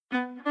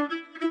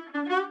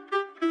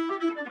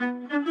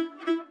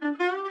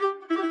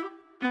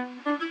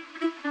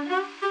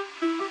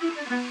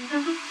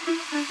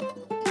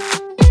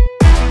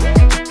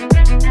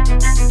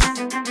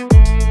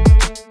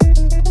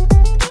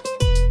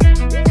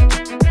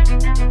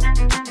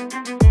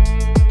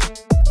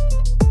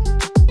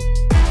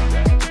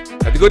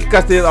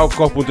Gullkastið á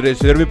kopp.is.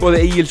 Við erum í boði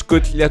Egils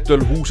Gull,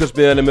 Léttöl,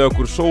 Húsasmiðjunni með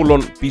okkur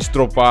Sólon,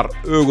 Bistro Bar,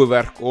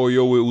 Öguverk og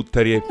Jói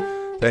útherji.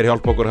 Þeir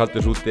hjálpa okkur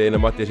haldins úti.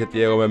 Einar Matti seti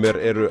ég og með mér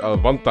eru að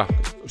vanda.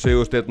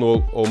 Sigursteinn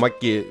og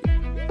Maggi.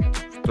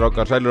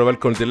 Strákar, sælur og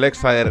velkomin til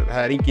leiks. Það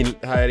er engin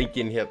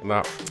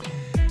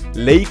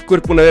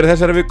leikur búinn að vera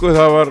þessari viku.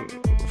 Það var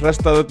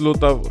frestað öll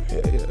út af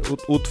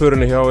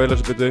útförinni hjá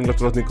Elísabetu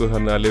Englandsdrottningu,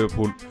 þannig að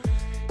Liverpool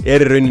í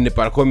rauninni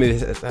bara komið,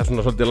 það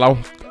svona svolítið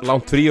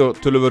langt frí og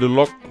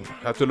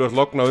töluvert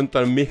logn á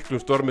undan miklum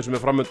stormi sem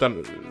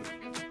framundan.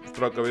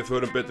 Strákar, við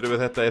förum betri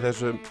við þetta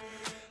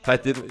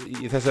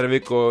í þessari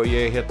viku og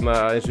ég eins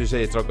og ég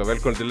segi, strákar,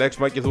 velkomin til leiks.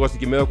 Maggi, þú varst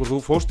ekki með okkur,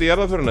 þú fórst í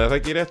jarðarförina, er það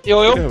ekki rétt? Jú,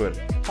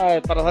 það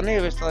er bara þannig,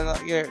 veist að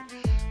ég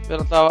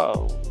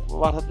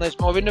var þarna í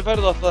smá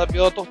vinnuferð og ætlaði að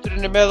bjóða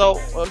dótturinni með á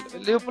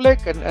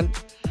Liverpool-leik en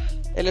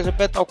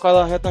Elísabet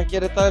ákvað að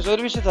gera þetta aðeins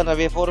öðruvísi, þannig að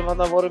við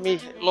vorum í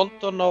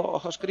London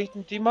á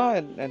skrýtnum tíma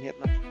en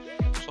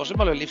svo sem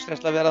alveg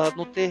lífsreynsla að vera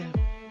þarna úti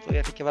þó ég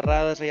ætti ekki að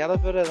ræða þessa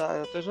jarðarför eða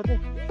dauðsfalli.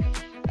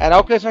 En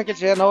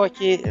ákveðisfangelsi ná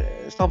ekki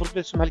Stamford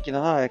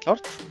helgina, það er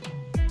klárt.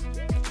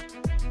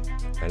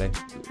 Nei,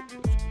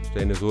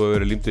 Steini, þú hefur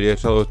verið límdur, ég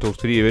sá þú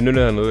tókst frí í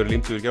vinnunni þannig að þú hefur verið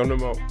límdur í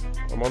gjánum á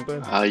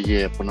mánudaginn.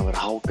 Ég er búinn að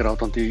vera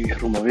hágrátandi í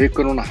rúma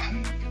viku núna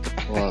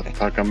og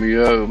taka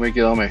mjög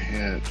mikið á mig.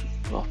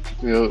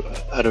 Mjög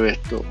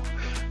erfitt og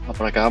það er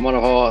bara gaman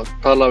að fá að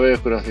tala við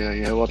ykkur af því að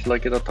ég hef alltaf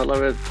að geta að tala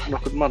við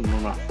nokkurn mann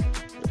núna.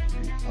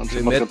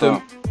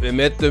 Við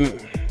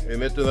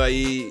metum það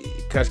í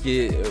kannski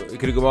í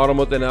kringum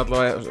áramótin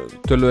allavega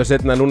tölum við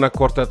seinna núna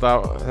hvort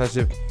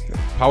þessi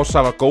pása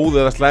var góð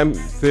eða slæm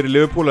fyrir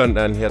Liverpool en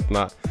það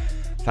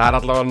er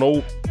allavega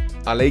nóg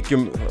að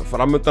leikjum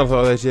framundan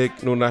þó að þessi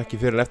núna ekki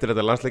fyrir en eftir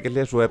þetta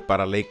landsleikjahlé, svo er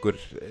bara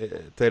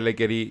tveir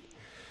leikir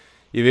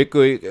í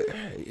viku, í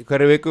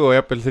hverju viku og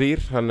jafnvel 3,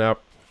 þannig að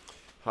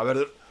það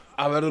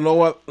verður nóg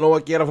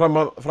að gera fram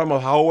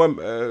að HM.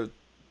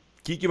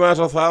 Kíkjum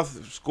aðeins á það,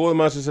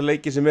 skoðum aðeins þessa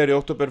leiki sem í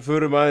október,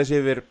 skoðum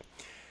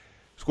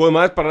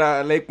aðeins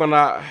bara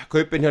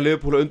leikmannakaupin hjá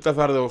Liverpool og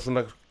undanfarið og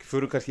svona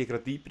förum kannski ykkur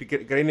dýpri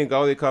greiningu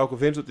á því hvað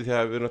okkur finnst úti því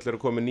að við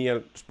náttúrulega komið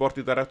nýjan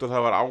sportdirektor og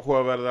það var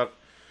áhugaverðar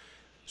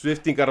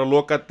sviftingar á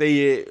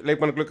lokadegi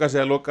leikmannagluggans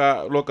eða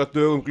loka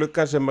dögum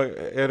gluggans sem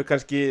eru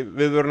kannski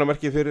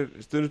viðvörunarmerki fyrir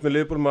stuðningsmenn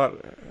Liverpool. Maður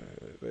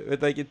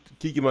veit ekki,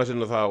 kíkjum aðeins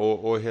inn á það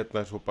og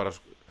svo bara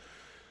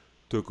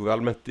tökum við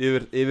almennt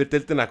yfir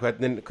deildina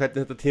hvernig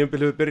þetta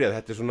tímabil hefur byrjað.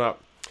 Þetta er svona,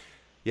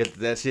 ég held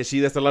að þetta sé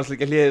síðasta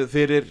landsleikjahlé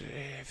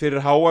fyrir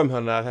HM,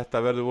 þannig að þetta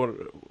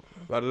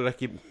verður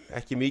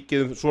ekki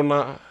mikið svona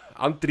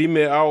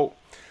andrými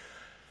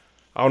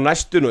á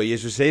næstun og ég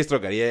segi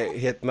strákar,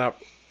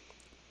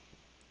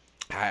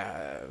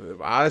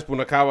 aðeins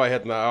búinn að kafa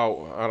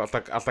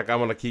alltaf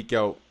gaman að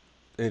kíkja á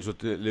eins og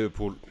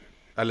Liverpool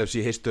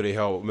LFC history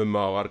hjá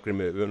Mumma og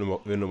Argrimi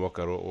vinnum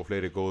okkar og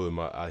fleiri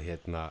góðum að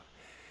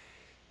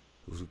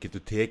þú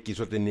getur tekið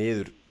svolítið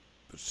niður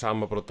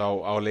samabrót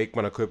á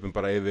leikmannakaupum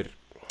bara yfir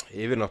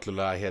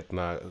náttúrulega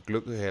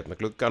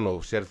gluggan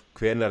og sér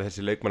hvenær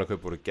þessi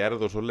leikmannakaup voru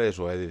gerð og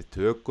svoleiðis og ef við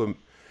tökum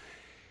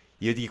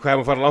ég veit ekki hvað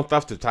maður fara langt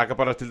aftur, taka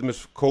bara til dæmis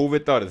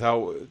COVID-árið, þá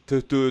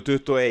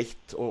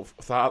 2021 og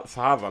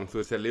þaðan, þú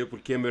veist, þegar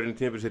Liverpool kemur inn í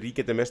tímabil sem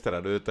ríkjandi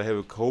meistarar, auðvitað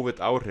hefur COVID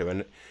áhrif,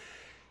 en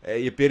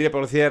ég byrja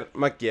bara þér,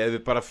 Maggi, ef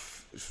við bara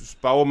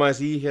spáum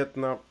aðeins í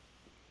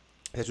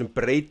þessum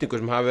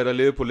breytingum sem hafa verið að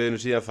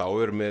Liverpool-liðinu síðan þá,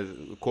 við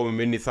komum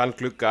inn í þann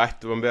glugga,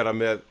 ættum að vera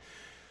með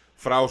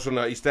frá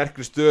svona í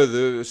sterkri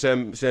stöðu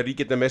sem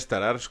ríkjandi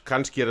meistarar,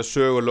 kannski það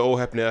sögulega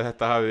óheppni að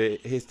þetta hafi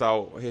hitt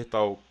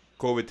á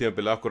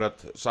COVID-tímabili akkurat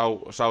sá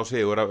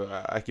sigur,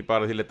 ekki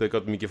bara því að við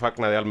gátum ekki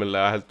fagnaði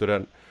almennilega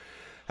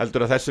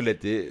heldur að þessu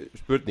leyti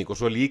spurning og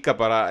svo líka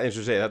bara eins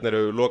og segja, þarna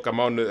eru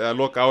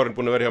loka árin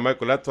búin að vera hjá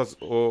Michael Edwards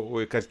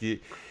og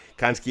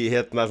kannski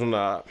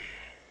svona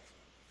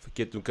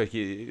getum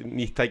kannski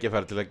nýtt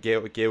tækifæri til að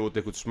gefa út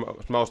eitthvað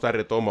smá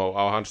stærri dóma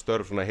á hans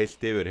störf svona heilt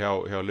yfir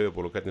hjá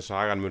Liverpool og hvernig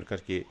sagan mun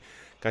kannski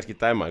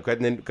dæma.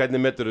 Hvernig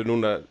metur þú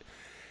núna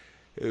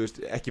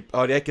ekki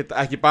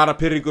bara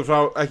pirringur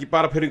frá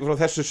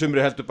þessu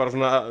sumri heldur bara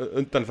svona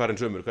undanfarin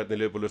sumur,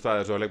 hvernig Liverpool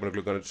staðið þessu á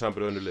leikmannaglugganum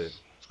samanborið önnur liði?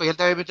 Sko ég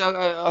held að ég myndi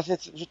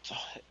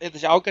að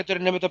þessi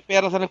ágæturinn myndi að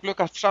bera þannig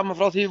glugga saman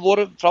frá því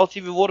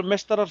við vorum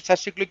meistarar.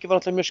 Þessi gluggi var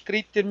alltaf mjög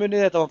skrítinn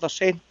munið, þetta var alltaf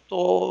seint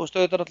og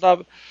stöðunar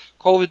alltaf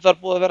COVID var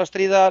búið að vera að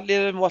stríða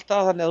liðum og allt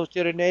það, þannig að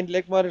ég er einn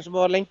leikmaðurinn sem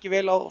var lengi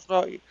vel á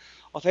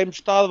þeim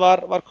stað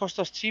var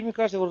Kostas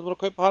Tsimikas, þeir voru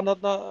að kaupa hann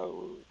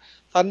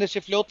þannig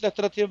sé fljótlega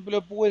eftir að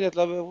tímabilið búið,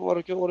 við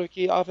vorum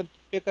ekki afhent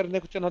bikarinn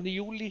einhvern tíðan hann í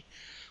júlí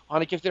og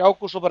hann ekki eftir í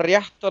ágúst og bara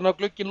rétt þannig að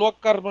glugginn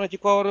lokar, man ekki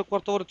hvort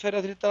það voru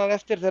 2-3 dagar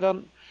eftir þegar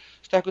hann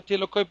stekkur til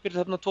og kaupir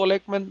þarna 2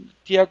 leikmenn,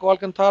 Thiago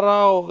Alcantara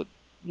og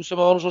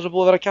sem var nú svo sem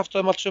búið að vera að kjafta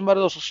um allt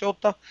sumarið og svo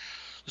skjóta.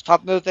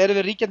 Þannig að þetta eru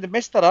við ríkjandi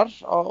meistarar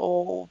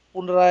og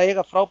búin að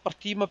eiga frábært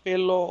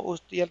tímabil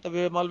og ég held að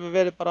við höfum alveg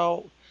verið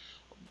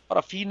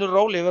bara fínur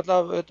róli,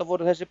 þetta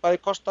voru þessi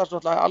bæði Kostas,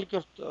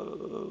 algjört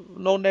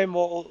no name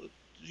og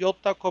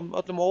Jota kom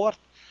öllum óvart.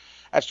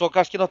 En svo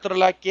kannski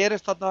náttúrulega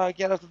gerast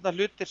þarna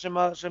hlutir sem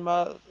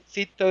að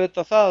þýddu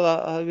auðvitað það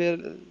að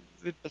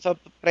það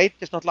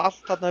breytist náttúrulega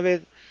allt þarna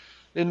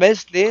við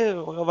meiðsli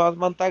og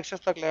mann dag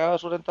sérstaklega,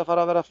 svo reyndi að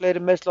fara að vera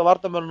fleiri meiðsli á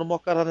varnarmönnunum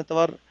okkar, þannig að þetta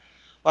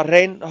var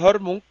hrein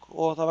hörmung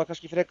og það var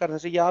kannski frekar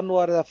þessi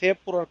janúar eða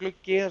febrúar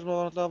gluggi sem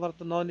var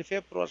þetta náðin í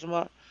febrúar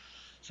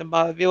sem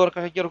að við vorum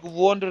kannski að gera okkur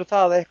vonir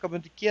það að eitthvað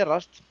myndi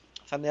gerast.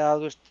 Þannig að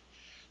þú veist,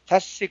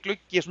 þessi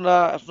gluggi svona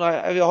ef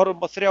við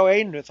horfum á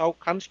 3-1 þá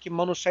kannski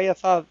má nú segja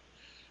það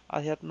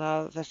að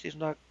þessi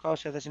svona,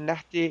 þessi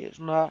netti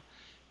svona,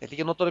 ég ætla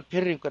ekki að nota orðið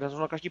pirringur, en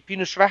svona kannski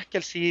pínu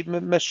svekkelsi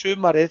með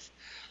sumarið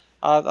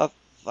að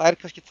það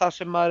kannski það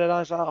sem maður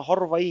aðeins að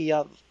horfa í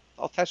að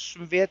á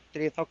þessum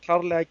vetri þá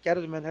klárlega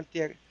gerðum en held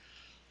ég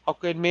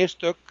ákveðin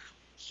mistök,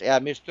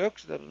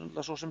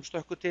 það svo sem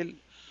stökku til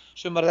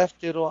sumarið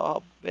eftir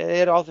og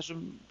eru á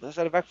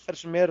þessari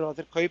vegferð sem eru og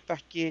þeir kaupa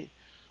ekki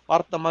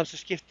varnarmann sem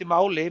skiptir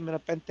máli. Ég meina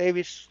Ben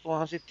Davies og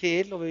hann sé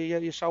til og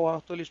ég sá að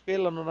Atoli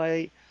spila núna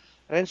í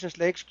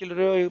reynsleik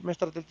skilurðu í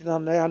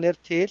meistaradeildinni, hann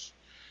til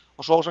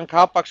og svo Ozan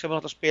Kabak sem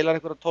náttúrulega spilar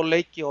einhverja 12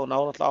 leiki og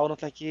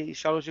náttúrulega ekki í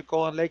sjálfu sér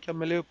góðan leik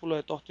með Liverpool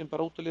og er dottinn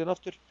bara út og liðin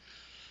aftur.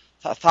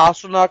 Það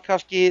svona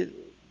kannski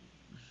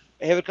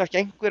hefur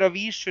kannski einhverja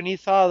vísun í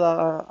það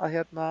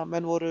að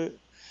menn voru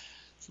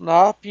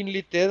svona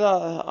pínlítið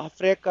að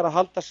frekar að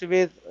halda sig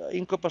við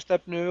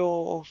innkaupastefnu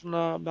og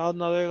svona með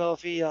annað augað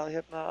á því að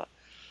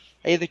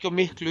eyða ekki á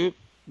miklu,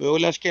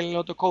 mögulega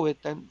skiljanlega út af COVID,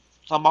 en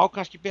það má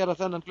kannski bera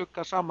þennan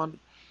glugga saman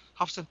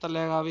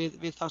hafsendarlega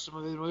við það sem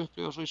við erum að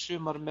upplifa svo í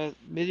sumar með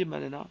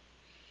miðjumennina.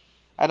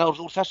 En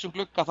úr þessum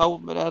glugga þá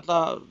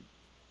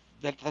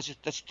er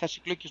þessi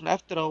gluggi svona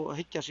eftir á að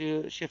hyggja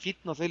sé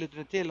fínn á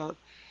þaulitunni til að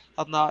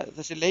þarna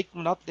þessi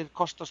leikmenn allir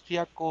Kostas,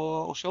 Thiago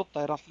og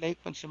Shota allt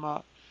leikmenn sem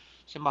að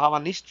hafa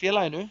nýst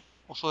félaginu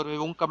og svo erum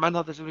við unga menn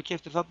þarna sem eru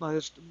keyptir þarna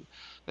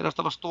þeir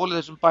alltaf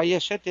stólið þessum Baye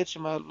Setir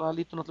sem að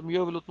lítur náttúrulega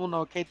mjög vel út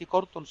núna og Katie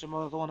Gordon sem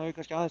að þó hann hafi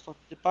kannski aðeins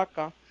þátt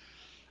tilbaka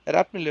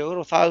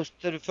efnilegur og það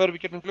þegar við förum í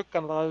gegnum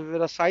gluggan þá hefur við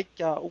verið að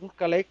sækja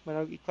unga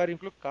leikmenn í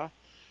hverjum glugga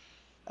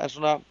en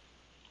svona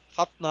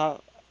þarna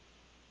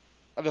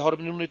að við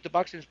horfum núna út í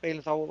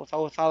baksinnspeilin þá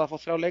er það að fá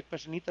 3 leikmenn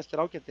sem nýtast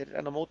ágætir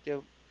en á móti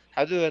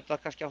hefðu við þetta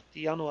kannski átt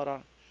í janúar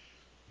að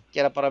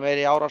gera bara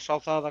meiri árás á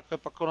það að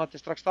kaupa Konati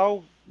strax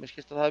þá. Mér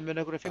skilst að það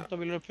muni einhverju 15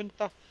 milljónum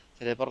punda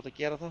þeir eru bara átt að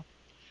gera það.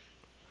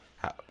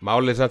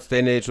 Málið samt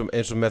Steini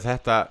eins og með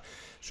þetta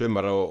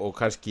sumar og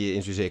kannski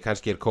eins og ég segi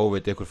kannski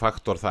COVID einhver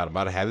faktor þar,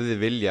 maður hefði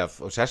viljað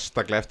og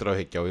sérstaklega eftir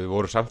áhyggja og við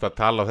vorum samt að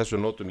tala á þessu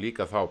nótum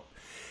líka þá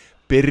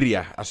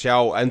byrja að sjá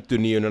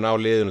endurnýjunum á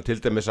liðinu til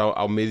dæmis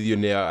á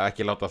miðjunni að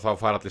ekki láta þá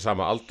fara allir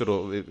sama aldur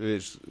og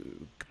við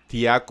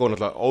Thiago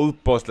náttúrulega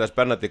óbóðslega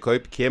spennandi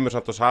kaup kemur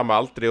samt á sama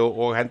aldri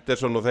og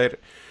Henderson og þeir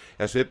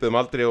svipuðum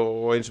aldri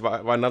og eins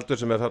Wijnaldum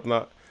sem er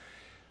þarna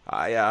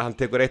hann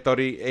tekur eitt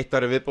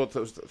ári viðbót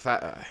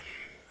það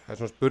er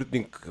svona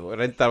spurning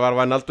reyndar var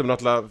Wijnaldum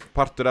náttúrulega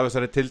partur af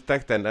þessari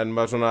tildækt en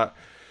maður svona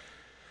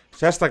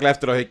sérstaklega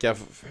eftir að hyggja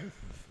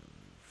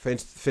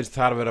finnst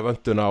þar vera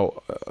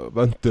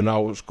vöndun á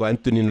sko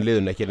endurnýjunu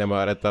liðinu ekki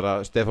nema reyndar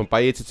að Stefán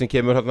Bajic sem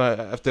kemur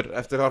hérna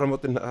eftir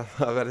áramótin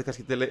að verði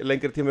kannski til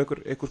lengri tíma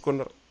einhvers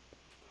konar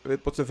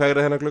viðbót sem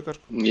fegri þennan glugga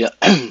sko. Já,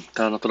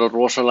 það er náttúrulega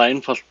rosalega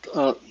einfalt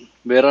að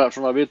vera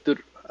svona vitur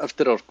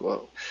eftir á sko.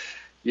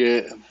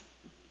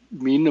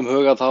 Mínum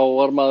huga þá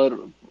var maður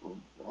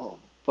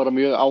bara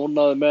mjög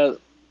ánægður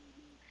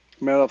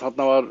með að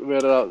þarna var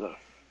verið að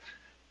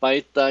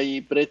bæta í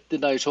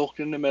breiddina í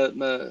sókninni með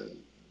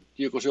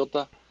Diego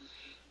Jota.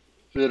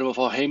 Við erum að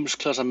fá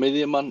heimsklassa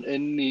miðjumann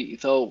inn í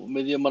þá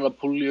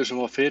miðjumannapúlju sem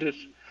var fyrir.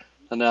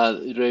 Þannig að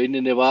í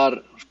rauninni var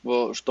sko,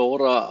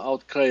 stóra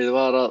átkræðið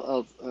var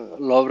að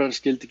Lovren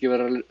skildi ekki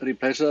vera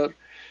replaceaður.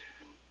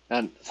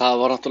 En það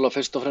var náttúrulega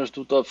fyrst og fremst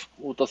út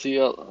af því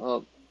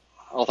að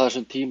á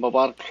þessum tíma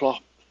var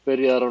Klopp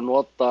byrjaði að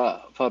nota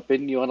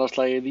Fabinho annars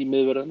slagið í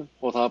miðvörðunum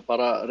og það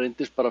bara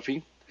reyndist bara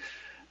fínt.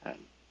 En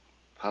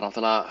það er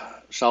náttúrulega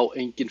sá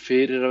enginn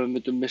fyrir að við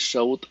myndum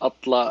missa út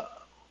alla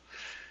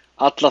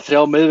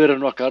 3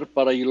 miðvörðunum okkar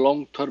bara í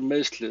long term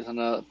meðsli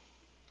þannig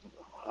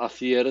að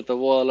því þetta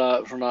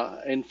voðalega svona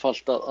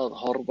einfalt að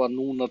horfa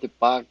núna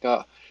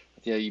tilbaka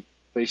því að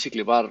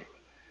basically var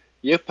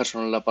ég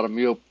persónulega bara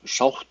mjög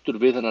sáttur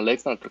við þennan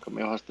leikmannaglugga.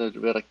 Mér fannst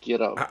þeir vera að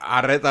gera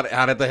Hann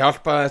reyndar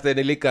hjálpa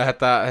þessi líka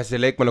þessi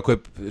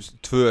leikmannakaup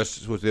 2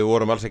 við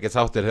vorum alls ekki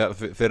sáttir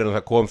fyrir en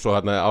það kom svo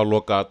hérna á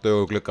loka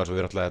dögu glugga svo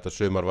við náttúrulega þetta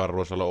sumar var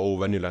rosalega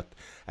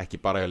óvenjulegt ekki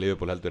bara hjá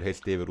Liverpool heldur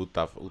heilt yfir út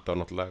af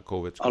náttúrulega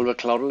COVID sko.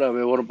 Alveg klárlega,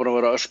 við vorum búin að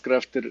vera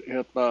öskra eftir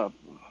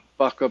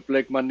backup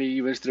leikmanni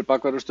í vinstri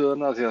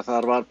bakvarðarstöðuna því að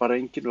þar var bara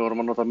enginn, við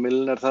vorum að nota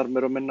Milner þar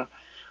meira og minna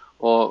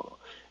og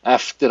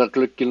eftir að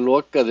glugginn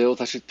lokaði og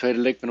þessi 2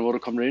 leikmenn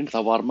voru komnir inn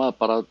þá var maður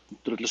bara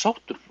drullu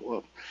sáttur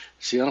og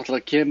síðan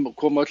alltaf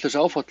koma öll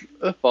þessi áfall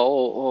upp á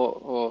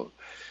og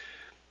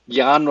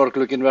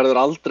janúarglugginn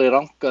verður aldrei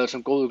rankaður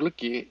sem góður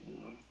gluggi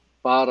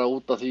bara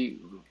út af því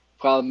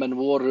hvað menn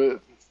voru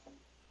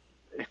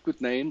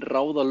einhvern veginn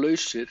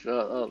ráðalausir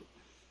að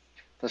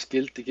það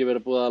skildi ekki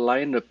vera búið að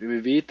line up.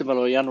 Við vitum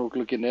alveg að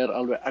janúarglugginn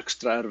alveg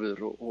ekstra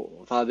erfiður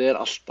og það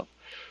alltaf.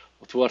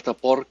 Og þú ert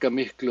að borga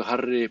miklu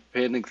hærri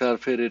pening þar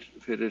fyrir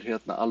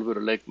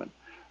alvöru leikmenn.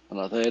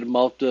 Þannig að þeir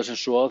mátu það sem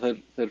svo,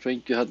 þeir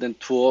fengju þarna inn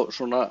 2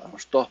 svona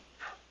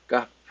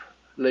stop-gap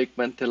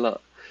leikmenn til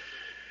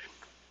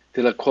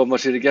að koma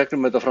sér í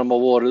gegnum þetta fram á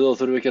vorið og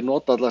þurfi ekki að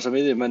nota alla þessa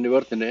miðjumenn í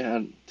vörninni,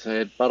 en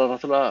þeir bara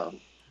náttúrulega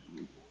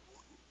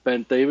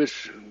Ben Davies,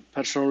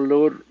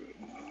 persónulegur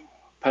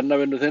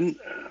pennavinnu þinn,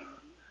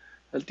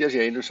 held ég að sé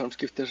einu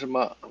samskiptin sem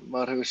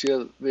maður hefur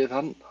séð við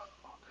hann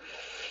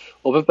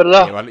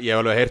opinberlega. Ég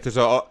hef alveg heyrt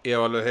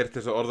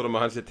þess að orður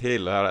að hann sé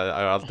til, það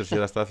er aldrei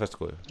síðan staðfest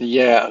sko.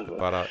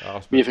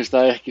 Mér finnst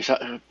það ekki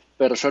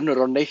bera sönnur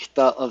á neitt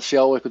að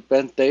sjá eitthvað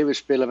Ben Davies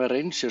spila með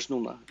Rangers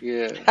núna.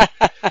 Ég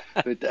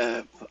veit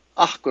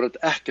akkurat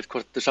ekkert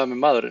hvort þetta sami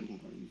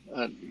maðurinn.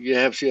 En ég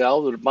hef séð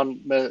áður mann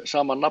með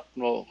sama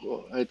nafn og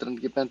heitir hann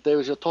ekki Ben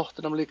Davies hjá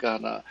Tottenham líka,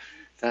 þannig að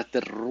þetta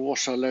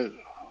rosaleg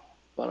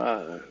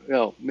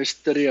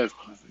mystery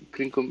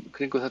kringum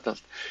þetta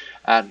allt.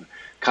 En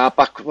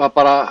Kabak var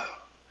bara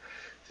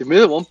því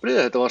miður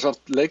vonbrigði. Þetta var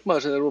samt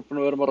leikmaður sem þeir voru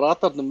búin að vera með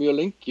radarnum mjög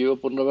lengi og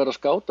búin að vera að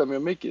skáta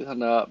mjög mikið,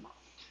 þannig að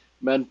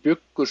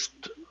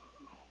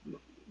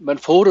menn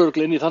fóru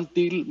örugglega inn í þann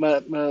díl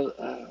með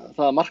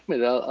það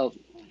markmiði að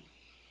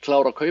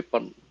klára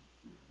kaupan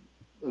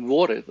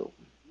vorið og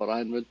bara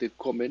hann myndi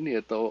koma inn í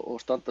þetta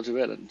og standa sig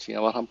vel, en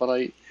síðan var hann bara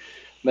í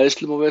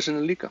meiðslum og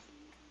vesinu líka.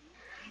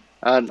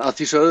 En að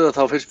því sögðu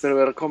þá finnst mér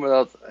að vera komið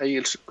að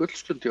Egils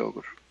gullstund hjá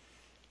okkur.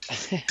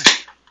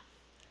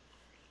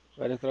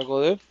 Verður ykkur að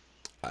góðu?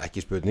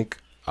 Ekki spurning,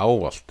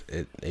 ávallt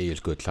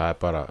Egils gull, það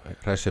bara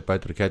hressir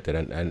bætur og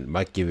kætir, en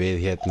Maggi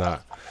við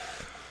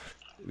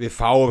við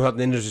fáum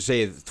hérna inn sem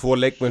segið 2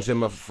 leikmenn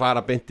sem að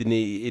fara beint inn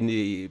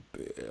í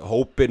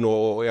hópin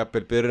og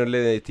jafnvel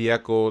byrjunarliðin í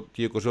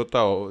Diego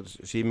Sota og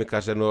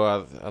Simikas nú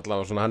að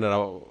allavega svona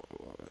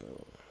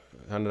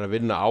hann er að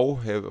vinna á,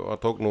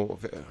 tók nú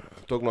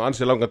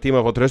ansi langan tíma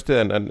að fá traustið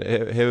en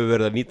hefur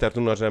verið að nýta þetta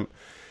núna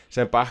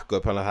sem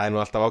backup, þannig að það nú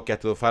alltaf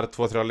ágætt að þú farið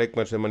 2-3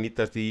 leikmenn sem að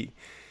nýtast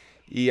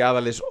í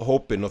aðalis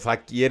hópin og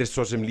það gerist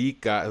svo sem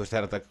líka, þú veist,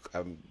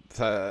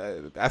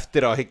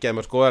 eftir á að hyggja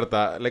maður skoðar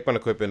þetta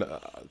leikmannakaupin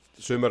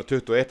sumar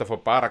 21 að fá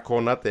bara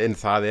Konati inn,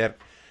 það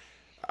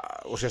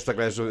og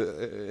sérstaklega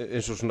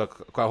eins og svona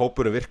hvað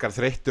hópurinn virkar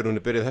þreyttur hún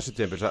byrjuð þessu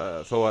tímabil,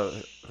 þó að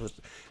það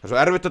er svo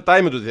erfitt að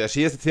dæma út því að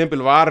síðasta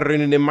tímabil var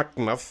rauninni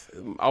magnað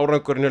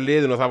árangurinn á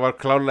liðinu og það var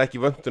klárlega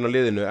ekki vöntun á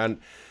liðinu, en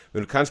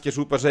við erum kannski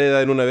súpa að segja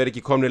það núna að vera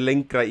ekki komnir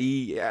lengra í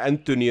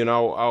endurnýjun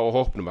á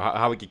hópnum,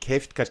 hafa ekki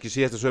keypt kannski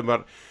síðasta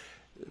sumar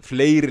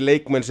fleiri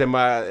leikmenn sem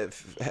að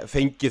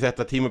fengi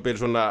þetta tímabil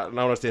svona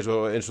nánast eins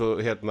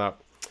og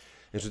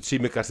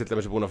Simikas til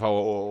dæmis er búin að fá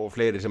og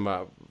fleiri sem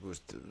að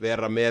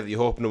vera með í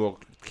hópnum og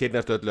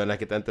kynnast öllu en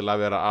ekkert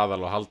endilega vera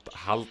aðal og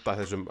halda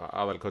þessum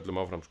aðalköllum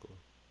áfram sko.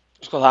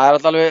 Sko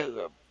það alveg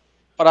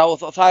bara og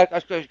það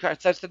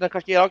þess vegna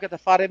kannski ágætt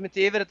að fara einmitt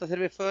yfir þetta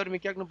þegar við förum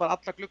í gegnum bara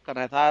alla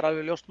gluggana, það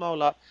alveg ljóst mál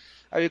að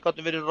ef við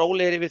gátum verið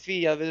rólegir yfir því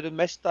að við erum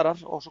meistarar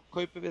og svo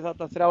kaupum við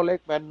þarna 3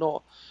 leikmenn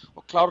og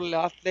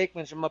klárlega allt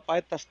leikmenn sem að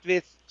bætast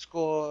við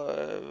sko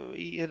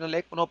í þennan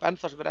leikmannhóp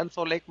ennþá sem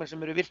ennþá leikmenn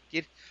sem eru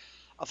virkir,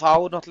 að þá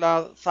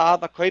náttúrulega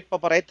það að kaupa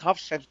bara 1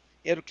 hafsend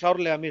eru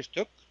klárlega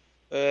mistök.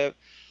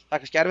 Það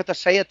kannski erfitt að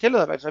segja til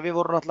það vegna við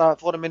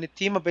fórum inn í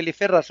tímabili í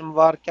fyrra sem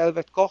var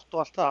geðveikt gott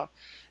og allt það,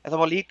 en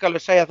það má líka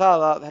alveg segja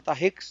það að þetta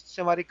hikst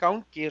sem var í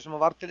gangi sem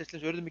var til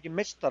Íslands urðu mikið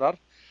meistarar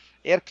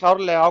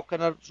klárlega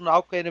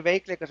ákveðinu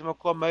veikleika sem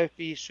að koma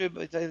upp í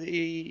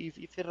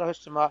fyrra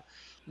haust sem að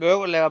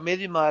mögulega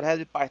miðjumaður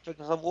hefði bætt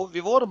vegna þess að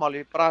við vorum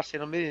alveg í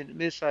brasin á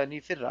miðsvæðinu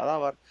í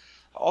fyrra,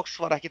 Ox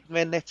var ekkert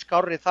með neitt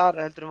skárri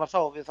þar heldur en var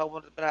þá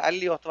var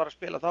Elliot var að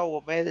spila þá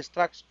og meði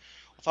strax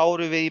og þá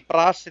vorum við í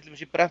Brasil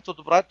í Brentford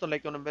og Brighton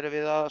leikjunum erum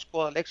við að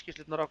skoða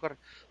leikskýrslurnar okkar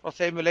frá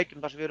þeim leikjum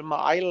þar sem við erum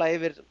að æla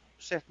yfir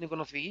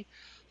setningun á því,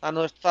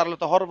 þannig að það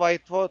alveg að horfa í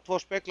tvo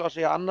spekla og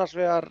segja annars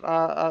vegar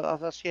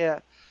að það sé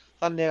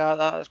þannig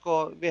að sko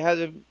við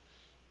hefðum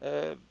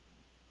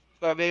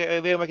við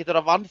hefum ekki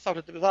verið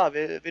vanþakklátir við það,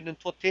 við vinnum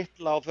 2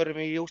 titla og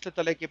förum í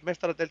úrslitaleiki í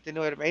meistaradeildinni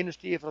og erum 1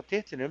 stigi frá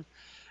titlinum,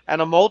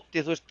 en á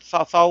móti þú veist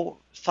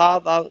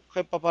það að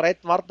kaupa bara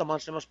 1 varnarmann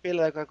sem að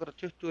spila eitthvað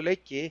 20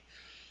 leiki,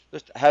 þú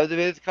veist,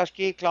 hefðu við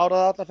kannski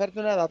klárað alla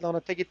ferðina eða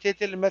allavega tekið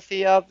titilin með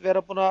því að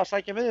vera búin að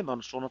sækja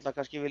miðjumann, svo náttúrulega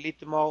kannski við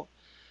lítum á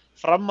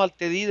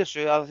framhaldið í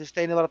þessu að því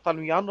Steini var að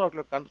tala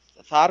janúargluggann,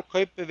 þar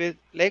kaupum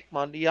við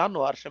leikmann í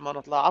janúar sem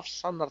að náttúrulega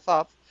afsannar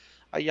það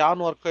að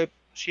janúarkaup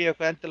sé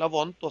eitthvað endilega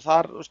vond og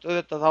þar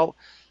auðvitað þá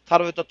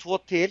þarf auðvitað 2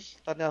 til,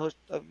 þannig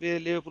að við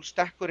Liverpool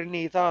stekkur inn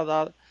í það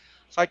að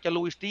sækja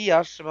Luis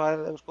Díaz sem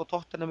að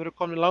Tottenham eru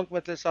komin langt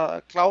með til þess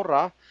að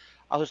klára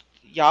að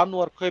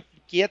janúarkaup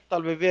geta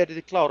alveg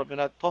verið í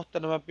klára,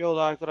 Tottenham að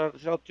bjóða einhverjar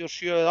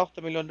 37 eða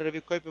 8 milljónir ef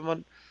við kaupum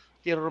hann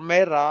dýrar og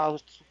meira, að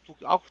þú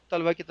átt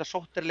alveg að geta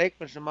sóttir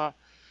leikmenn sem að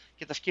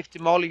geta skipt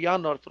í máli í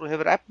janúar, þú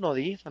hefur efni á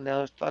því,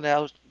 þannig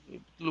að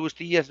Luis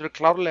Díaz eru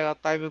klárlega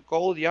dæmi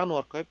góð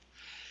janúarkaup,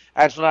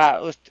 en svona,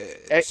 þú veist,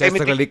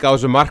 sérstaklega líka á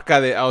þessu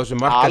markaði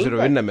sem eru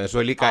að vinna með, svo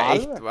er líka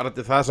Alveg. eitt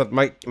varandi það samt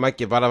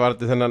Maggi, bara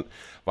varandi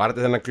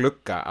þennan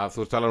glugga að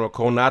þú talar að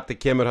Konati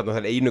kemur hérna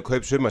þennan einu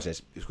kaup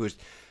sumarsins, sko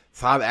veist,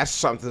 það er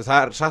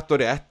satt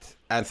og rétt,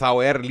 en þá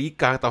er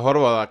líka hægt að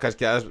horfa á það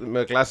kannski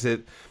með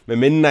glasið, með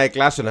minna í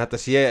glasuna,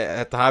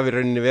 þetta hafi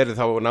rauninni verið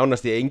þá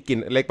nánast í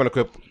engin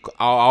leikmannakaup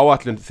á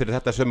áætlun fyrir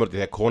þetta sumurti,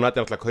 þegar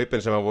Konati náttúrulega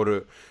kaupin sem voru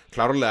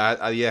klárlega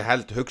að ég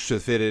held hugsuð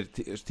fyrir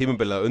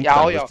tímabilið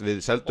undan, veist, við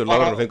seldum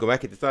lágur og fengum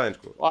ekkert í staðinn,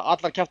 sko. Og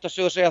allar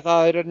kjaftasögur segja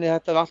það að í rauninni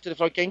þetta var allt fyrir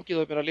frá gengið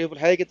og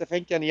Liverpool hefði getað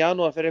fengið hann í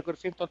janúar fyrir einhver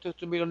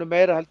 15-20 milljónir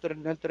meira heldur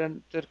en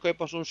þeir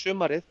kaupa svona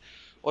sumarið.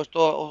 Og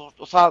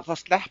það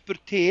sleppur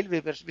til,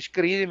 við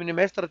skrýðum inn í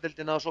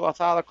meistaradeildina og svo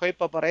að það að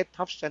kaupa bara 1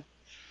 hafsend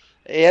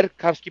er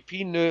kannski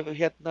pínu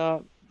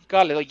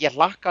galið og ég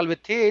hlakka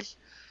alveg til,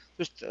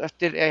 þú veist,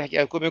 eftir, ég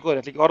ætla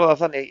ekki orða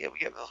það þannig,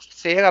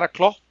 þegar að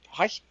Klopp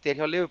hættir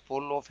hjá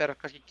Liverpool og fer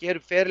kannski að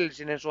gera upp ferilinn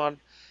sinn eins og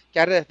hann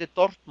gerði eftir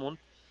Dortmund,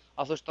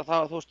 að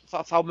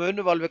þá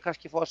munum við alveg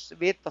kannski fá að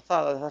vita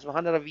það sem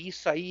hann er að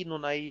vísa í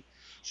núna í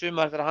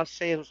sumar þegar hann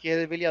segir, ég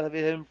hefði viljað að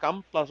við hefum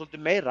gamblað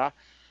svolítið meira.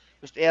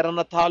 Er hann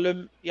að tala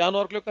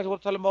janúargluggann sem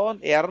voru að tala á hann?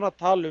 Er hann að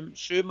tala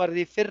sumarið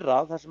í fyrra?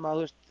 Það sem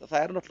að,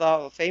 það er náttúrulega,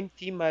 á þeim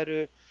tíma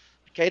eru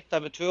Keita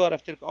með 2 ár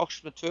eftir, Ox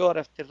með 2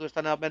 ár eftir,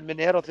 þannig að menn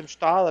eru á þeim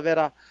stað að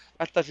vera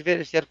velta sér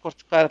fyrir sér hvað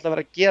er alltaf að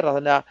vera að gera,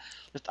 þannig að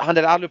hann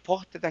er alveg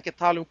pottið ekki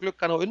að tala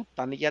gluggann á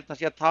undan, ég held að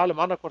hann sé að tala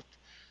annarkvort,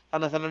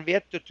 þannig að hann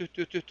vetur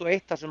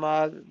 2021 sem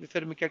að við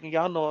förum í gegnum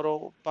janúar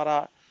og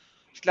bara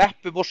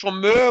sleppum og svo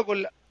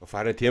mögulega og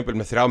farin tímabil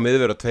með 3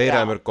 miðverð og 2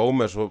 aðeins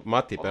Gómez og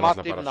Matip er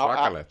alltaf bara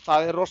svakalegt.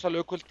 Það er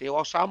rosalega kuldi og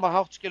á sama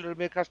hátt skilur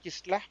við kannski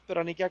sleppur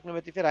hann í gegnum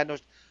þetta í fyrra, en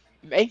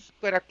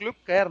einhverja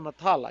glugga er hann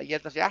að tala, ég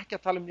held að sé ekki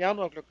að tala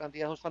janúargluggann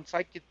því að hann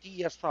sækir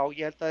Díaz þá,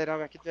 ég held að þeir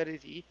hafa ekkert verið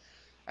í því,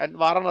 en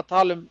var hann að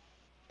tala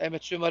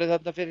einmitt sumarið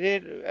þarna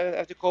fyrir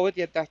eftir COVID,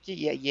 ég held ekki,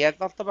 ég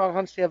held alltaf að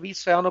hann sé að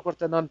vísa í annarkvort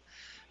þennan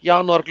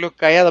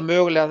janúarglugga eða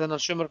mögulega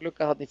þennan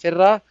sumarglugga þarna í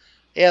fyrra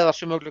eða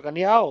sumargluggan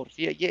í ár,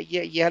 því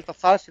ég held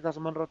að það sé það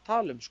sem hann er að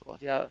tala sko,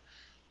 því að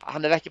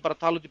hann er ekki bara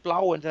að tala út í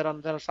bláinn þegar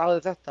hann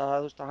sagði þetta,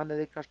 að hann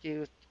hefði kannski,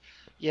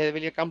 ég hefði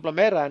viljað gamla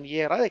meira en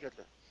ég ræði ekki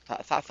öllu,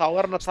 þá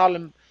er hann að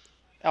tala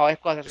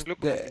eitthvað af þessum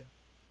gluggum.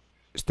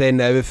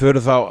 Steini, ef við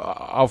förum þá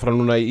áfram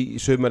núna í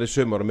sumar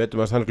og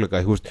metum að glugga,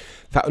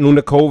 núna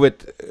er COVID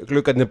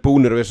gluggarnir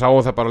búnir og við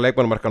sáum það bara á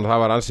leikmannamarkaðnum,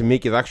 það var ansi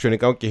mikið aksjón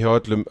í gangi hjá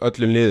öllum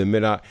liðum,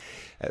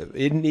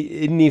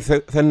 inn í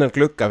þennan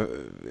glugga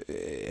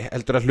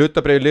heldur að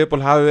hlutabréfi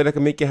Liverpool hafi verið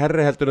eitthvað mikið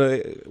herri heldur að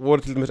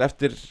voru til dæmis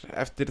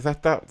eftir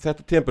þetta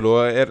tímabil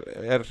og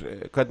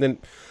hvernig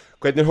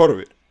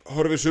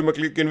horfir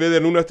sumarglugginn við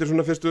núna eftir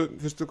svona fyrstu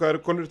hvað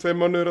eru konur 2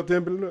 mánuðir á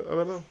tímabilinu að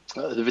verða?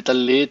 Þau veit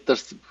að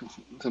litast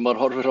þegar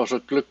maður horfir á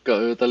þessa glugga,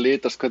 þau veit að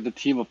litast hvernig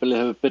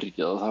tímabilið hefur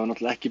byrjað og það hefur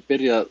náttúrulega ekki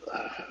byrjað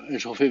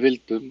eins og við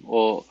vildum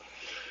og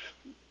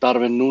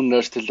Darwin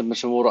Núñez til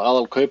dæmis sem voru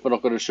aðalkaupin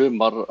okkar í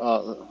sumar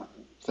að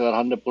þegar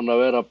hann er búinn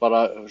að vera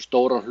bara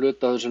stóran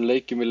hluta af þessum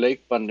leikjum í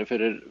leikbanni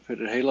fyrir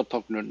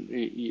heilatóknun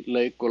í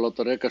leik og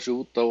láta reka sig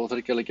út á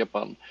 3 leikja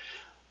bann.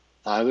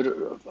 Það hefur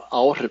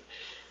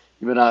áhrif.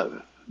 Ég meina,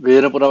 við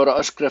erum búin að vera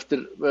öskri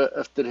eftir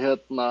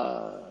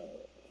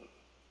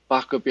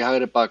backup í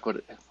hægri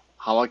bakverði.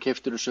 Hann var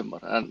keyptur í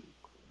sumar, en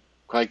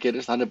hvað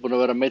gerist? Hann er búinn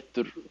að vera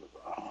meiddur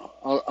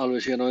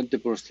alveg síðan á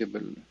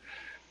undirbúningstímabilinu.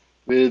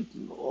 Við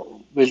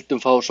vildum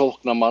fá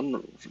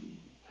sóknarmann,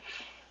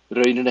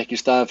 raunin ekki í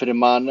staðinn fyrir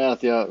Mane að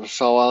því að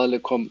sá aðli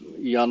kom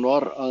í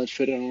janúar aðeins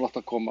fyrir hann átt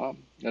að koma,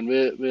 en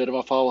við erum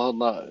að fá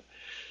þarna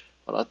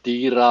bara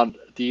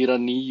dýra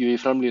nýju í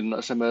framlínuna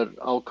sem er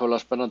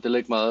ákaflega spennandi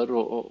leikmaður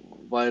og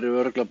væri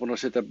örugglega búinn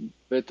að setja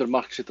betur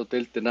mark sitt á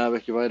deildina ef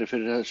ekki væri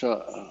fyrir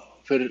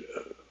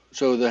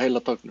sögðu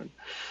heilatóknun.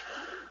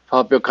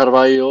 Fabio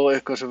Carvalho,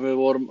 eitthvað sem við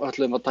vorum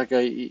öllum að taka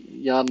í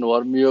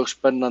janúar, mjög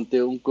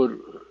spennandi ungur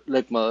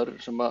leikmaður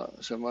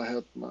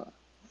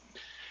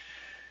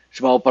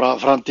sem á bara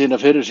framtíðina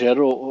fyrir sér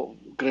og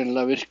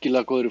greinilega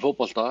virkilega góður í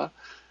fótbolta.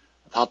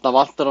 Þarna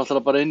vantar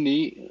náttúrulega bara inn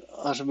í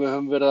það sem við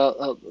höfum verið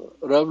að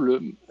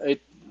röflum.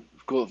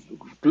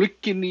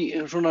 Glugginn í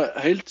svona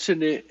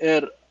heildsinni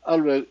er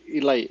alveg í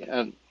lagi,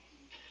 en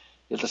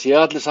ég held að sé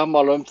allir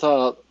sammála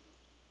það að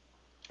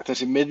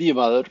þessi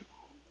miðjumaður,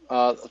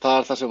 að það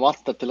er það sem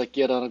vantar til að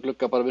gera þennan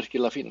glugga bara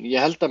virkilega fínan.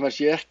 Ég held að maður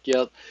sé ekki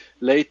að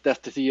leita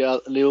eftir því að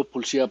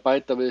Liverpool sé að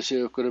bæta við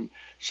sig einhverjum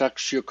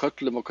 6-7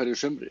 köllum á hverju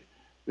sumri.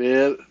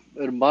 Við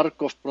erum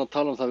margoft búin að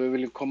tala það að við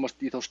viljum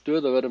komast í þá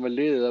stöðu að vera með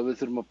liðið að við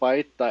þurfum að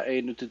bæta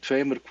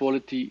 1-2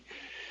 quality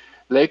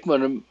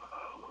leikmönnum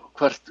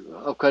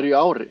á hverju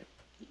ári.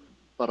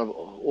 Bara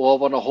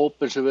ofan á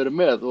hópinn sem við erum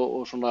með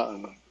og svona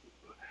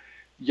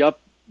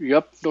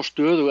jöfn og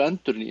stöðug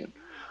endurnýjun.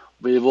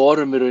 Við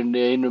vorum í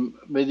rauninni einum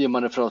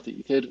miðjumanni frá því.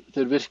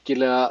 Þeir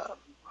virkilega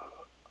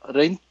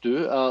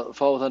reyndu að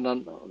fá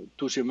þennan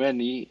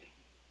Tusimeni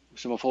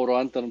sem að fóru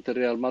á endanum til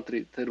Real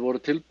Madrid. Þeir voru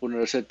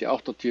tilbúinir að setja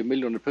 80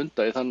 milljónir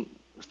punda í þann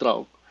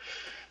strák.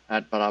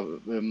 En bara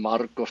við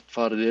margoft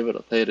farið yfir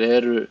að þeir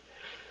eru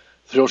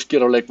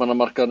þrjóskir á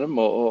leikmannamarkaðnum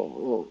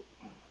og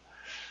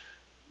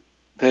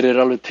þeir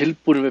eru alveg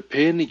tilbúin með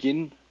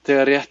peninginn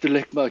þegar réttur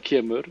leikmaður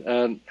kemur,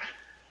 en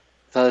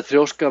það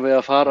þrjóska við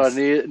að fara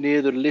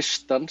niður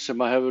listan sem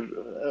að hefur,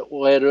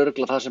 og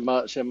örugglega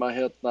það sem að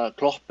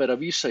Klopp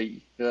að vísa í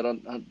þegar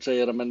hann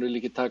segir að menn vil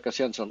ekki taka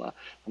sénsana.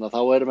 Þannig að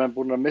þá menn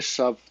búin að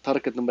missa af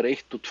target nummer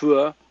 1 og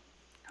 2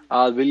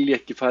 að vilja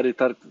ekki fara í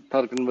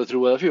target nummer 3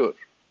 eða 4.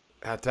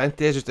 Það er tvennt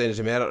í þessu steini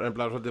sem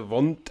svolítið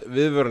vond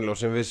viðvörunlega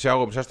sem við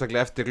sjáum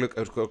sérstaklega eftir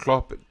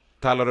Klopp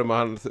talar að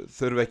hann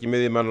þurfi ekki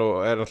miðjumann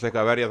og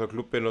náttúrulega að verja þá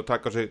klúbbinn og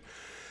taka sig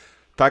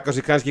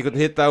kannski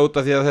einhvern hitta út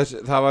af því að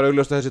það var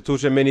augljóst að þessi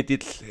Tuchel-Meni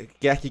díll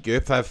gekk ekki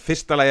upp. Það er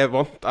fyrsta lagi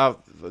vont að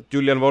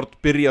Julian Ward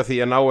byrja á því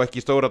að ná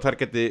ekki stóra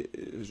targeti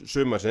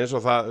sumarsins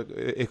og það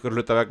ykkur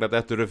hluta vegna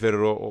dettur upp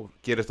fyrir og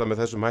gerist það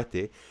með þessum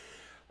hætti.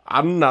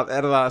 Annað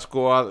það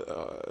sko að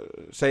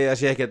segja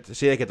að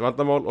sé ekkert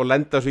vandamál og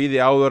lenda svo í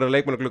því áður en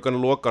leikmannagluggan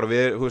lokar.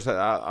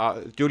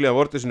 Að Julian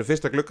Ward í sinu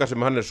fyrsta glugga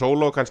sem hann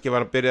sóló, kannski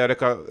var hann byrjaður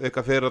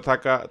eitthvað fyrir að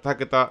taka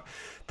þetta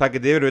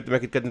yfir, við veitum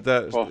ekkert hvernig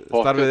þetta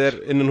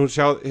starfið innan hún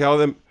hjá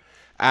þeim,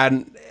 en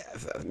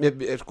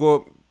sko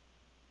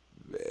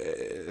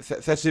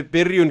þessi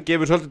byrjun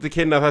gefur svolítið til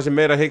kynna það sem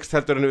meira hyggst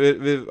heldur en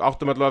við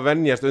áttum allavega að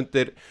venjast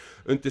undir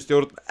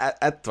stjórn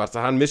Edwards,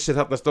 að hann missi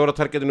þarna stóra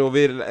targetinu og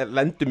við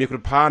lendum í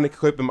einhverju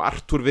panikkaupum.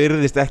 Arthur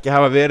virðist ekki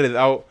hafa verið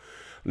á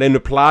neinu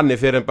plani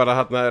fyrir en bara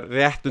þarna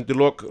rétt undir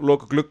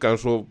loka glugga,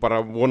 en svo bara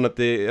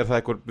vonandi það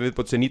eitthvað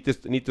viðbót sem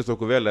nýtist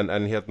okkur vel,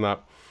 en hérna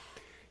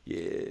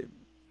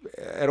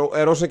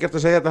ósanngjarnt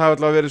að segja að þetta hafi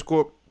allavega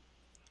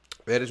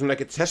verið svona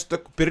ekkert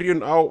sérstök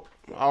byrjun á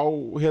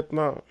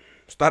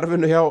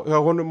starfinu hjá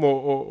honum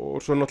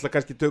og svo náttúrulega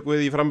kannski tökum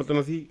við í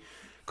framhaldinu af því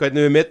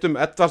hvernig við metum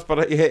Edwards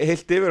bara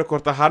heilt yfir,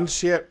 hvort að hann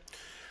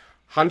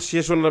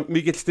sé svona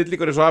mikill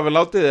stillingur eins og hafi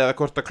látið, eða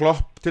hvort að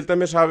Klopp til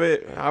dæmis hafi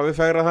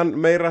fegrað hann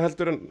meira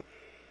heldur en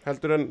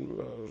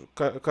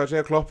hvað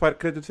segja Klopp fær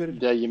kredit fyrir?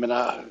 Já, ég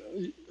meina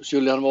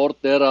Julian Ward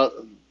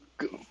að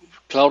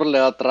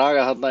klárlega að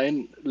draga þarna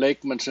inn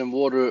leikmenn sem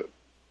voru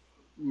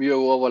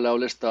mjög ofarlega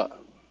á lista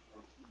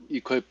í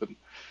kaupum,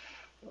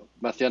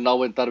 með því að ná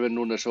inn Darwin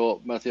Núñez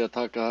og með því að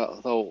taka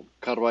þá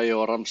Carvalho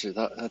og Ramsey.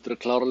 Þetta eru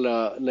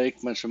klárlega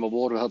leikmenn sem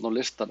voru þarna á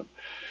listanum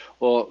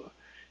og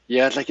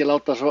ég ætla ekki að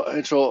láta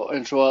eins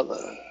og að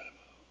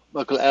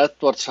Michael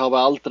Edwards hafi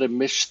aldrei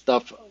mist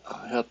af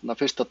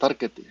fyrsta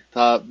targeti.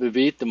 Við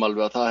vitum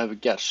alveg að það hefur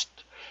gerst.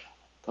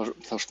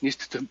 Þá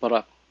snýst þetta bara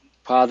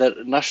hvað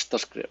næsta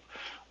skref.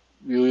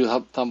 Jú,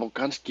 það má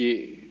kannski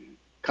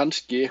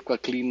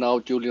eitthvað klína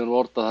á Julian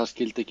Ward að það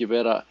skildi ekki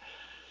vera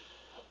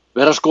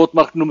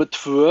skotmark nummer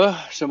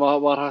 2 sem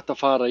var hægt að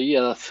fara í,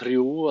 eða 3,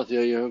 af því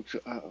að ég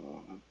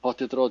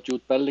potið dróð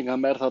Jude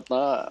Bellingham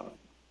þarna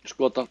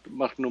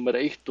skotmark nummer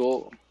 1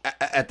 og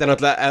Þetta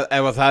náttúrulega,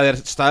 ef það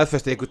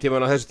staðfest einhver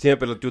tíma á þessu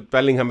tímabili að Jude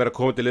Bellingham að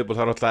koma til Liverpool,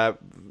 þá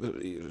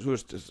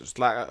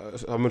náttúrulega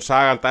þá mun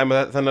sagan dæma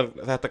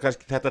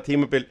þetta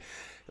tímabil.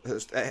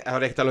 Það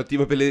var ekkert alveg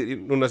tímabili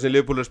núna sem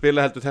Liverpool að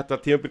spila, heldur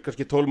þetta tímabil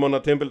kannski 12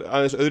 mánaða tímabil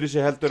aðeins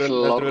öðruvísi heldur en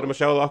við erum að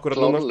sjá það akkurat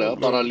núna.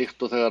 Klárlega, bara líkt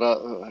og þegar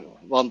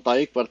Van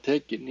Dijk var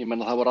tekinn. Ég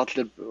menna það voru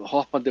allir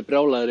hoppandi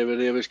brjálæðir yfir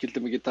því að við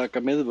skildum ekki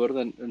taka miðvörð,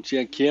 en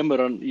síðan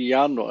kemur hann í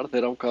janúar,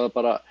 þeir ákvaða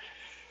bara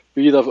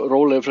býða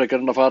rólega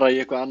frekar en að fara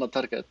í eitthvað annað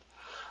target.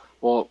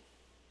 Og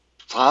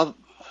það,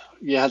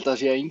 ég held að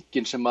það sé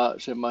enginn sem að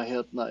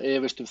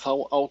efist þá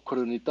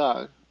ákvörðun í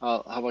dag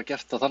að hafa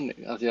gert það þannig,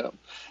 af því að ef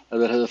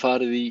þeir hefðu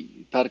farið í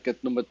target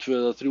nummer 2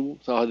 eða 3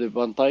 þá hefði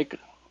Van Dijk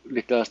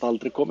líklegast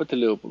aldrei komið til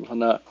Liverpool.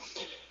 Þannig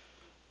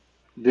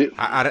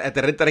að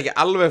þetta reyndar ekki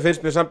alveg,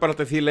 finnst mér samband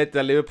að því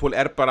leiti að Liverpool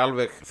bara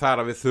alveg þar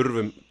að við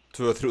þurfum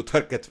 2 og 3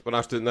 target på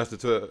næstu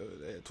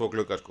 2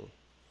 glugga sko.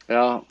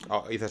 Já.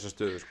 Í þessa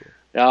stöðu sko.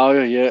 Já,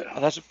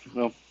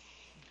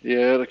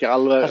 ég ekki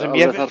alveg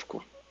þar sko.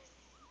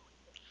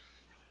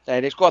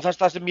 Nei, sko,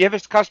 það sem ég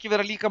finnst kannski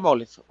vera líka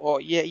málið, og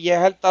ég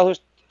held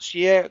að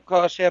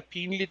hvað að segja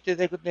pínlítið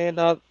einhvern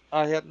veginn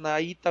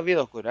að íta við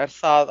okkur,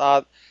 það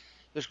að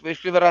við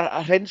skulum vera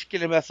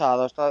hreinskilir með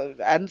það,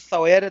 ennþá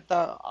þetta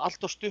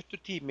allt of stuttur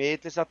tími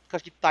til þess að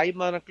kannski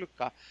dæma þennan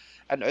glugga,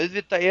 en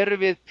auðvitað eru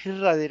við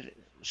pirraðir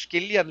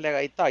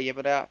skiljanlega í dag. Ég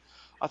meina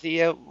að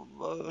því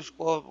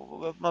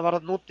maður var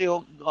þarna úti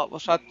og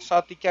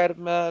satt í gær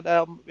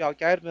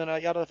meðan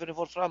að jarðarförin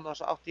fór fram,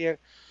 satt ég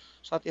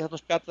þarna og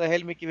spjallaði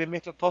heilmikið við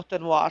mikla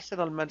Tottenham og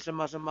Arsenal menn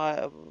sem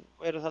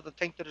eru þarna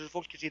tengdir þessu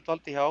fólki sem ég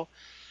dvaldi hjá,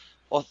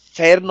 og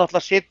þeir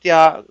náttúrulega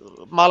sitja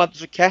malandi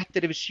svo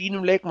kettir yfir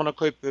sínum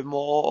leikmannakaupum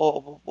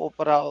og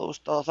bara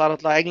það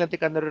náttúrulega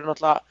englendingarnir eru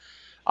náttúrulega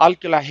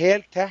algjörlega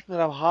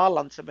helteknir af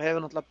Haaland sem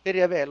hefur náttúrulega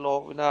byrjað vel,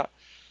 og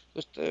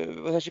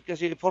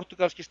þessi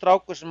portugalski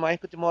strákur sem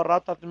einhvern tíma var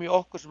radarnum í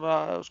okkur sem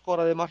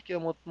skoraði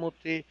markið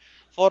móti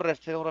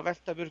Forrest, þeir voru að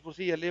velta mjög upp úr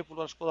því að Liverpool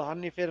var að skoða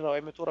hann í fyrra og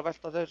einmitt voru að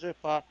velta þessu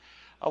upp að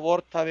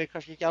Ward hafi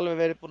kannski ekki alveg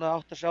verið búin að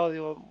átta sig á því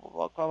og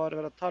hvað var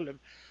verið að tala um.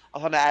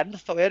 Að þannig að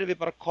ennþá erum við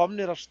bara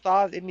komnir af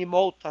stað inn í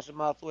mót þar sem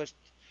að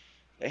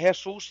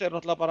Jesus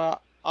náttúrulega bara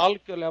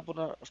algjörlega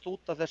búin að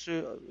stúta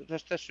þessu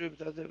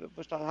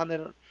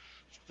hann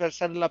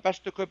sennilega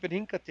bestu kaupin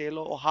hingað til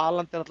og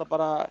Haaland náttúrulega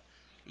bara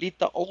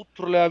líta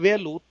ótrúlega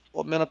vel út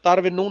og meðan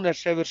Darwin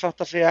Núñez hefur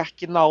satt að segja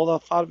ekki náð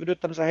að fara fyrir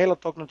utan þessa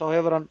heilatóknun þá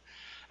hefur hann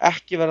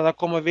ekki verið að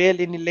koma vel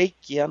inn í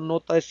leiki, hann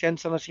notaði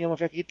sénsana síðan hann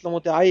fekk illa á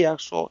móti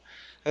Ajax og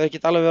hefur ekki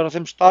alveg verið á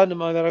þeim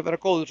staðnum að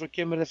vera góður, svo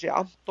kemur þessi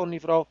Antoni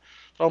frá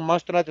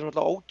Manchester United sem er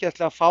alltaf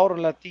ógeðslega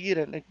fáránlega dýr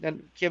en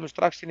kemur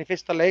strax inn í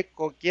fyrsta leik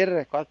og gerir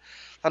eitthvað,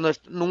 þannig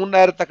að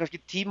núna er þetta kannski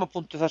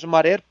tímapunktur þar sem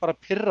maður er bara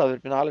pirraður,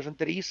 minna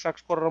Alexander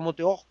Isak skorar á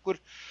móti okkur,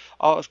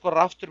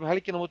 skorar aftur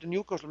helgina á móti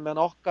Newcastle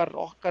meðan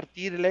okkar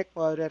dýri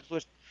leikmaður er, þú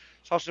veist,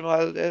 sá sem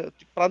að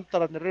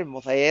brandararnir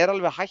og það er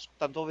alveg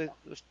hættan þó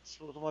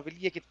maður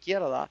vilji ekkert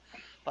gera það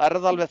er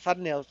það alveg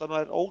þannig að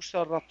maður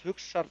ósjálfrátt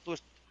hugsar, þú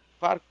veist,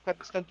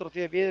 hvernig stendur á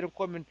því að við erum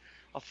komin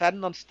á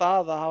þennan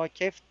stað að hafa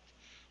keypt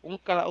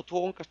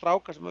tvo unga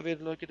stráka sem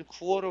við getum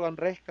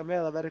hvorugan reikna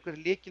með að vera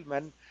einhverjir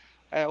lykilmenn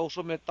og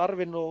svo með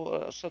Darwin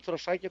og svo þurfa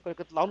að sækja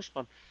einhvern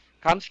lánsmann.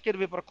 Kannski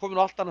erum við bara komin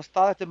á allt annað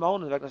stað eftir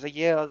mánuð vegna þess að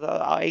ég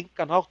á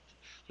engan hátt,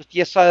 þú veist,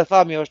 ég sagði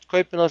það, mér veist,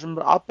 kaupin á þessum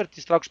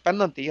Aberdeen-strák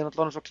spennandi, ég er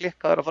náttúrulega svo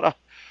klikkaður að fara að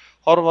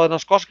horfa á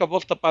þennan skoska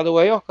bolta by the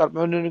way okkar,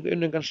 með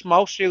unningan smá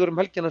sigur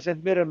helgina sem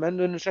mér menn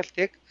unnum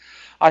Celtic,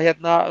 að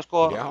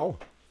sko,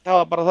 það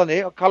var bara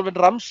þannig, og Calvin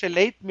Ramsey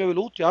leit mjög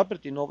vel út í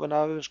Aberdeen og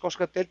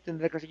skoska deildin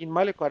er kannski ekki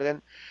mælikvarði,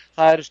 en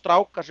það eru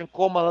strákar sem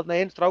koma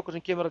þarna inn, strákar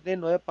sem kemur þarna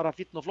inn og er bara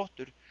fínn og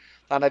flottur,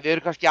 þannig að við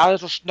erum kannski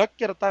aðeins svo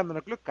snöggir að dæma en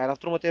að glugga, en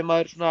aftur á móti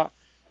maður svona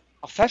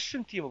á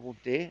þessum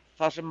tímapunkti,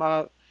 þar sem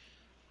að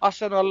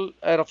Arsenal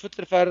er á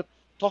fullri ferð,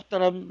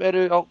 Tottenham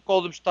eru á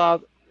góðum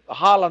stað,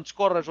 Haaland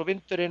skorar eins og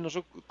vindurinn og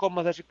svo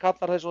koma þessi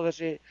kallar og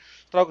þessi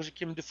strákar sem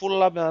kemur til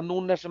Fulham meðan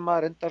Núñez sem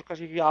maður reyndar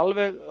kannski ekki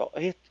alveg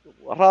hitt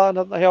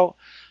hraðan hjá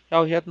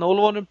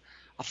Úlfunum,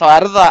 að þá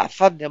er það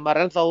þannig að maður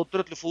er ennþá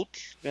drullu fúll,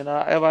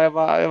 ef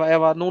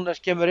að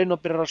Núñez kemur inn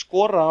og byrjar að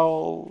skora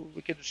og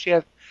við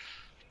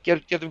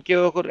getum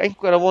gefið okkur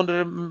einhverja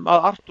vonur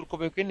að Arthur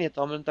komi inn í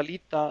þetta og mun þetta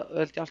líta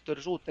held ég allt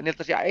öðru út, en ég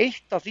held að sé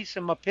eitt af því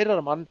sem að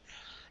pirrar mann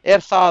er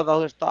það að,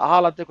 þú veist, að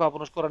Haaland eitthvað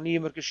búinn að skora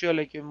 9 mörk í 7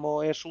 leikjum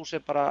og Jesus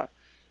er bara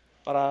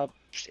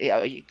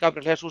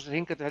Gabriel Jesus er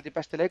hingað til held ég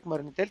besti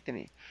leikmaðurinn í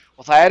deildinni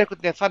og það er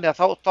einhvern veginn þannig að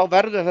þá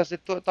verður þessi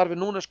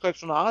Darwin Núñez kaup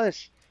svona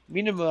aðeins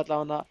mínum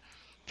allavega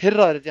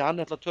pirraður því hann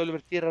er alltaf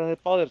töluvert dýrar en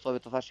þeir báðir þá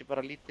veit að það sé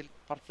bara lítil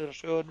partur af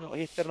sögunni og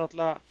hitt er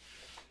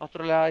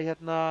náttúrulega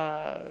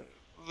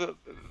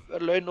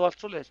laun og allt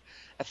svoleiðis,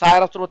 en það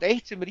er náttúrulega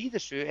eitt sem er í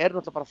þessu er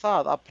náttúrulega bara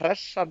það að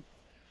pressan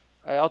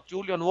á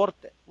Julian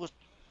Ward, þú veist,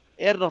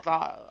 er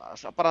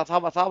náttúrulega bara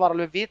það var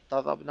alveg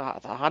vitað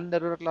að hann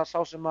er örugglega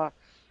sá sem að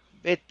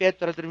veit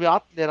betur heldur en við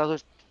allir að, þú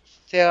veist,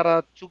 þegar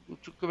að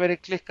Tjúkumeni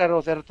klikkar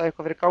og þegar þetta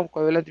eitthvað fyrir ganga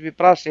og við lendum í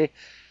brasi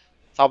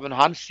þá mun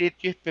hann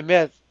sitja uppi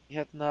með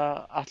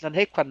allan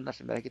heikvannina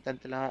sem er ekkit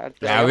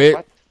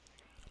endilega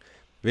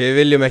Við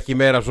viljum ekki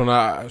meira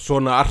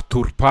svona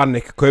Arthur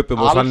panik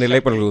kaupum og þannig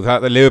leikmannalúð.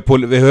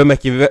 Liverpool, við höfum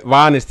ekki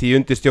vanist í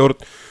undir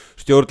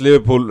stjórn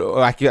Liverpool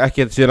og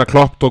ekki síðan að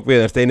Klopp tók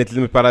við, en Steini til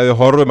dæmis bara að við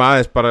horfum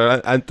aðeins, bara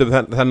endum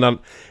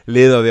þennan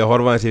lið á því að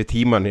horfa aðeins yfir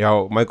tíman hjá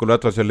Michael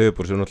Edwards og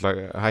Liverpool sem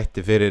náttúrulega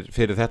hætti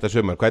fyrir þetta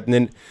sumar.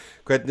 Hvernig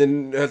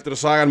heldur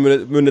að sagan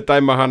muni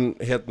dæma hann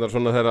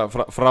svona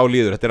þegar frá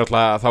líður? Þetta er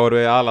náttúrulega, þá erum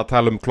við aðalega að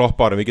tala um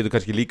Klopp árum, við getum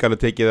kannski líka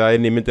alveg tekið það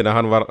inn í myndina,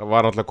 hann var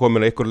náttúrulega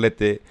komin að ykkur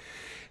leyti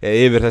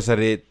yfir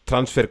þessari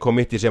transfer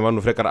committee sem var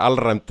nú frekar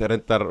alræmt,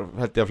 reyndar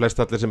held ég að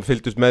flest allir sem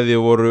fylgdust með því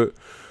og voru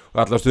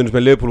allar stundins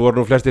með Liverpool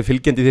voru nú flestir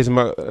fylgjandi því sem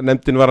að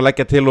nefndin var að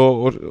leggja til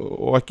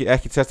og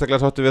ekki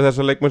sérstaklega sáttu við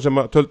þessa leikmenn sem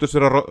að töldust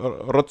vera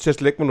Rodgers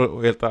leikmenn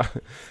og ég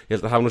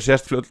held að hafa nú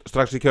sést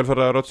strax í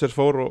kjölfara að Rodgers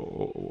fór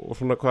og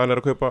svona hvað hann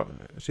er að kaupa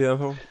síðan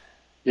þá.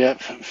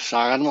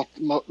 Sagan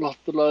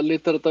náttúrulega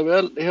lítar þetta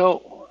vel hjá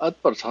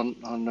Edwards, hann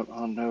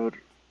hefur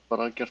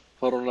bara gert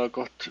fáránlega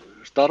gott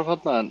starf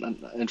þarna en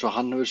eins og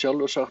hann hefur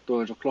sjálfur sagt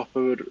og eins og Klopp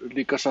hefur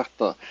líka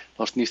sagt að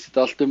þá snýst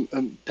þetta allt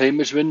um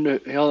teymisvinnu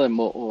hjá þeim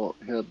og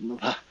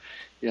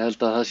ég held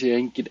að það sé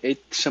engin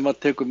einn sem að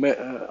tekur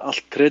með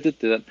allt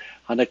kreditið en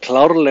hann er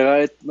klárlega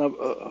einn af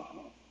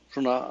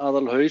svona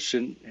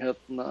aðalhausinn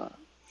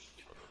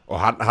og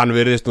hann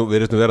virðist nú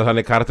vera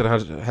þannig karakter,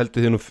 hann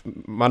heldur því nú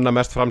manna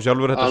mest fram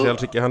sjálfur, þetta sé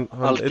alls ekki hann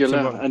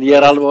algjörlega, en ég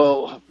er alveg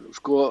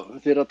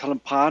þegar að tala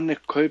um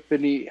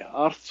panikkaupin í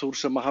Arthur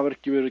sem að hafa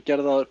ekki verið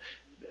gerðaður,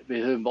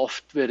 við höfum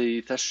oft verið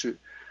í þessu,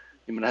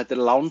 ég meina þetta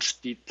er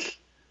lánstíl,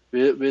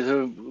 við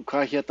höfum,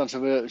 hvað hét hann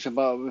sem við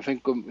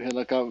fengum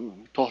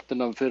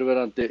Tottenham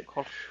fyrirverandi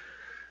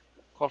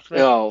Kolfrey.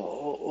 Já,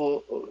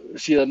 og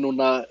síðan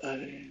núna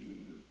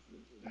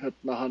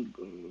hann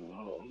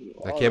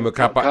það kemur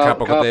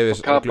Kabak og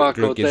Davies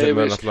gluggi sem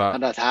er náttúrulega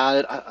þannig að það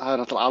er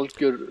náttúrulega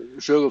algjör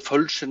sögu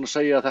fölsun að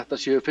segja að þetta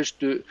séu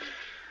fyrstu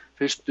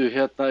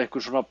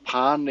eitthvað svona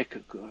panik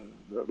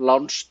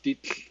lánstíl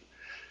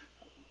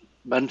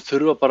menn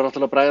þurfa bara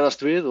náttúrulega að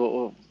bregðast við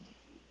og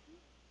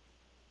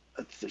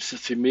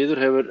því miður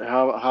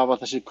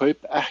hafa þessi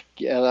kaup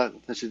ekki eða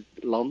þessi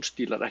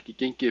lánstílar ekki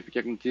gengið upp í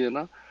gegnum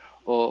tíðina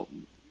og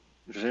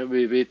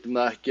við vitum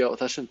það ekki á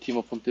þessum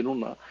tímapunkti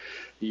núna.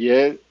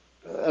 Ég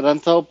er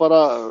ennþá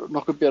bara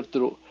nokkuð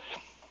bjartur og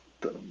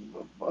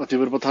að því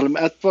við erum að tala um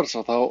Edwards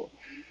þá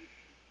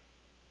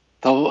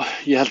þá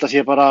ég held að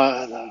sé bara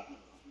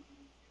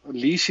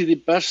lýsi því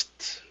best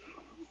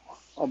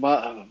og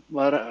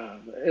maður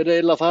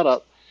eiginlega þar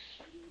að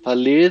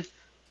það lið,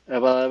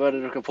 ef að það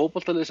verður eitthvað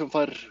fótboltalið sem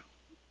fær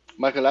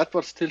Michael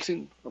Edwards til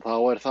sín, þá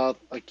það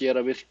að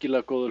gera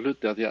virkilega góða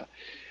hluti, af því að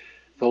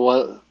þó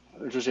að,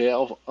 eins og segja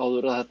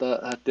áður að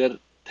þetta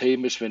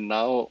teymisvinna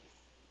og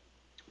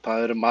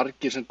það eru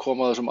margir sem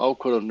koma að þessum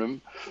ákvörðunum,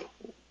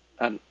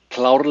 en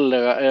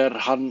klárlega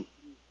hann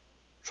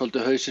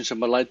svolítið hausinn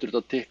sem að lætur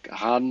þetta tikka.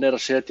 Hann að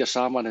setja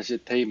saman þessi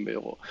teymi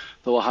og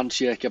þó að hann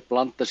sé ekki að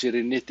blanda sér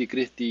í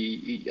nitti-gritti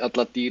í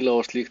alla díla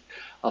og slíkt,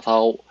 að þá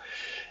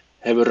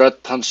hefur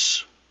rödd hans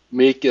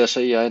mikið að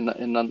segja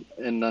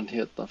innan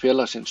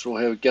félagsins og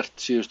hefur gert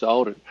síðustu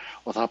árin,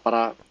 og það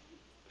bara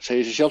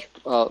segir sér sjálft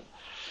að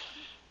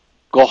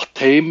gott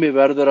teymi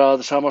verður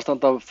að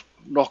samanstanda af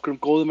nokkrum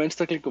góðum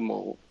einstaklingum,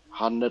 og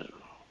hann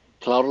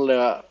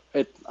klárlega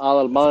einn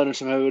aðal maðurinn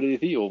sem hefur verið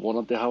í því, og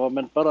vonandi hafa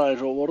menn bara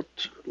eins og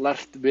vort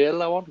lært vel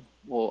af hann,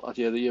 og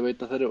að ég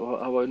veit að þeir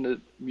hafa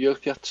unnið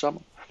mjög þétt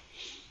saman.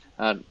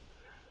 En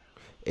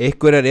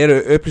Einhverjar eru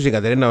upplýsingar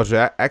þeir inn á þessu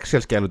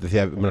Excel-skjali, því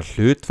að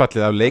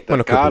hlutfallið af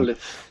leikmannakaupum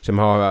sem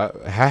hafa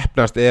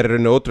heppnast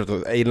rauninu ótrúlega,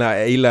 og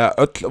eiginlega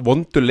öll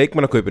vondu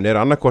leikmannakaupin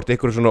annarkvort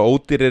einhverju svona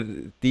ódýrir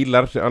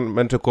dílar,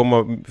 menn sem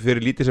koma fyrir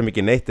lítið sem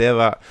ekki neitt,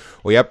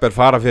 og jafnvel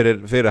fara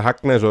fyrir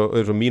hagna eins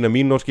og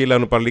Mínó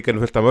skilaði nú bara líka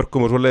fullt af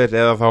mörkum og svoleiðis,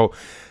 eða þá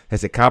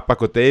þessi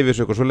Kabak og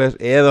Davies og svoleiðis,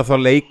 eða þá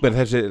leikmenn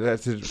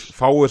þessi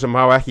fáu sem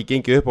hafa ekki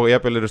gengið upp og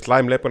jafnvel eru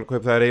slæm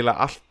leikmannakaup. Það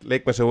eiginlega allt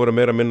leikmenn sem voru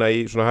meira minna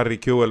í svona Harry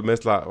Kewell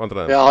meðsla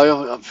vandræðum. Já,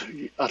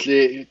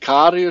 allir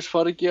Karius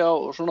fari ekki á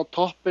svona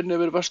toppinn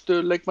yfir vestu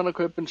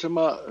leikmannakaupin sem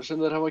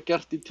þeir hafa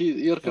gert í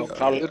tíð Jörgen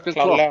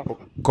Klopp.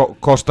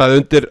 Kostaði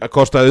undir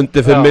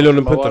 5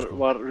 milljónum pundar.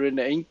 Var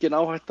rauninni engin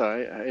áhætta.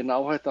 Eina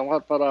áhættan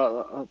var bara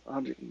að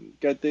hann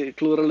gæti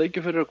klúðra leiki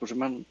fyrir okkur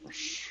sem hann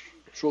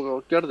svo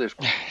gjörði,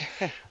 sko.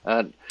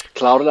 En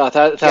klárlega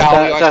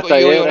þetta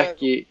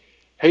ekki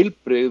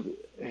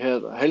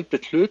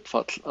heilbrigt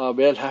hlutfall af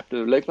vel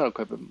heppnuðum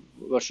leikmannakaupum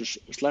versus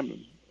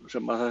slæmum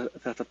sem að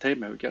þetta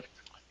teymi hefur gert.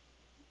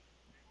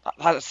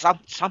 Það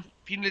samt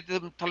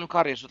pínlítið tala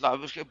Karius,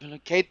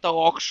 Keita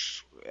og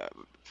Ox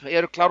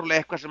eru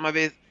klárlega eitthvað sem að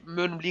við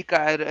munum líka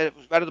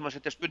verðum að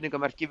setja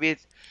spurningamerki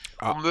við.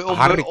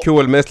 Harry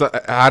Kewell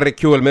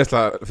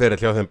meðsla fyrir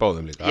hjá þeim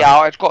báðum líka. Já,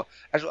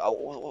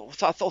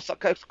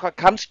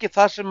 kannski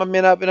það sem að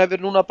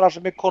við núna að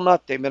brasa með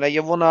Konati,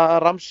 ég vona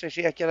að Ramsey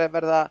sé ekki að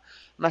verða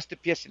næstu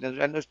pjessin,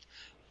 en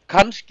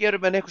kannski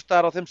eru menn einhvers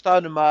staðar á þeim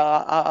staðnum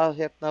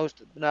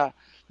að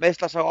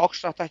meiðslasaga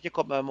Ox átti ekki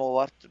koma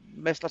óvart,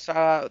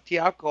 meiðslasaga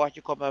Thiago ekki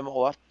koma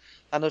óvart.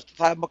 Þannig að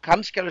það má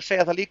kannski alveg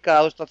segja það líka,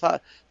 að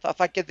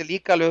það getur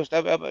líka alveg,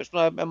 ef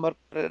maður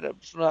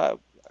svona,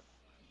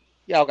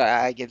 já,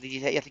 ég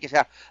ætla ekki að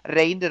segja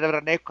reynir að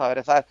vera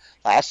neikvæður,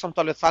 það samt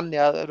alveg þannig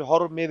að ef við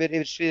horfum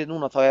yfir sviðið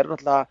núna, þá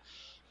náttúrulega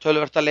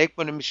töluvert af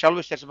leikmönnum í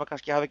sjálfu sér sem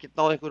kannski hafa ekki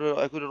náð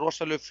einhverju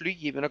rosalegu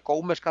flugi.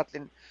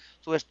 Gómez-kallinn,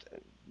 þú veist,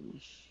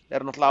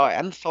 náttúrulega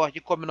ennþá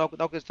ekki komin á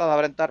ákveðið stað, það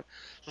var endar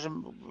svo sem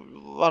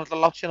var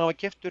náttúrulega látt síðan hann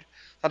var keyptur.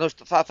 Þannig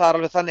að það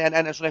alveg þannig,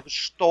 en svona einhver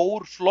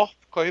stór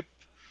floppkaup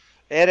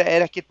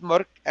ekkert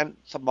mörg, en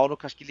það má nú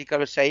kannski líka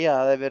alveg segja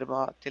að ef við erum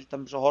að til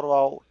dæmis að horfa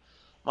á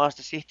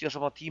Manchester City á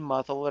sama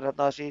tíma, þá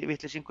þessi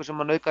vitleysingur sem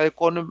að nauðgaði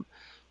konum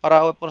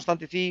bara búin að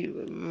standa í því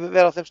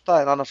vera á þeim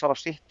stað, en annars hafa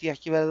City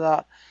ekki verið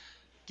að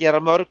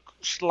gera mörg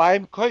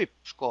slæm kaup,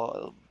 sko,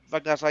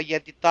 vegna þess að ég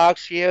held í dag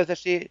séu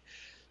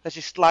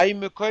þessi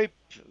slæmu kaup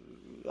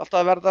alltaf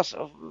að verða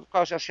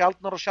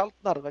sjaldnar og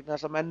sjaldnar, vegna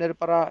þess að menn eru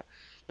bara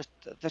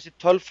þessi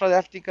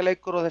tölfræði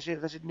eltingaleikur og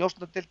þessi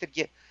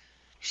njósnadildir.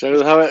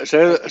 Segðu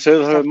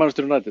það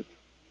Manchester United.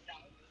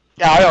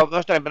 Já,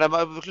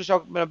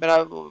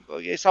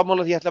 ég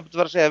sammála því ég ætla að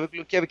vera að segja,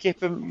 við gefum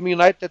kippum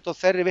United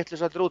og þeirri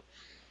vitleysu allir út.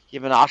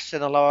 Ég meina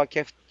Arsenal hafa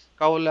keypt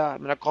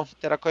gáfulega,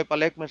 Conte að kaupa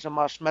leikmenn sem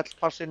að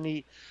smellpassin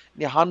í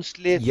hans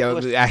lið. Já,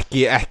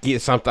 ekki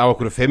samt á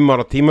okkur 5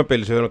 ára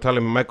tímabili sem við erum að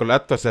tala um Michael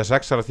Edwards eða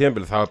 6 ára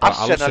tímabili, það var bara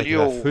Arsenal, alls ekki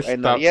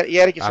fullt af. Ég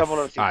er ekki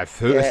sammála því.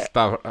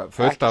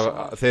 Fullt af,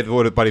 þeir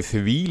voru bara í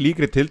því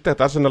líkri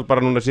tildætt Arsenal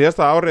bara núna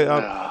síðasta ári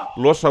að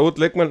losa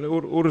út leikmenn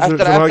úr þessu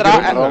sem hafa ekki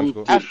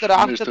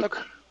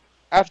verið.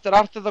 Eftir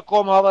Arteta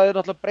koma hafa þeir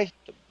náttúrulega breytt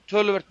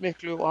töluvert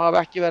miklu og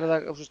hafa ekki verið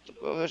að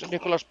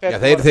Nicolas Pepe.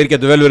 Já, þeir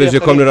getur vel verið þessi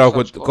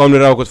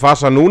komnir á okkur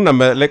fasa núna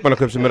með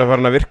leikmannakaup sem að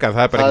fara að virka.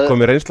 Það bara ekki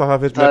komið reynsla,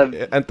 það finnst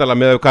mér endalega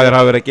með hvað þeir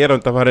hafa verið að gera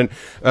undanfarin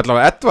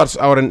allavega Edwards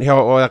árin hjá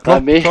og það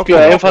er miklu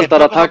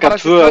einfaldar að taka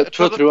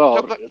 2-3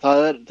 ár.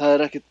 Það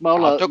er ekkert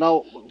mál að ná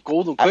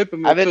góðum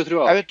kaupum í 2-3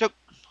 ár.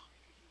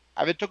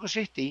 Ef við tökum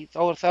City,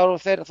 þá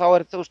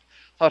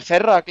er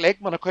þeirra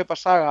leikmannakaupa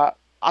saga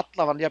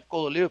allavega jafn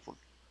góð og Liverpool.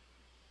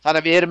 Þannig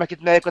að við erum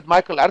ekkert með eitthvað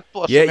Michael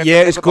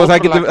Edwards sko,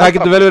 það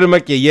getur vel verið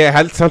ekki. Ég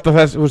held samt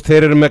að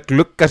þeir eru með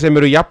glugga sem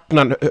eru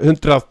jafnan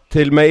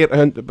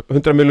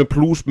 100 miljónum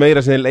pluss meira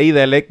sem þeir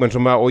leiða í leikmenn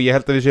og ég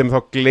held að við séum þá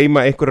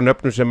gleyma einhverjum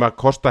nöfnum sem að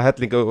kosta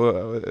helling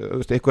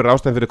einhverjar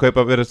ástæðan fyrir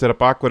kaupa verðast þeirra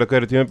bakverða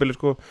hverju tímabili,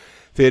 sko,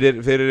 fyrir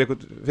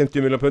einhvern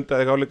 50 miljón punda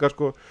eða álíka,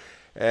 sko.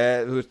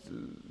 þú veist,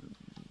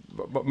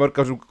 mörg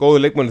af þessum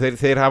góðu leikmönnum,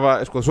 þeir hafa,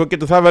 sko, svo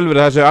getur það vel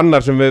verið þessi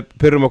annar sem við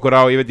pyrrum okkur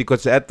á, ég veit ekki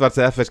hvort þessi Edwards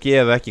eða FSG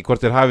eða ekki,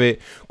 hvort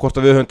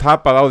að við höfum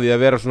tapað á því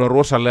að vera svona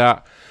rosalega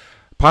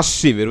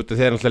passífir, út af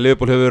þegar náttúrulega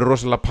Liverpool hefur verið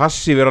rosalega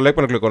passífir á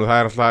leikmannagluggunum,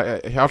 það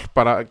náttúrulega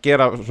hjálpar að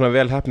gera svona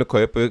vel heppnu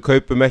kaup, við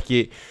kaupum ekki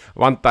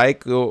Van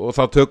Dijk og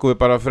þá tökum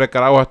við bara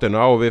frekar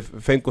áhættuna og við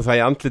fengum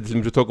það í andliti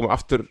sem við tókum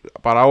aftur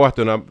bara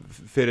áhættuna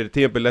fyrir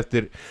tímabil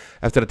eftir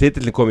að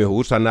titillinn kom í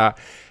hús, þannig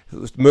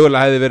að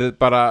mögulega hefði verið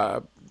bara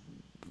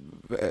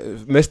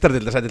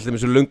meistardildasæti til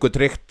þessu lungu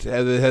tryggt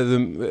ef við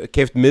hefðum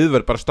keypt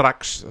miðvörð bara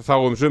strax þá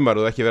sumar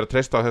og ekki verið að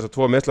treysta á þessa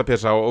 2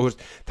 meiðslapjasa og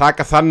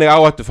taka þannig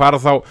áhættu, fara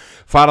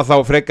þá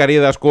frekar í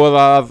það að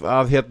skoða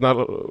að hérna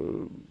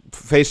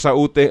feysa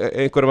út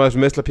einhverjum af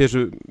þessum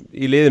meiðslapjösu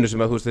í liðinu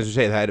sem að þú veist eins og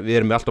segið, við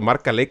erum með alltaf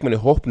marga leikmenn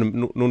í hópnum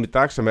núna í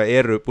dag sem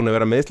eru búin að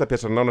vera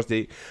meiðslapjösar nánast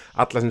í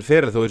alla sem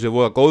fyrir þó þessi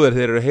voða góðir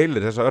þeir eru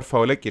heilir þessa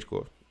örfáu leiki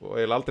sko og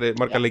ég aldrei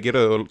marga leiki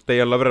röð og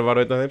Dejan Lovren var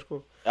einn af þeim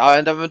sko. Já,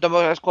 en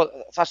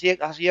það sem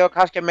ég var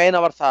kannski að meina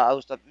var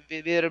það, að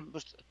við erum,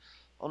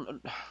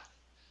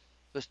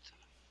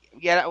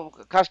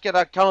 kannski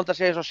það kjánandi að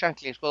segja svo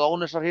Shankly, sko, the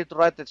owners are here to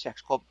write the check,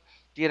 sko,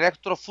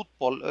 direktor af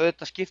fútbol,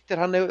 auðvitað skiptir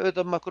hann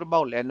auðvitað einhverju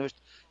máli, en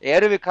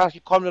erum við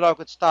kannski komnir á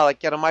einhvern stað að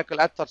gera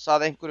Michael Edwards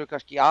að einhverju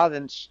kannski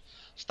aðeins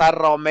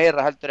stærra og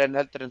meira heldur en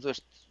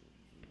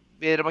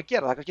við erum að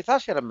gera, það er kannski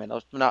það sér að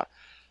meina,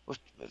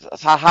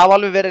 það hafa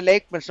alveg verið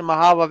leikmenn sem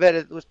hafa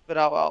verið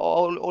á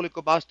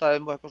ólíkum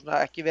aðstæðum og eitthvað svona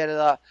ekki verið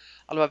að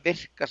alveg að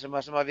virka sem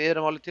að við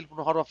erum alveg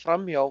tilbúin að horfa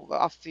framhjá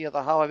af því að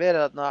það hafa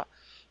verið þarna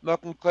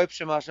mögum kaup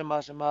sem að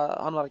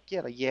hann var að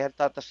gera. Ég held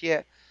að þetta sé,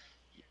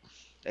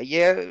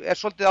 ég er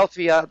svolítið á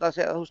því að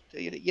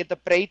ég held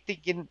að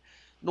breytingin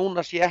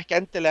núna sé ekki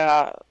endilega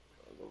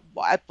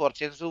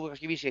Edwards, þú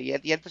kannski vísi,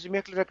 ég held að það sé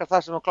miklu frekar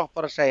það sem að Klopp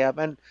var að segja,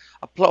 menn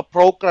að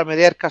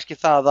prógramið er kannski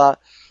það að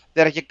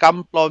þeir ekki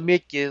gamla of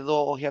mikið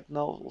og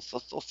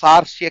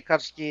þar sé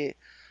kannski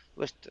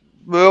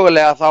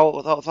mögulega þá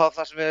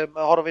það sem við erum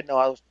að horfa inn á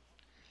að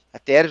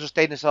þetta er eins og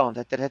Steini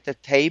sagði, þetta er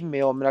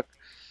teimi og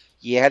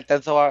ég held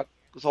ennþá að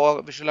þó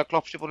að vissulega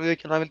Klopp sé búin að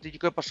viðurkenna að hann vildi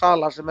ekki kaupa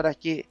Sala sem er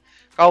ekki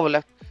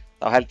gáfulegt,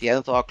 þá held ég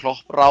ennþá að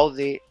Klopp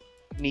ráði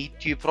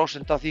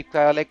 90% af því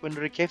hvaða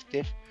leikmennur eru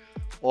keyptir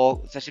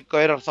og þessi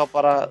gaurar þá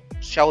bara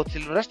sjáu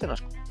til restina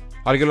sko.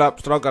 Algjörlega,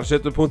 strákar,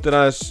 setjum punktin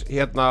aðeins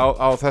hérna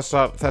á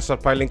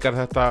þessar pælingar,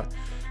 þetta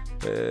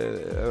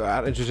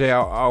er eins og segja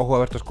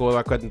áhugavert að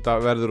skoða hvernig þetta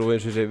verður og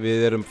eins og segja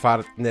við erum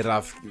farnir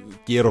að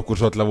gera okkur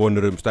svolítið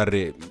vonur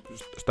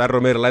stærra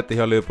og meira læti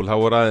hjá Liverpool,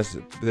 það voru aðeins,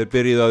 þeir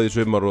byrjuðu á því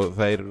sumar og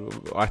þeir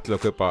ætluðu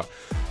að kaupa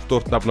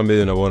stórt nafn á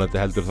miðjuna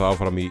vonandi heldur það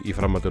áfram í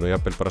framhaldinu og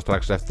jafnvel bara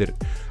strax eftir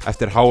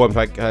HM,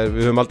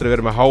 við höfum aldrei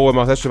verið með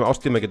HM á þessum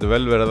ástíma, getur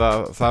vel verið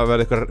að það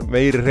verði eitthvað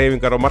meiri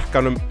hreyfingar á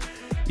markanum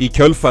í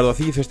kjölfarið á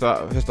því fyrst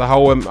að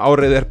HM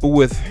árið er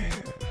búið,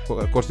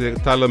 hvort þið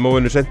talaðum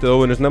óvinnu sendið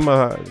óvinnu snemma,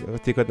 það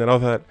veit ég hvernig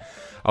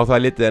á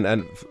það litið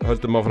en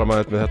höldum áfram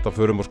aðeins með þetta,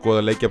 förum og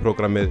skoða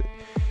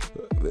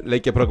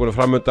leikjaprógrammið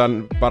framundan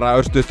bara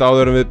örstutt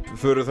áður en við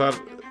förum þar.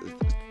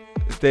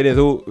 Steini,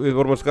 við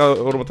vorum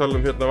að tala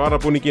um hérna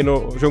varabúningin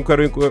og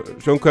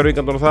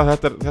sjónkörfingan og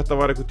þetta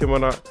var einhvern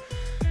tímann að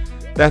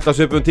þetta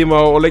svipum tíma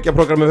og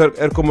leikjaprógrammið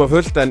er komið að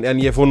fullt en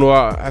ég fór nú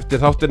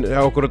eftir þáttinn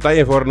hjá okkur á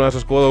daginn fór nú að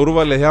skoða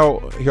úrvalið hjá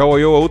að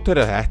Jóa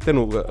útherja, þetta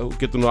nú, þú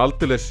getur nú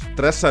aldeilis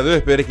stressað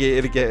upp, er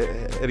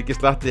ekki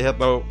slatti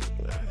hérna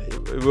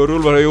við vorum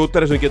úrvalið hjá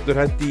útherja sem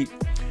getur hendi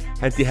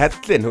í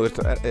hellin, þú veist,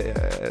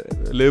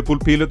 Liverpool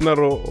pílurnar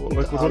og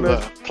eitthvað svona.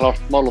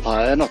 Klárt mál og það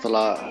er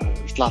náttúrulega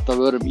slatta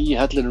vörum í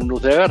hellinum nú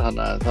þegar,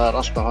 þannig að það er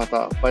alltaf hægt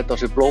að bæta á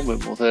sig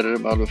blómum og þeir eru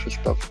með alveg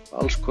fullt af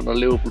alls konar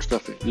Liverpool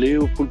stöffi.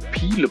 Liverpool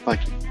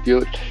pílupakki,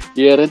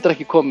 ég er reyndar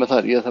ekki komið með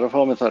þar, ég þarf að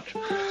fá mig þar.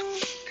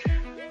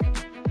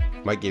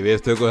 Maggi,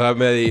 við tökum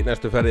það með í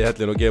næstu ferði í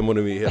hellin og gefum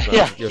honum í hérna,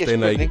 ekki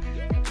spurning.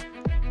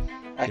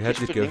 Í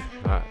helliskjöf.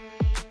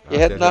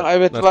 Ég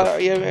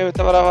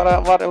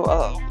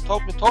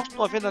tókst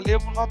nú að finna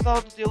Liverpool þarna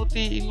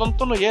úti í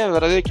London og ég hef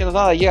verið að viðurkenna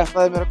það að ég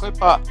ætlaði mér að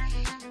kaupa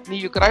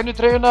nýju grænu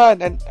treyjuna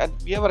en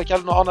ég var ekki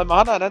alveg ánægð með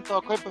hana en enda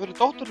að kaupa fyrir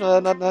dótturna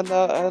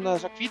þennan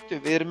þessa hvítu.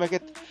 Við erum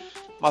ekkert,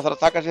 maður þarf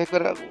að taka sér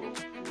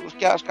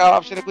skara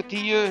af sér 10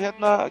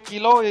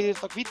 kíló í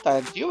þetta hvíta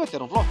en djúveld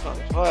er hún flott.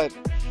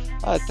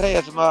 Það er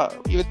treyja sem að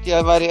ég vildi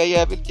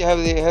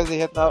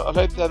hefði hlaupið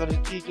að vera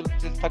 10 kíló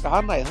til að taka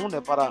hana í, hún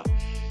er bara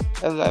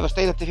ef það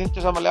steina til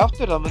 50 samanlega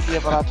aftur þá myndi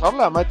ég bara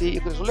klárlega mæti í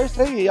einhverju svoleiðis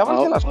treyju í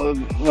afmælisgjöf sko.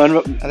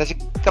 En þessi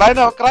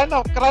græna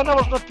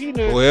var svona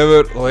pínu og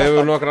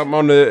hefur nokkra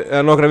mánuði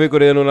eða nokkra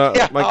vikur í þér núna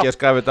Maggi að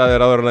skafið að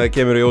þér áður en að þið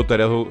kemur í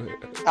útherja þú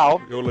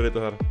jólarita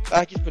þar.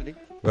 Ekki spurning.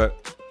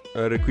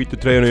 Það eru hvítu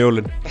treyjun og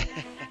jólin.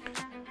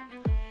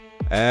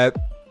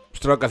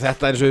 Strákar,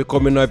 þetta eins og við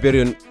komum inn á í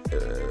byrjun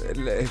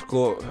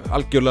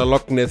algjörlega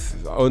lognið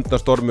á undan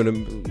storminum,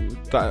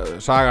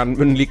 sagan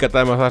mun líka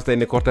dæma það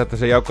Steini hvort þetta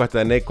sé jákvætt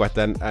eða neikvætt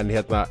en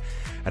hérna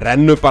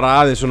rennum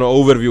bara aðeins svona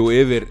overview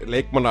yfir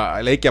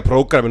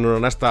leikjaprógrammi núna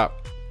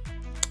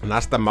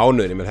næsta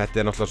mánuðin, menn þetta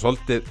er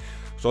náttúrulega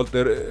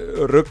svolítið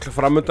rugl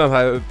framundan.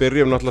 Það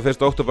byrjum náttúrulega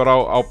 1. október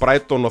á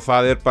Brighton og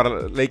það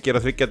bara leikir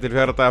að 3 til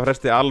 4 daga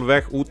fresti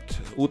alveg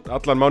út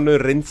allan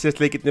mánuð.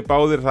 Rangers leikirnir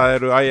báðir, það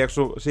eru Ajax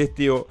og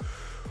City og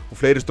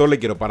fleiri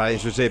stórleikir og bara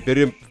eins og ég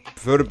segi,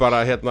 förum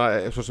bara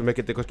svo sem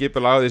ekkert eitthvað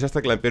skipulag á því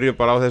sérstaklega, en byrjum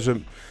bara á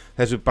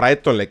þessu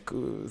Brighton-leik.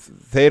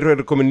 Þeir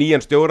eru komin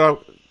nýjan stjóra,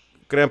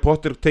 Graham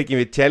Potter tekin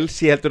við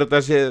Chelsea, heldur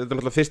þetta sé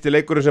náttúrulega fyrsti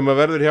leikurinn sem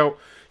að verður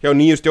hjá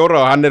nýju stjóra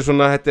og hann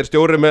þetta er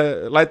stjóri með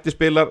læti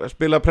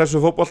spila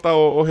pressu fótbolta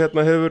og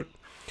hefur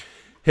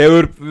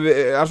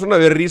svona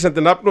verið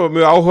rísandi nafn og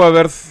mjög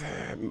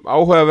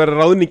áhugaverð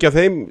ráðningi af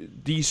þeim.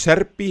 Di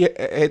Serbi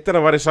heitir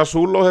hann, var í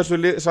Sassuolo,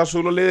 þessu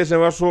Sassuolo liði sem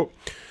var svo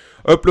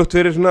öflugt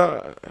fyrir svona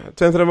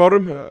 2-3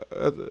 árum.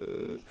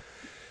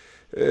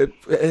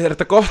 Er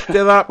þetta gott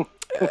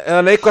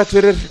eða neikvætt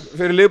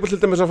fyrir Liverpool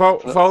til dæmis að fá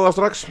það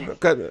strax?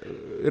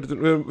 Við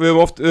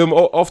höfum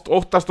oft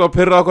óttast að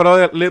pirra okkur á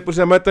því að Liverpool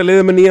sé að mæta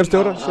liðið með nýjan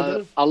stjóra. Það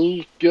er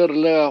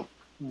algjörlega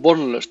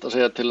vonlaust að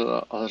segja til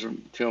það á þessum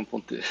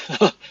tímapunkti.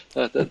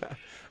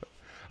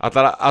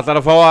 Allar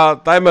að fá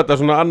að dæma þetta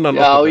svona annan.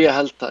 Já, ég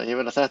held það. Ég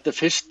meina þetta er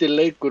fyrsti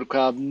leikur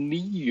af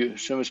 9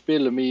 sem við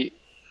spilum í,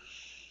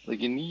 það er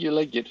ekki 9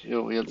 leikir, jú,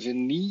 ég held að sé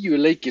 9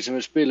 leikir sem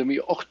við spilum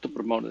í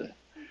októbermánuði.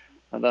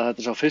 Þannig að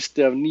þetta er svo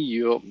fyrsti af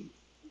 9 og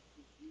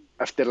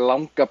eftir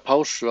langa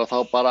pásu og þá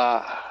bara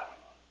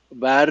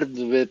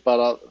verðum við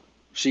bara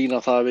sína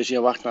það að við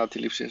séum vaknaða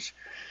til lífsins.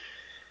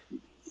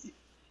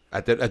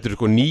 Þetta er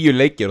sko 9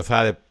 leikir og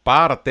það er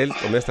bara deild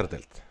og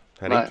meistaradeild.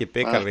 Það er ekki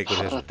bikarleikur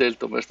þessu. Bara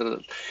deild og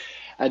meistaradeild.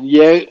 En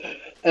ég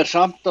er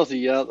samt á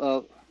því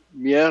að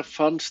mér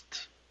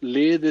fannst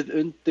liðið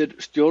undir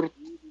stjórn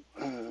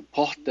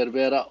Potter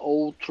vera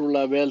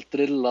ótrúlega vel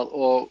drillað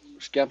og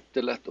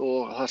skemmtilegt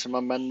og það sem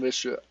að menn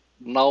vissu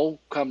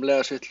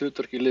nákvæmlega sitt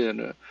hlutverk í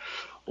liðinu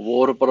og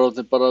voru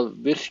bara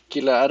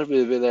virkilega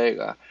erfið við að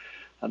eiga.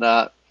 Þannig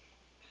að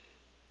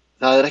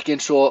það er ekki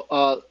eins og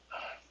að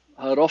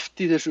það er oft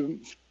í þessum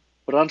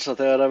bransa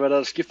þegar að verða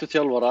að skipta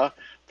þjálfara,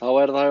 þá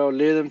er það á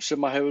liðum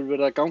sem að hefur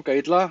verið að ganga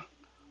illa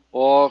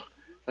og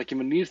það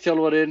kemur nýr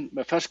þjálfari inn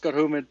með ferskar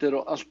hugmyndir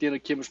og allt í einu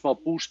kemur smá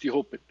búst í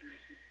hópinn.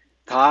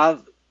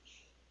 Það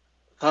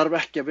þarf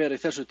ekki að vera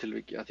í þessu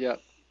tilviki, af því að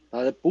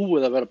það er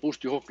búið að vera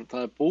búst í hópnum,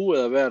 það er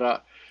búið að vera,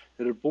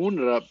 þeir eru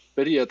búnir að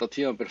byrja þetta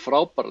tímabil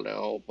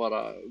frábærlega og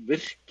bara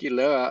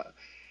virkilega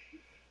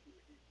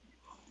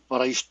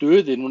bara í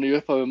stuði núna í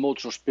upphafi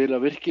móts og spila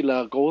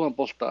virkilega góðan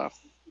bolta,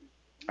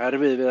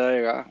 erfið við að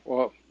eiga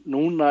og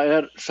núna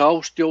er sá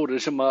stjóri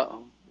sem að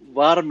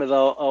var með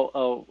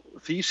á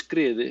því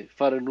skriði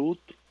farin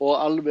út og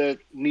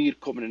alveg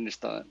nýr komin inn í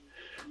staðinn.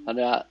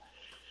 Þannig að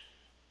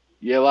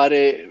ég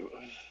væri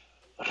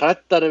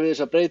hræddari við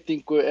þessa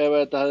breytingu ef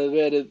þetta hefði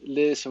verið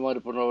lið sem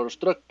væri búin að vera að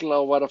ströggla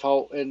og væri að fá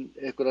inn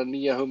einhverja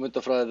nýja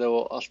hugmyndafræði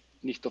og allt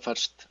nýtt og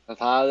ferskt. En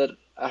það er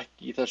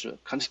ekki í þessu.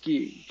 Kannski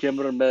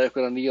kemur hann með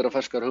einhverja nýjar og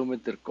ferskar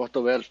hugmyndir, gott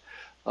og vel,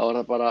 þá er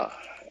það bara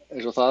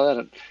eins og það er.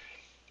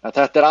 En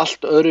þetta er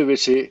allt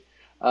öðruvísi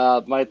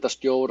að mæta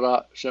stjóra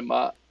sem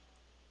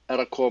er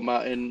að koma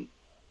inn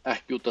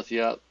ekki út af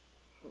því að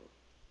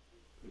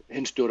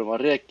hinn stjóri var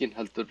rekinn,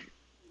 heldur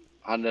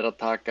hann er að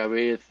taka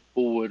við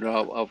búinu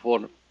af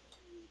honum.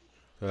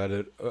 Það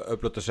verður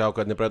öflugt að sjá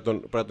hvernig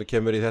Brighton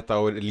kemur í þetta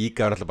og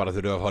líka er alltaf bara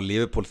þurfa að fá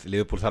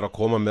Liverpool þarf að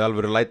koma með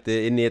alvöru læti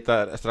inn í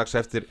þetta strax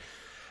eftir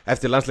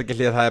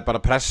landsleikjahlé. Það er bara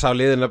pressa á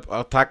liðin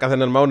að taka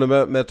þennan mánu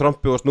með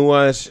trompi og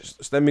snúa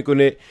aðeins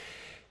stemminguna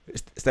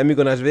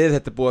aðeins við.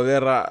 Þetta er búið að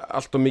vera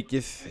allt og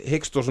mikið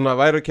hyggst og svona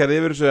værukærð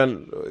yfir þessu, en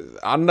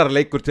annar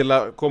leikur til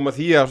að koma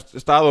því af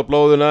stað og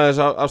blóðuna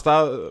aðeins af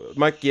stað,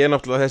 Maggi, er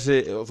náttúrulega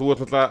þessi, og þú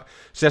ert náttúrulega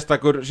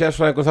sérstakur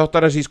sérfræðingur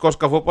þáttarins í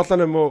skoska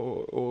fótboltanum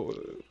og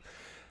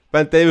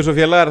Ben Davies og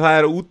félagar, það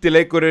er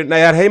útileikurinn, nei,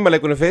 það er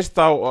heimaleikurinn fyrst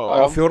á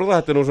fjórða.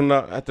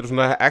 Þetta er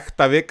svona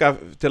ekta vika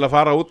til að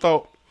fara út á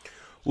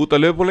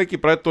Liverpool-leiki,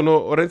 Brighton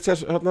og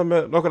Rangers hérna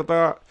með nokkra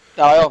daga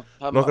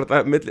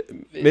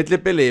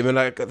millibili. Ég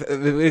meina,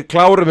 við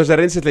klárum þessa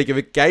Rangers-leiki,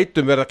 við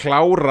gætum verið að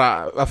klára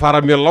að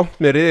fara mjög langt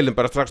með riðilinn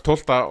bara strax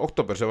 12.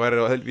 október sem væri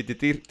á helvíti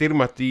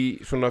dýrmætt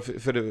í svona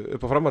fyrir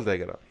upp á framhaldið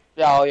ekki.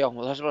 Já,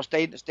 og það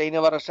sem Steini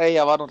var að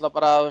segja var náttúrulega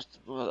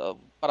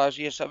bara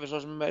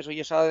eins og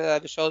ég sagði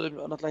að við sjáðum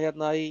náttúrulega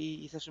hérna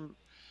í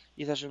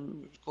þessum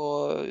sko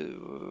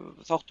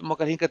þáttum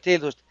okkar hingað til,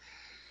 þú veist.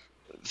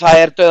 Það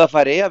er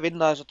dauðafæri að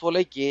vinna þessa 2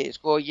 leiki,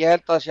 sko ég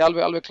held að það sé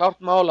alveg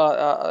klárt mál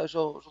að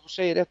svo þú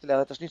segir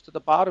eftirlega, þetta snýst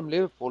þetta bara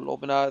Liverpool og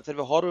þegar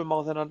við horfum á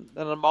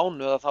þennan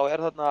mánuð þá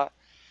er þarna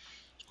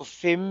sko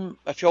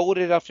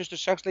 4 af fyrstu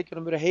 6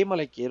 leikjunum eru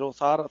heimaleikir og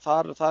það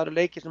eru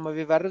leikir sem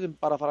við verðum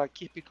bara að fara að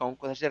kippa í gang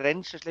og þessi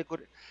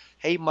Rangers-leikur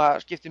heima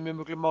skiptir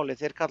mjög mjög máli.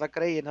 Þeir kalla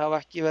greiðin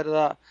hafa ekki verið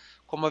að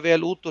koma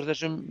vel út úr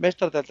þessum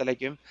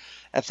meistaradeildarleikjum,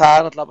 en það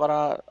er náttúrulega bara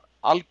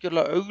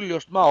algjörlega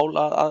augljóst mál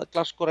að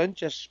Glasgow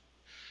Rangers,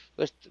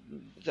 þú veist,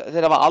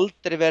 þeir hafa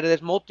aldrei verið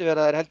þess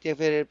mótiveraðir held ég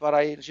fyrir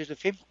bara í síðustu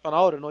 15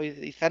 árin og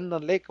í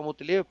þennan leik á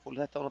móti Liverpool.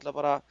 Þetta var náttúrulega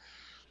bara,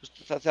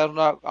 það er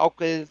svona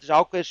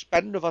ákveðið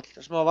spennufall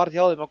sem var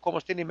hjá þeim að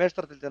komast inn í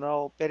meistaradeildina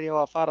og byrja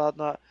á að fara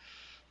þarna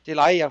til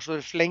Ajax og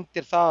þeir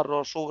flengdir þar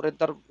og svo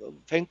reyndar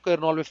fengu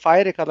þeir nú alveg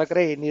færi kalla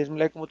greiðin í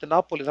þessum leikum út í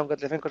Napoli þannig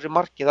að þeir fengu sér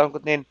markið þá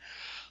einhvern veginn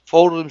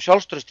fóruð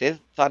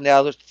sjálfstraustið þannig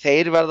að þú veist,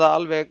 þeir verða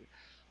alveg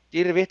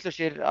dýri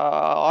vitlausir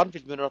á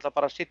Anfield munu alltaf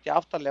bara að sitja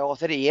aftarlega og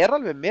þeir eru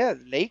alveg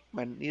með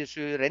leikmenn í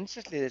þessu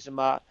reynslisliði sem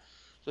að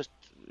þú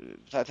veist,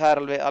 það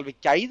er alveg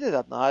gæðið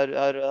þarna það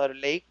eru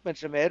leikmenn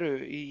sem eru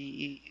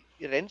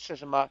í reynslu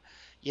sem að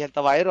ég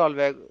held að væru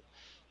alveg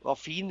á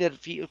fínir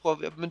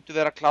myndu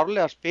vera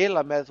klárlega að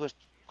spila með þú veist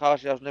hvað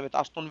sé það svona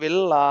Aston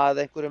Villa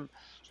eða einhverjum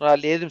svona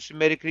liðum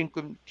sem í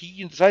kringum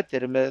 10. sæti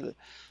eru með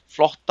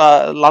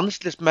flotta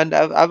landsliðsmenn,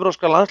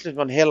 evrópska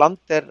landsliðsmenn,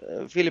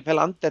 Filip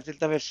Helander til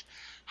dæmis,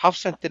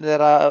 hafsendin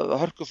þeirra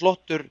hörku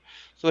flottur,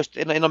 þú veist,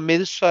 inn á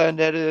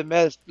miðsvæðin eru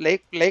með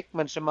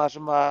leikmenn sem að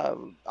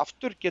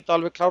aftur geta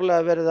alveg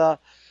klárlega verið að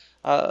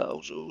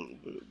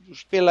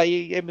spila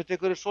í einmitt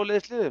einhverju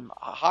svoleiðisliðum.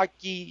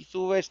 Haki,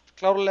 þú veist,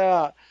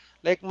 klárlega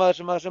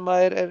leikmaður sem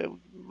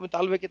myndi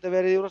alveg geta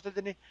verið í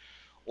úrvalsdeildinni.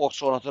 Og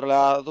svo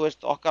náttúrulega, þú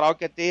veist, okkar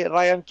ágæti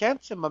Ryan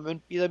Kent sem að mun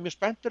bíða mjög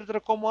spenntur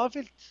eftir að koma á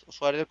Anfield og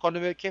svo þeir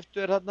konum við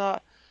keyptu þér þarna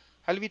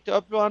helvíti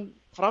öflugan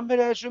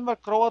framherja í sumar,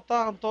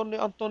 Króata,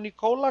 Antonio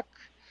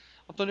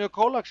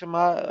Kolak sem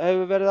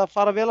hefur verið að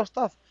fara vel af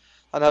stað.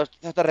 Þannig að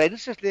þetta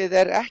reynsliðið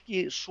er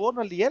ekki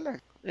svona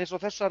lélegt eins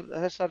og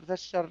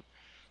þessar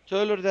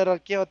tölur þeirra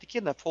að gefa til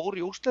kynna. Fór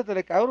í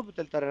úrslitaleik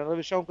Evrópudeildarinnar og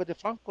við sjáum hvernig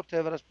Frankfurt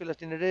hefur verið að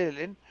spilast inn í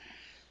riðilinn.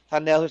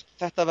 Þannig að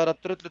þetta verða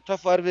drullu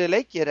töff og erfiðir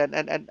leikir en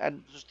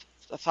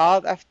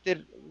það eftir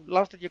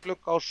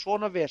landsleikjaglugga á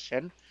svona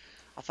vesen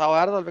að þá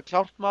það alveg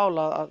klárt mál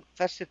að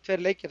þessir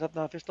tveir leikir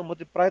þarna fyrst á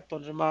móti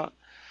Brighton sem að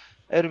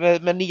eru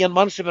með nýjan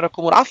mann sem að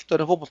koma úr allt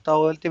öðrum fótbolta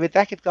og ég veit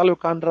ekkert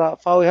alveg hvað hann er að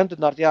fá í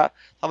hendurnar því að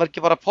það var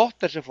ekki bara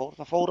Potter sem fór,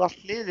 það fór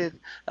allt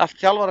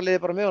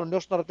þjálfaraliðið bara með honum,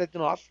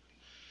 njósnaradeildin og allt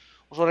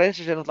og svo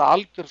reynsi sér náttúrulega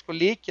algjör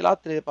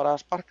lykilatriði bara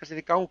að sparka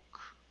sér í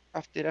gang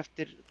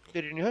eftir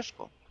byrjun í haust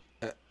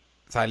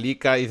Það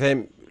líka í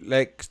þeim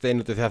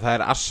leiksteinutu því að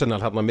það Arsenal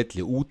hérna á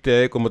milli, úti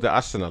eða ykkur mútið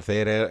Arsenal,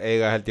 þeir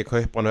eiga held ég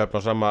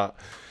Kaupanhöfn á sama,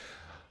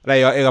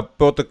 eiga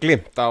Böt og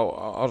Glimt á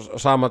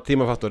sama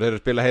tímafaktor, þeir eru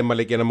spila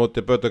heimaleikina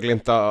mútið Böt og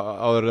Glimt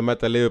áður en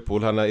mæta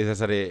Liverpool hana í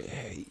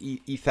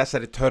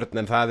þessari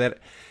törn en það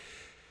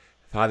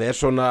er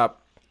svona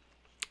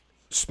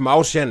smá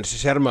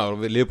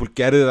sérmaður, Liverpool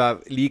gerði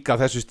það líka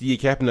á þessu stíi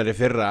keppnari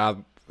fyrra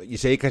að ég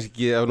segi kannski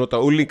ekki að nota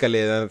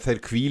úlingalið en þeir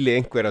hvíli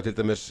einhverja til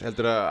dæmis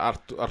heldur að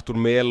Artur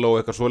Melo og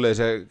eitthvað svoleiðis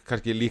er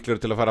kannski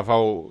líklegur til að fara að fá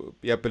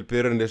jafnvel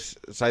byrjunis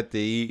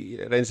sæti í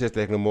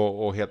reynsleiknum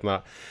og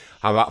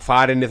hann var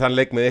farin í þann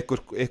leik með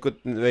ykkur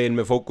veginn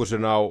með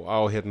fókusun á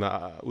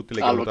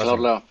útileikjum. Alveg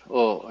klárlega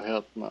og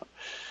ég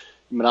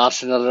meina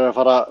Arsenal er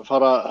að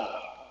fara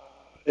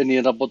inn í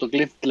hérna Bót og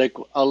Glimt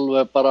leik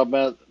alveg bara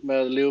með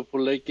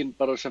Liverpool leikinn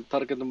bara sem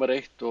target nummer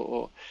 1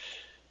 og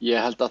ég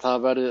held að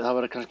það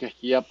verði kannski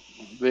ekki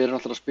við erum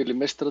alltaf að spila í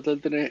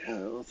meistaradeildinni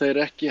og þeir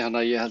ekki, þannig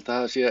að ég held að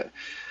það sé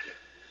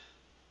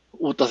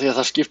út af því að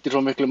það skiptir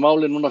svo miklu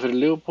máli núna fyrir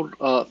Liverpool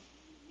að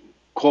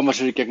koma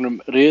sér í gegnum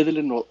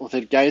riðilinn og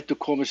þeir gætu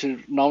komið sér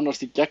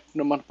nánast í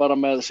gegnum hann bara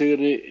með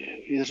sigri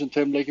í þessum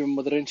 2 leikjum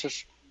á Rangers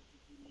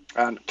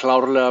en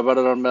klárlega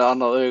verður hann með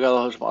annað augað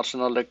á þessum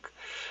Arsenal-leik.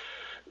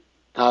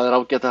 Það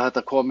ágætt að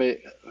þetta komi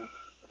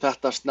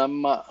þetta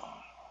snemma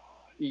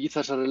í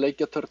þessari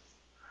leikjatörn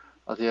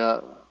af því að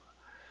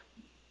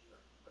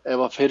ef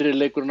að fyrri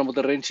leikurinn á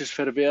móti Rangers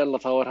fer vel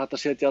þá hægt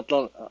að setja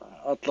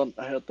allan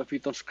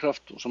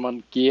fítonskraft sem hann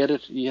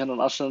gerir í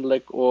hennan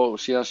Arsenal-leik og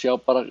síðan sjá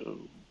bara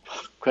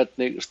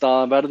hvernig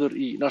staðan verður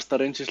í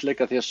næsta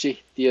Rangers-leik því að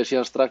City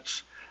síðan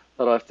strax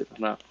þar á eftir.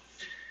 Þannig að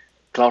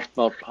klárt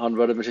mál, hann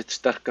verður með sitt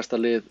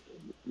sterkasta lið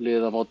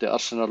á móti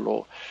Arsenal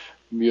og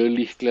mjög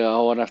líklega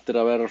á hann eftir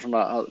að vera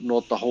svona að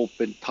nota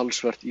hópinn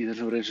talsvert í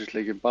þessum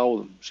Rangers-leikjum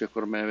báðum, sé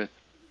hvora með við.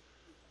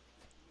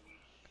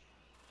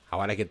 Það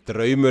var ekki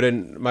draumurinn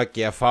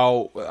Maggi að fá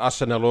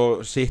Arsenal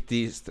og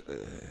City,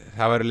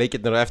 það væru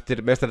leikirnir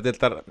eftir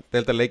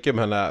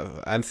meistaradeildarleikjum,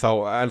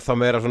 ennþá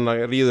meira svona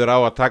ríður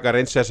á að taka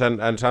Rangers en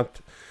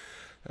samt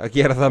að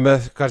gera það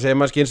með, hvað segir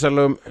maður,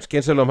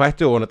 skynsamlegum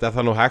hætti og þetta er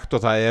það nú hægt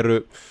og það eru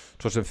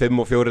svo sem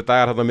 5 og 4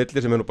 dagar þarna á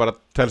milli sem nú bara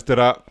telst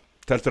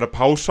vera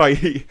pása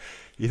í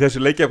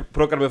þessu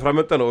leikjaprógrammi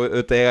framöndan og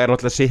auðvitað eiga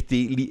náttúrulega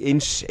City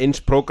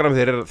eins prógram,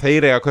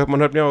 þeir eiga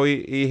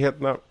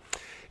Kaupmannahöfn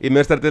í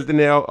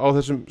meistaradeildinni á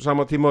þessum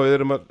sama tíma og við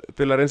erum að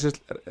spila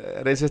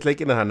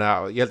reynsleikina þannig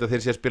að ég held að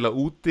þeir sé að spila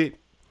úti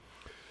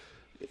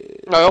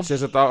sem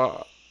sagt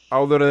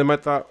áður en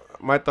þeir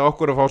mæta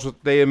okkur og fá svo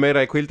degið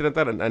meira í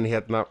kvíldrendar en ef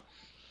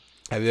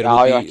við erum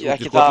út í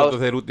Skotland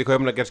og þeir út í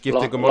Kaupmannahöfn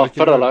skipta einhver máli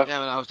það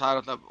er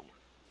alltaf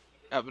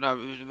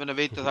við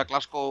veitum það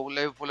Glasgow og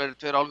Liverpool eru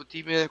 2,5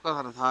 tími eða eitthvað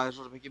þannig að það er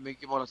svo sem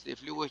ekki mál að ég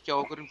fljúi ekki á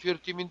okkur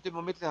 40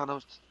 mínútum á milli þannig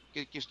að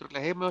ekki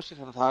strögglega heima á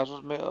sér þannig að það er svo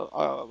sem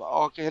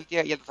ákveð held ég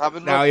held að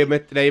það ég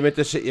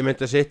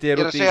myndi að City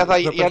út í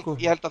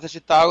ég held að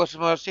þessi dagur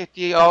sem að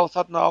City á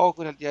þarna á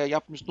okkur held ég að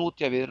jafnum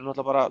snútja við erum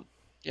náttúrulega bara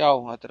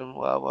þetta er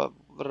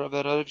að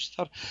vera öðruvísi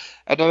þar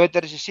en það veit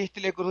þessi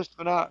City leikur þú veist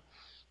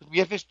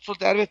mér finnst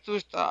svolítið erfitt, þú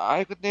veist, að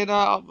einhvern veginn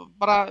að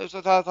bara,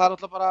 það er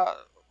alltaf bara,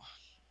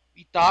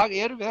 í dag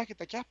erum við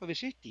ekkert að keppa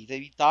við City,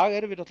 þegar í dag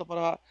erum við alltaf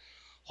bara að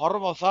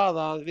horfa á það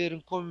að við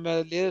erum komið með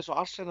liðið svo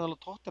Arsenal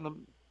og Tottenham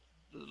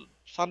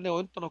þannig á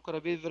undan okkur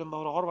að við verum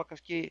að horfa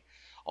kannski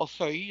á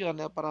þau,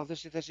 þannig að bara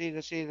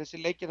þessi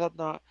leikir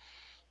þarna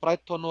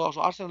Brighton og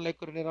svo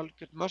Arsenal-leikurinn er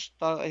algjört must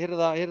að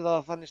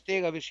hirða þannig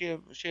stig að við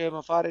séum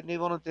að fara inn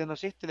í vonandi þennan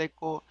City-leik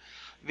og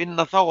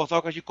vinna þá og þá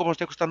kannski komast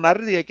eitthvað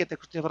nærði að geta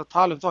eitthvað að fara að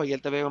tala um þá. Ég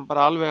held að við hefum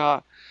bara alveg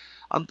að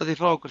anda því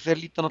frá okkur. Þeir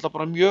líta náttúrulega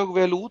bara mjög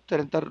vel út,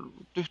 þeir endar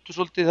duttu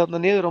svolítið þarna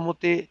niður á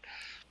móti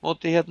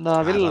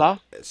Villa.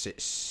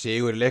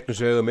 Sigur í leiknum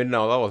sem við höfum minna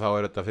á þá og þá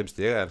er þetta 5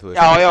 stig, en þú veist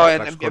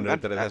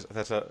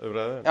þessa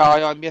umræðu.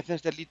 Já, mér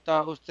finnst þeir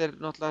líta, þeir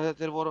náttúrulega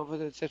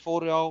þeir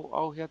fóru á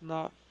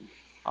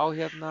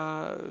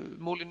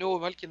Múlinjó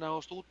helgina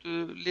og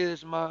stútu liðið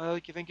sem að hefði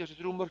ekki fengið á sig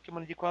 3 mörk,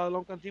 man ekki hvaða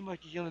langan tíma,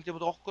 ekki hérna held ég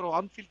okkur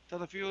á Anfield,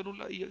 þetta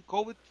 4-0 í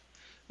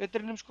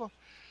COVID-vetrinum sko.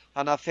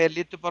 Þannig að þeir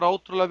lítu bara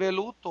ótrúlega vel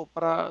út og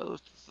bara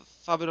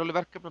það verður alveg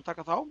verkefni að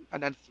taka þá,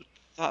 en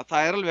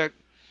það er alveg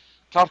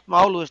klart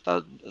mál,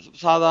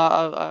 það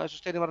að eins og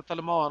Steini var að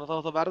tala um á hann,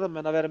 þá verður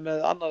menn að vera með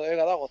annað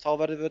augað á og þá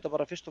verður við þetta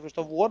bara fyrst og fyrst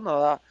að vona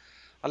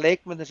að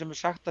leikmennir sem er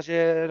sagt að sé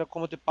að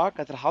koma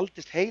tilbaka, þetta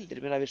haldist heilir.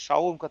 Ég meina við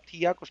sáum hvað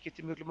Thiago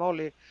skipti mjög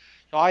máli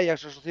hjá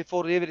Ajax og þið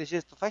fóruð yfir í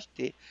síðasta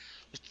þætti.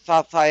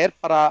 Það er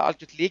bara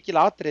algjört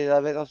lykilatriði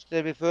að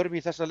þegar við förum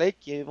í þessa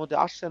leiki við móti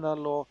Arsenal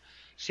og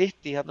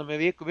City hérna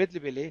með viku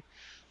millibili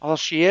að þá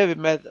séum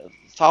við með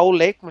þá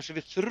leikmenn sem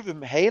við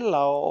þurfum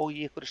heila og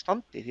í einhverju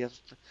standi því að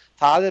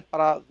það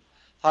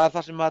er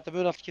það sem þetta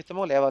mun allt skipta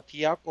máli. Ef að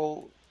Thiago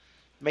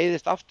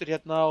meiðist aftur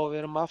hérna og við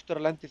erum aftur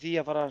að lendi því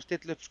að fara að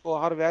stilla upp sko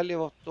Harvey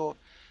Elliott og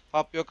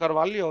Fabio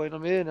Carvalho inn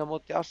á miðjunni á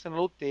móti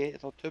Arsenal úti,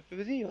 þá töpum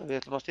við því og við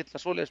ætlum að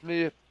stilla svoleiðis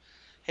miðju upp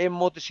heim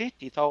móti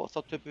City, þá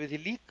töpum við því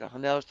líka.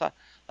 Þannig að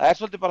það er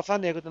svolítið bara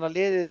þannig einhvern veginn að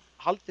liðið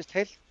haldist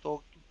heilt og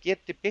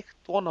geti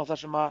byggt vona á það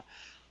sem að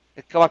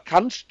var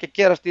kannski að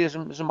gerast í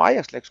þessum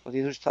Ajax-leik sko.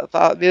 Því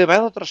við erum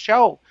ennþá að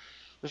sjá,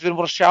 við erum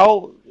bara að sjá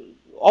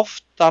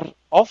oftar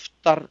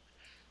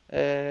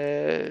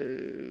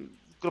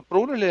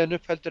brúnuliðin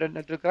upp heldur en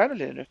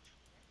grænuliðin upp.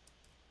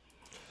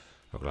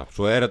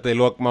 Svo er þetta í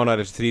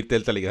lokmánaðarins 3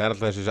 deildarleikir, það er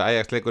alltaf þessi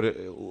Ajax-leikur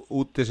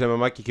úti sem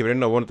að Maggi kemur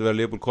inn á vonandi verður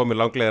Liverpool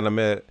komið langlegana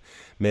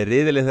með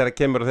riðilinn þegar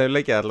kemur á þeim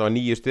leiki, allavega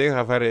 9 stig,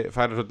 það færi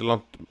svolítið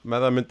langt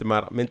með það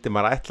myndi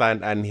maður ætla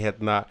en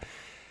hérna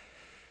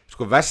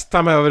sko West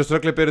Ham hefur verið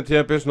strögglega byrjun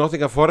tímabils,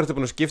 Nottingham Forest er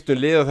búin að skipta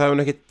lið og það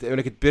hefur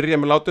ekkert byrjað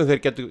með látum,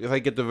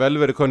 það getur vel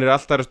verið konir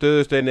alltaf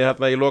stöðusteini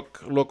hérna í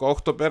lok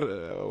október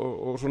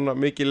og svona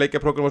mikið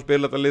leikjaprógram að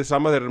spila þetta lið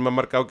saman, þeir eru með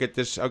marga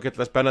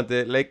ágætlega spennandi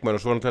leikmenn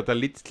og svona þetta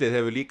lítslið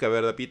hefur líka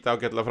verið að býta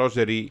ágætlega frá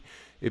sér í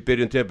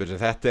byrjun tímabils,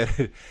 en þetta er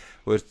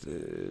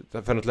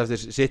það fer náttúrulega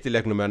eftir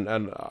City-leiknum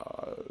en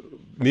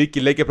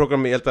mikið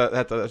leikjaprógram, ég held að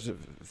þetta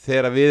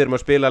þegar við erum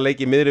að spila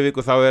leiki í miðri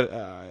viku þá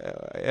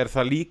er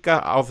það líka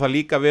á það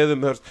líka við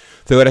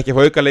þau er ekki að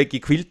fá auka leiki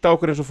í hvílda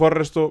okkur eins og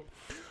Forrest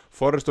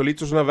og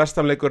Leeds og svona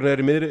Vestamleikurinn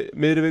er í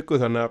miðri viku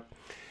þannig að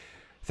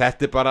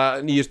þetta er bara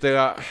 9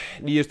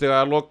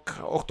 stiga lok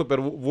október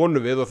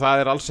vonum við og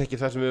það er alls ekki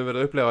það sem við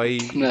verðum að upplefa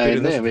í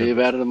byrjun Nei, við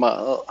verðum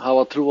að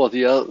hafa trú á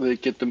því að við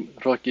getum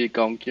rokkið í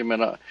gang, ég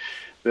meina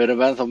við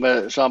erum ennþá með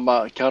sama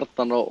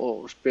kjarnan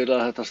og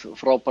spila þetta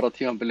frábæra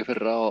tímabili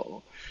fyrra og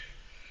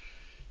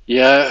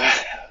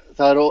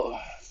það eru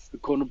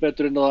við konum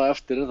betur inn á það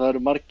eftir, það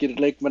eru margir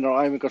leikmenn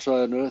á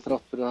æfingarsvæðinu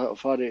þrátt fyrir að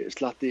fari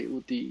slatti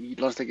út í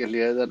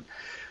landsleikjarhléið en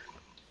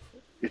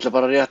ég ætla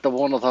bara rétt að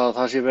vona það að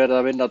það sé verið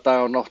að vinna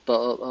dag og nótt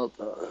að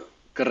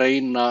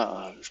greina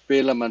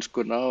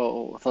spilamennskuna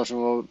og það sem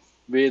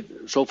við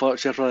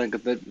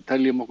sófasérfræðingarnir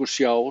teljum okkur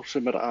sjá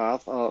sem er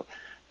að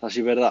það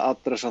sé verið að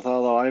adressa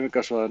það á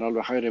æfingarsvæðinu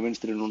alveg hægri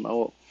vinstri núna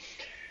og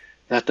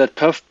þetta er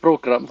töfft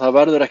prógram, það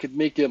verður ekkert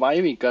mikið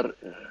æfingar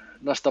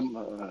næsta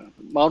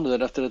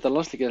mánuðin eftir þetta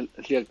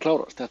landsleikjarhlé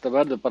klárast, þetta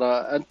verður bara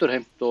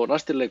endurheimt og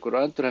næstileikur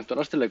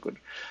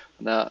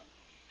þannig að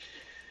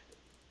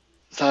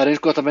það er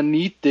eins gott að menn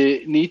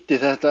nýti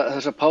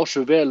þessa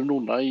pásu vel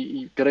núna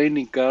í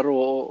greiningar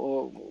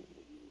og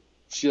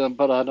síðan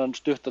bara þennan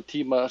stutta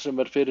tíma sem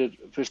er fyrir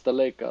fyrsta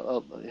leik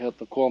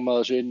að koma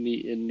þessu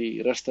inn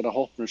í restina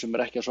hópnum sem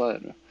er ekki á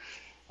svæðinu.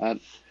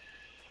 En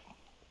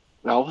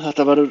já,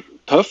 þetta verður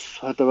töff,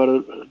 þetta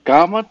verður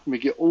gaman,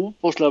 mikið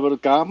óbóðslega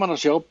verður gaman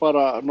að sjá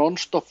bara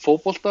non-stop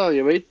fótbolta.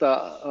 Ég veit að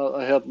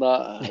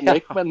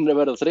leikmennir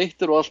verða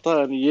þreyttir og allt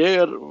það en ég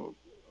er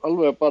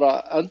alveg bara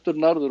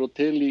endurnærður og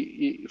til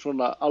í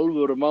svona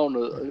alvöru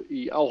mánuð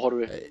í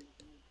áhorfi.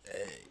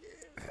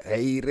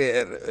 Þeir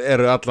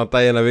eru allan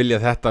daginn að vilja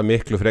þetta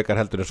miklu frekar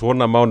heldur en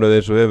svona mánuð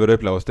eins og við hefur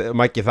upplifað.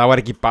 Maggi, það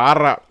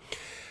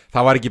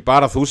var ekki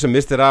bara þú sem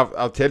mistir af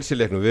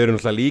Chelsea-leiknum. Við erum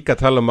náttúrulega líka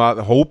að tala um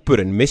að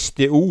hópurinn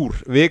misti úr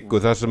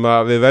viku þar sem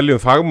að við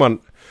veljum fagmann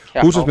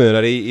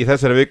húsasmiðunar í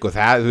þessari viku.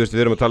 Við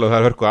erum að tala um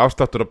það hörku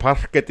afsláttur og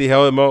parketti hjá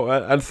þeim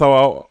ennþá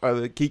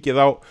að kíkið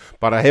á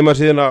bara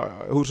heimasíðuna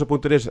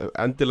húsa.is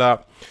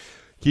endilega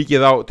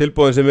kíkið á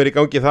tilboðin sem í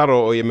gangi þar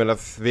og ég meina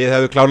við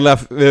hefum klárlega,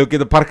 við hefum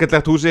getað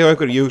parkettlegt húsi hjá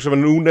einhverjum, ég hugsa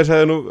að Núnes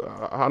hefði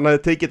hann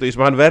hefði tekið og ég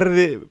sem hann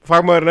verði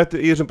fagmaðurinn eftir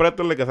í þessum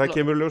breytanleika, það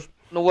kemur ljós.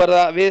 Nú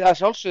það við að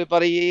sjálfsögðu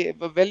bara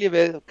veljum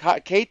við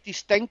Katie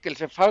Stengel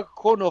sem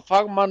fagkonu og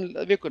fagmann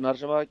vikunar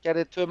sem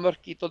gerði 2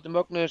 mörk í dálítið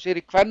mögnuðum sér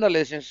í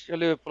kvennaliðsins hjá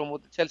Liverpool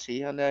móti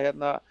Chelsea, þannig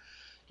að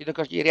getum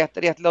kannski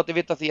rétt látið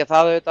vita því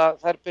að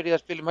þær byrjuðu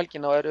að spila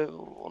helgina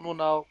og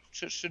núna á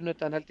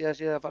sunnudaginn held ég að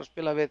sé að fara að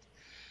spila við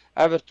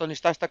Everton í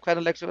stærsta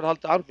kvennaleik sem verður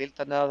haldið á Anfield,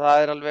 þannig að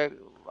það alveg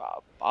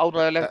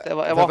ánægjulegt Þetta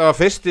var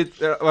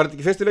var þetta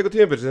ekki fyrsti leikur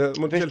tímabilsins?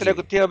 Fyrsti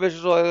leikur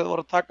tímabilsins og þau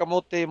voru að taka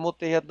móti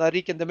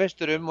ríkjandi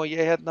meisturum og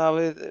ég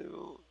við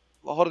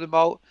horfðum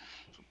á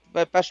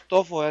best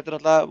of og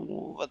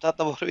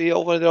þetta voru í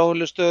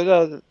óvanlega stöðu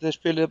að þeir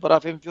spiluðu bara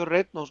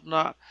 5-4-1 og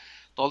svona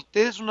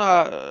doldið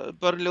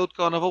börnlega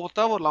útgáfan af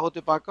fótbolta og lágu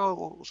tilbaka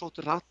og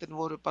sóttu hratt en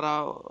voru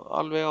bara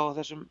alveg á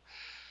þessum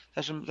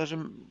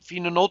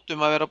fínu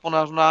nótum að vera búin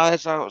að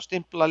aðeins að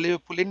stimpla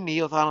Liverpool inn í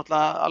og það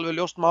náttúrulega alveg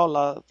ljóst mál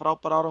að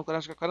frábær árangur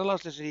enska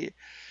kvennalandsliðsins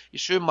í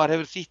sumar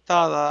hefur þýtt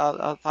að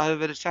það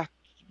hefur verið sett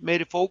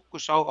meiri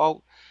fókus á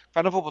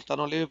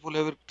kvennafótboltann og Liverpool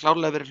hefur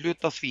klárlega verið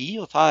hluti af því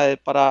og það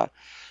bara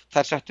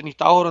þær settu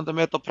nýtt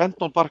áhorfendamet á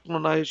Prenton Park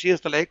núna í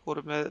síðasta leik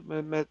voru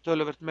með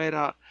töluvert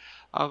meira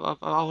af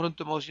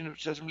áhorfendum á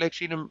þessum leik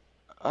sínum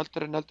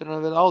heldur en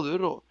að vera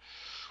áður og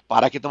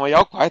bara ekkert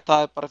jákvætt,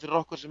 það bara fyrir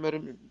okkur sem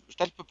erum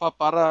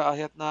stelpupappar að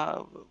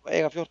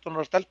eiga 14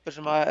 ára stelpur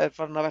sem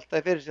farin að velta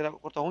því fyrir sér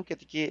hvort að hún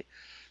get ekki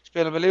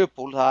spila með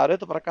Liverpool, það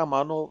auðvitað bara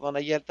gaman og þannig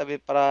að ég held að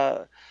við bara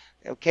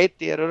ef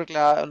Katie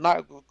örugglega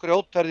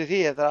grjóthörð í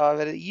því að það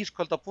hafa verið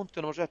ísköld á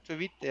punktunum og sett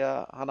fyrir víti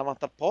að hann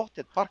vantar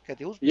pottþétt parkett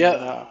í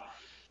húsbílnum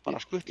bara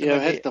skuttla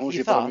ég held að hún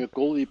sé bara mjög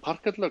góð í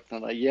parkettlögn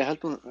þannig að ég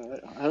held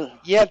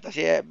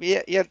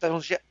að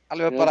hún sé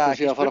alveg bara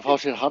ekki að fara að fá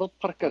sér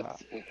hardparkett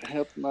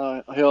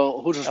hjá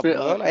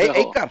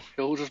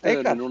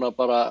húsaspiðinu núna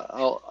bara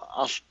á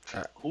allt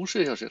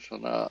húsið hjá sér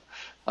þannig að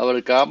það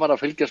verður gaman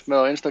að fylgjast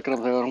með á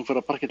Instagram þegar hún fyrir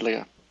að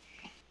parkettleika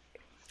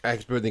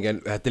Ekki spurning,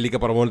 en þetta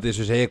líka bara vonandi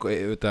eins og segja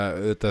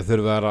auðvitað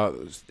þurfa að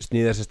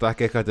sníða sér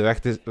stakki eitthvað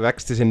til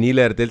vexti sem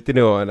nýlega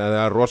deildinni og en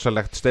það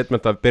rosalegt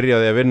statement að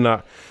byrja því að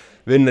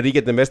vinna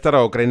ríkjandi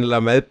meistara og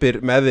greinilega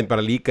með þeim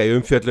bara líka í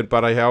umfjöllun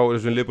bara hjá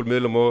þessum Liverpool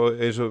miðlum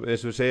og eins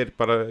og segir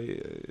bara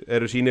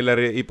eru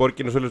sýnilegri í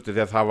borginu og svolítið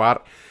því að það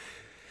var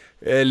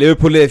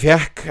Liverpoolið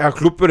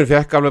klúbburinn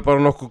fekk alveg bara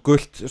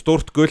nokkuð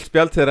stórt gult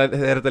spjald þegar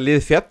þetta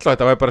lið fjall og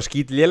þetta var bara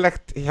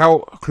skítlélegt hjá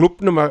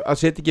klúbbnum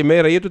að setja ekki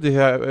meira í þetta því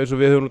að eins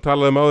og við höfum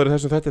talað áður í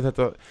þessum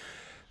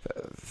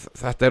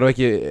þetta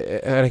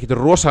er ekkit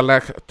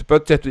rosalegt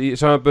budget í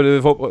samanburði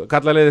við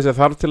kallaliðið sem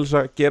þarf til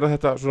þess að gera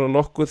þetta svona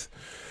nokkuð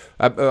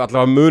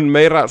allavega mun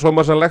meira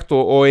sómarsanlegt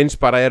og eins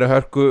bara eru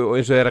hörku og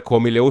eins og að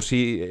koma í ljós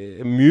í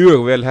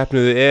mjög vel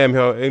heppnuðu EM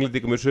hjá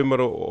Englendingum í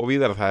sumar og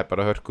víðar það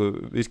bara hörku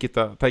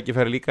viðskipta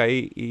tækifæri líka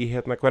í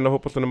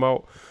kvennafótboltanum á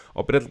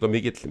Bretland og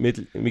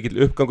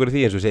mikill uppgangur í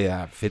því eins og segja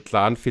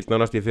fylla Anfield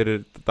nánast í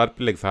fyrir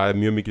derbyleik það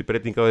mjög mikil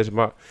breyting á því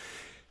sem að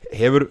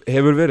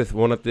hefur verið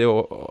vonandi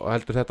og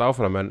heldur þetta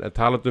áfram en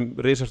talandi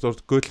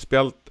risastórt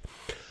gullspjald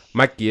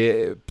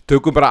Maggi,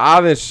 tökum bara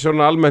aðeins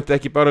svona almennt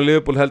ekki bara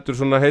Liverpool heldur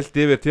svona heilt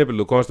yfir tímabil,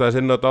 þú komast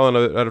aðeins inn á dáðan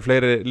að það eru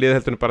fleiri lið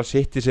heldur en bara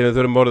City sem við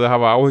þurfum orðið að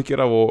hafa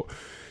áhyggjur af og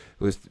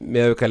þú veist,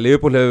 með hvað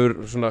Liverpool hefur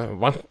svona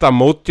vanta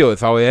mótjóð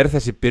þá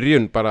þessi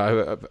byrjun bara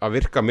að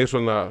virka mig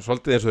svona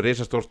svolítið eins og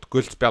risastórt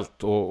gullspjald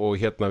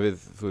og við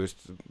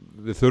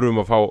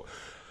þurfum að fá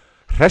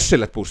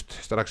hressilegt búst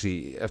strax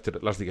eftir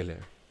landsleikjahlé.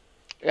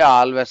 Já,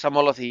 alveg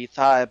sammála því,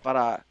 það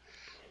bara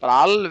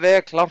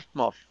alveg klárt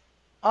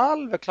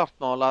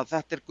mál að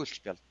þetta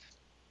gullspjald.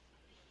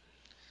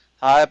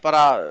 Það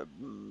bara,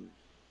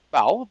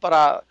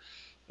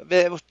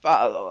 maður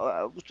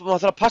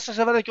þarf að passa sig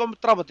að verða ekki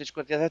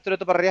dramatískur, því að þetta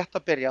auðvitað bara rétt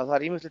að byrja og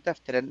það ýmislegt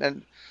eftir, en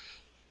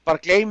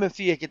bara gleymum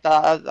því ekkert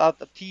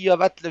að 10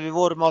 af 11 við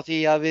vorum á því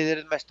að við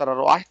erum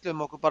meistarar og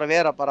ætlum okkur bara að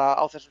vera bara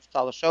á þessum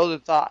stað og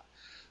sögðum það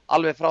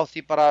alveg frá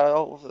því bara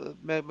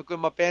með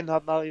Gumma Ben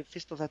þarna í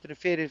fyrsta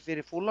þættinu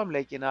fyrir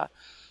Fulham-leikina,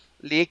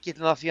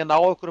 lykillinn að því að ná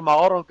okkur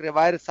árangri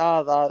væri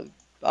það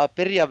að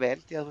byrja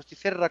vel, því að þú veist í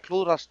fyrra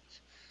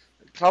klúðrast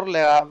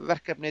klárlega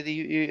verkefnið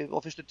á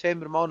fyrstu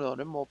 2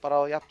 mánuðunum og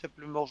bara á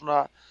jafntöflum og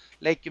svona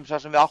leikjum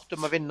sem við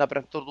áttum að vinna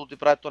Brentford út í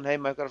Brighton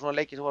heima, einhverja svona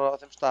leiki sem voru á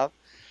þeim stað.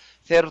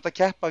 Þegar þú ert að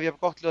keppa við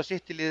gott lið að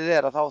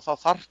City-liðið þá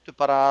þarftu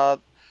bara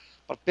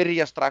að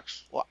byrja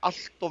strax og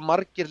allt of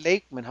margir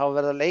leikmenn hafa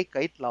verið að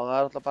leika illa og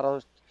það alltaf bara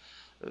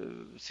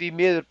því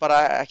miður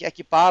bara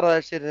ekki bara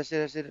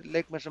þessir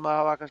leikmenn sem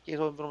hafa kannski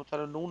eins og við vorum að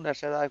tala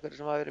Núnes eða einhverjir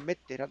sem hafa verið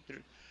middir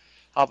heldur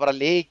það var bara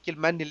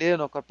lykilmenn í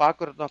liðinu okkar,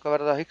 bakvörðurinn okkar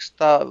verið að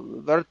hugsta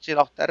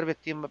Virgil átt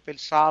erfitt tímabil,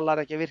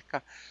 Salar ekki að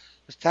virka.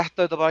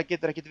 Þetta bara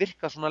getur ekkert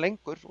virkað svona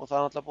lengur og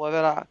það náttúrulega búið að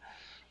vera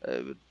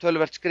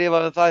töluvert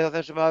skrifað það hjá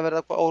þeim sem hafa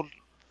verið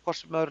hvort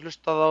sem hafa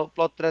hlustað á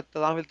Blood Red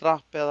eða Anfield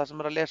Rap eða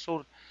sem að lesa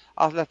úr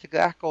Athletic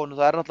Echo-unu,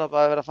 það náttúrulega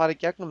bara að vera að fara í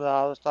gegnum það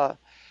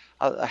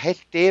að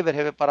heilt yfir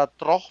hefur bara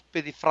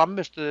droppið í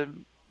framistöðum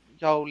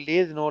hjá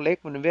liðinu og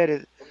leikmönnum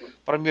verið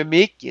bara mjög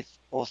mikið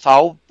og þá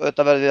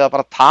auðvitað verðum við að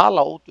bara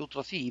tala út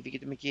frá því, við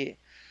getum ekki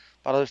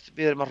bara, þú veist,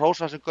 við erum að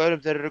hrósa þessum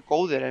gaurum, þeir eru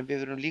góðir, en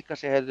við verðum líka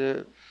að segja,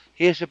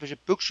 hissa upp þessi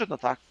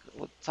buxurnatakk,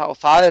 og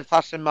það er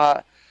það sem að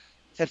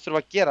þeir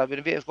þurfa að gera,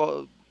 við sko,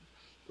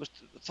 þú veist,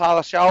 það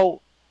að sjá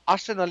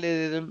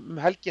Arsenal-liðið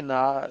helgina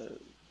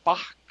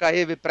bakka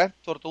yfir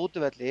Brentford og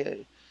útivelli,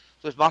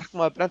 þú veist,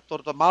 markmaður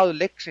Brentford og maður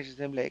leiksins í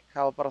þeim leik,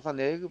 það var bara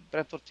þannig,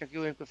 Brentford tjekk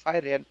jú einhver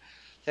færi, en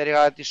þeir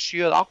eiga þetta í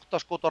 7-8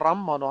 skot á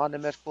ramman og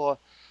hann með sko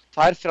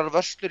 2-3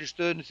 vörslur í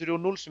stöðunni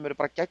 3-0 sem eru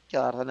bara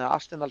geggjaðar, þannig að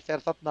Arsenal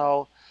fer þarna á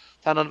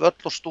þennan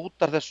völl og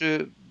stútar þessu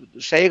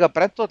seiga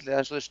Brentford-lið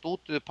eins og þeir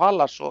stútuðu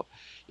Palace og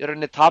í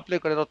rauninni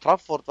tapleikurinn á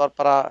Trafford var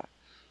bara,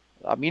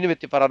 að mínu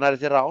viti bara nærri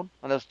þeirra án,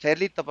 þannig að þeir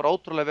líta bara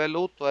ótrúlega vel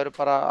út og eru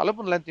bara alveg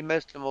búin að lenda í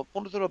meiðslum og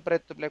búin að þurfa að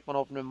breyta upp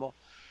leikmannahópnum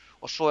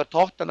og svo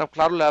Tottenham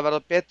klárlega að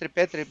verða betri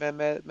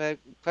með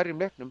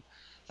hverjum leiknum.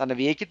 Þannig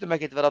að við getum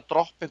ekkert verið að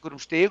droppa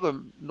einhverjum stigum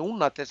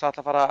núna til þess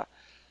að fara að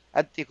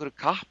enda í einhverju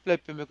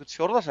kapphlaupum einhvert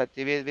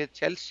fjórðasæti við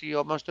Chelsea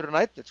og Manchester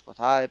United, sko.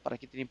 Það er bara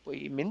ekkert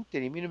í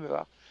myndin í mínum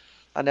huga.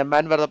 Þannig að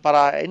menn verða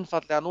bara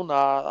einfaldlega núna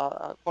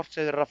að hvort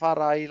sem þeir eru að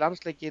fara í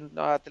landsleikinn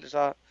til þess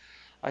að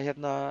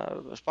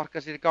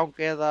sparka sér í gang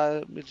eða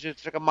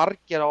frekar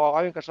margir á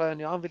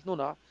æfingarsvæðinu í Anfield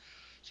núna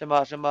sem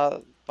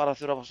að bara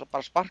þurfa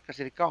að sparka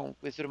sér í gang.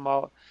 Við þurfum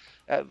að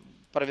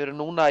við erum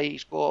núna í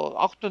sko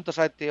 8.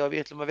 sæti og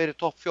við ætlum að vera í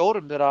topp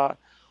 4 þegar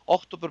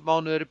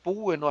októbermánuður er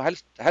búinn og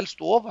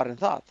helst ofar en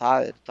það.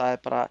 Það er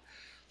bara,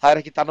 það er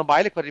ekkert annað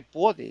mælikvarði í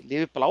boði.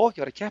 Liverpool á ekki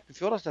að vera að keppa í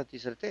 4. sæti í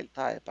þessari deild.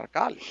 Það er bara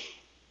galið.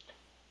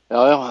 Já,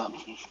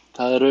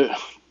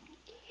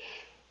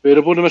 við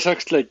erum búin með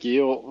 6 leiki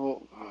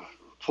og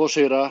 2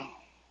 sigra,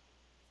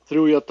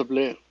 3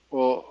 jafntefli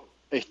og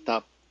 1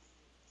 tap.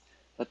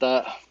 Þetta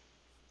er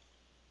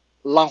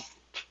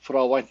langt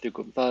frá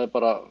væntingum, það er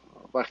bara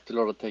vægt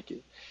til orða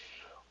tekið.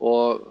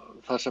 Og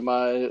það sem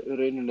að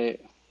rauninni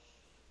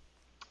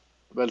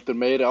veldur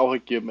meiri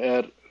áhyggjum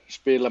er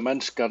spila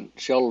mennskan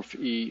sjálf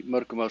í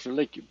mörgum af þessum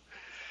leikjum.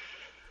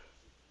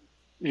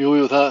 Jú,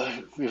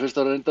 mér finnst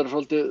það reyndar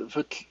svolítið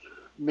full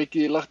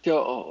mikið lagt hjá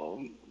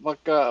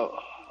Magga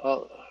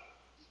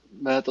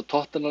með þetta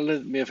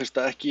Tottenham-lið. Mér finnst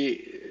það ekki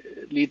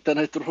líta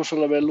neitt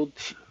rosalega vel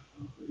út.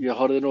 Ég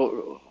horfði nú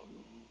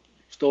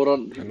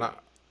stóran...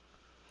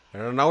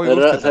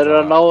 Þeir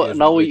eru að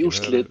ná í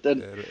úrslit,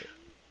 en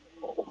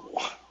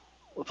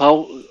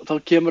þá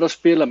kemur að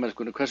spila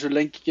mennskunni. Hversu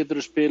lengi getur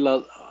þú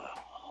spilað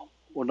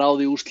og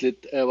náði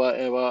úrslit ef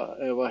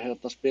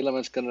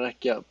spilamennskan er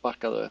ekki að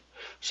bakka þau upp.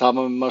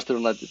 Sama með Manchester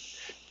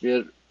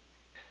United.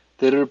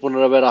 Þeir eru búin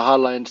að vera að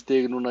hala inn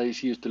stig núna í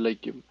síðustu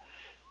leikjum.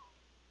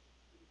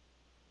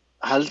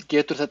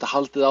 Getur þetta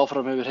haldið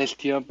áfram yfir heilt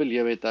tímabil?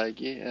 Ég veit það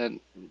ekki, en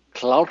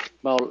klárt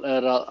mál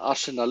er að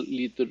Arsenal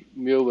lítur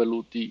mjög vel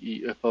út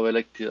í upphafi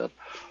leiktíðar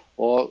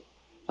og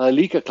það er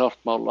líka klárt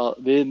mál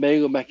að við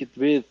megum ekkert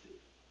við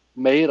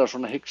meira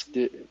svona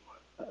hiksti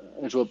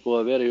eins og er búið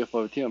að vera í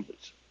upphafi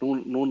tímabils.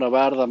 Núna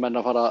verða menn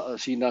að fara að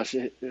sýna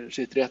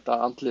sitt rétta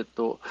andlit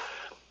og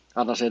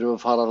annars erum við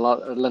að fara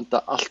að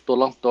lenda allt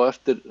og langt á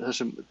eftir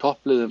þessum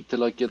toppliðum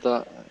til að geta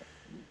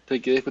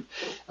tekið eitthvað.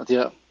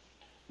 Því að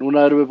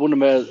núna erum við búin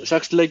með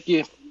 6 leiki,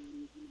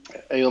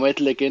 eigum 1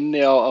 leik inni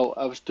á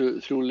efstu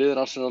 3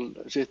 liðin, Arsenal,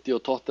 City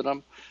og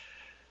Tottenham.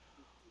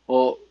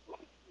 Og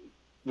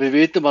við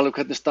vitum alveg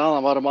hvernig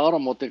staðan var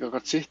áramótin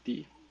gagnvart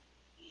City.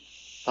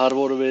 Þar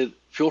vorum við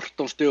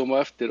 14 stigum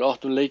á eftir,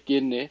 8 leiki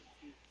inni.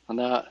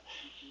 Þannig að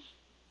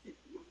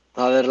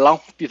það er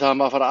langt í það að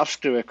maður fara að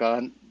afskrifa eitthvað,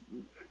 en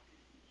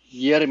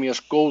ég er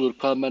mjög góður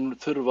hvað menn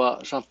þurfa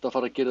samt að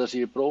fara að gera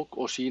sig í brók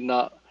og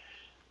sína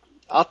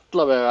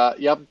allavega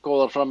jafn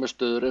góðar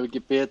frammistöður ef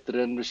ekki betri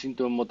en við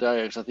sýndum móti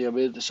Ajax, því að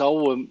við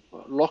sáum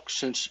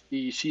loksins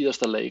í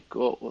síðasta leik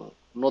og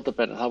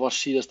notabenni, það var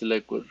síðasti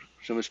leikur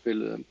sem við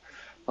spiluðum.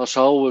 Þá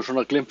sáum við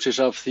svona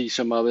glimpsis af því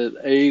sem að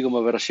við eigum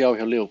að vera að sjá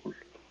hjá Liverpool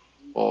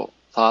og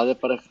það er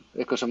bara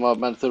eitthvað sem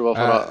að menn þurfa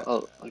að fara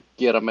að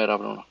gera meira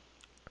af núna.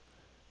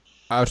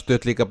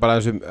 Afstöð líka bara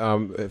þessum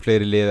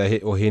fleiri liða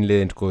og hinn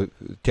liðin, sko.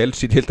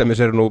 Chelsea til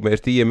dæmis eru nú með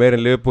stíi meira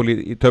en Liverpool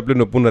í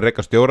töflunum og búin að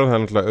reka stjóran, það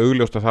er náttúrulega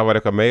augljóst að það var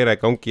eitthvað meira í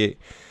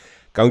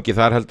gangi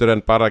þar heldur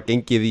en bara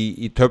gengið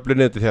í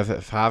töflunni, því að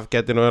það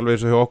geti nú alveg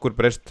eins og hjá okkur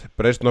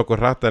breyst nokkur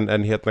hratt, en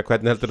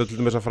hvernig heldur til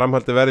dæmis að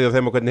framhaldi verði og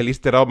þeim og hvernig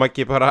líst þér á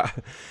Maggi bara,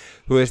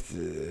 þú veist,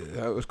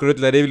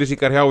 skrullar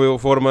yfirlýsingar hjá við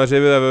og fórum aðeins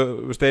yfir það,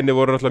 Steini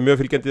voru náttúrulega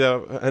mjög fylgjandi að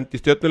hendi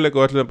stjörnuleik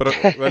og ætlum bara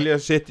velja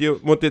City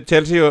móti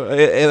Chelsea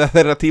eða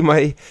þeirra tíma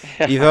í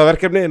það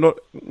verkefni,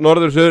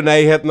 norður-suður,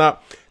 nei,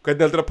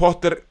 hvernig heldur að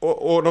Potter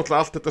og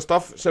náttúrulega allt þetta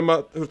staff sem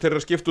að þeir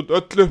eru að skipta út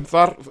öllu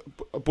þar,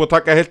 búið að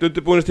taka heilt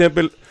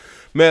undirbúningstímabil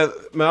með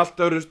allt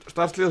öðru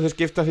starfslið og þeir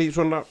skipta því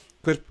svona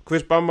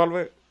hvers bam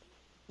alveg.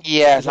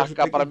 Ég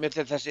hlakka bara mjög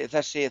til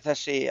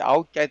þessi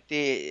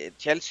ágæti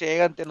Chelsea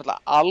eigandi,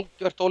 náttúrulega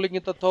algjört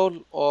ólíkindatól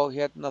og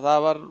það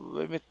var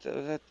mitt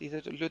í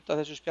þessu hluta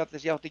þessu spjalli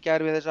sem ég átti í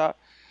gær við þessa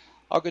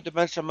ágætu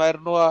menn sem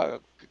nú að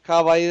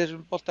kafa í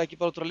þessum bolta ekki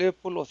bara út frá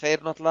Liverpool og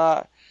þeir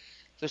náttúrulega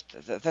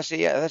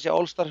þessi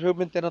All-Star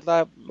hugmynd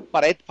náttúrulega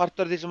bara einn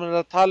partur af því sem hann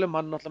að tala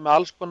hann náttúrulega með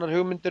alls konar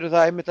hugmyndir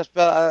það einmitt að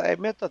spila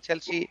að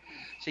Chelsea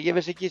sem ég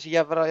vissi ekki, sem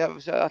ég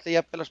ætla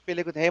jafnvel að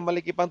spila einhvern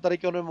heimaleik í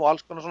Bandaríkjunum og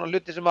alls konar svona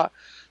hluti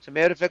sem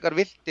eru frekar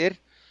viltir.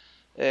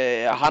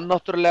 Hann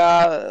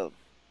náttúrulega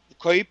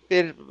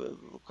kaupir,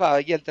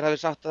 ég heldur hafi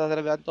sagt að það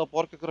þegar við enda að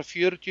borga ykkur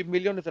 40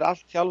 milljónir fyrir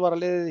allt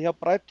þjálfaraliðið hjá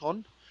Brighton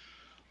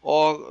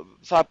og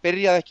það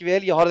byrjaði ekki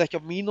vel, ég horfði ekki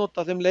á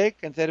mínútu af þeim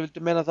leik en þeir vildu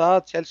meina það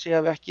að Chelsea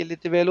hafi ekki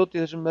litið vel út í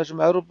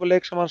þessum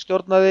Evrópuleik sem hann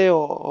stjórnaði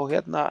og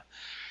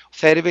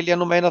þeir vilja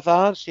nú meina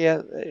það hann sé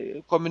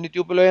komin í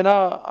djúpulaugina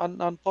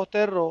hann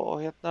Potter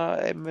og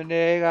muni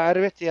eiga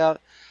erfitt því að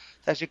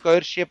þessi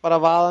gaur sé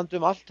bara vaðandi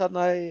allt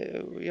þarna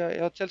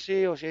hjá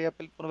Chelsea og sé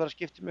jafnvel búin að vera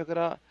skipt með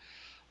einhverja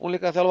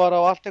unglinga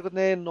þjálfara og allt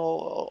einhvern veginn og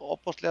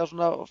opaslega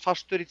svona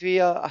fastur í því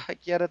að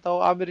gera þetta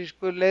á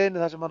amerísku leiðinni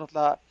þar sem hann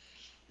náttúrulega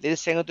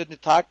liðseigendurnir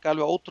taka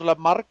alveg ótrúlega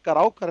margar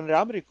ákvarðanir í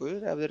Ameríku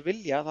ef þeir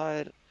vilja,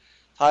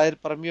 það er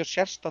bara mjög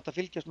sérstakt að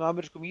fylgjast með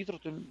amerískum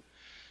íþróttum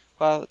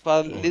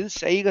hvað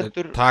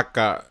liðseigendur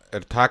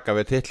taka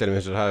við titlinum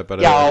eins og hafi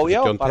bara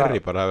John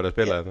Terry bara hafi verið að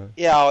spila þetta.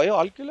 Já,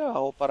 algjörlega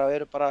og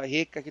eru bara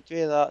hika ekkert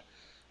við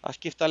að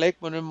skipta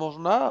leikmönnum og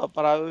svona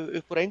bara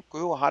upp úr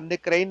engu og hann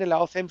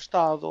greinilega á þeim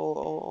stað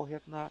og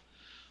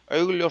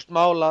augljóst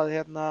mál að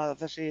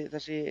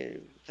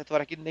þetta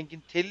var ekki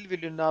engin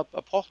tilviljun að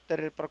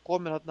Potter bara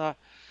komin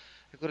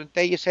einhverjum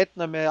degi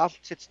seinna með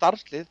allt sitt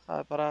starfslið,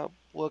 það bara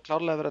búið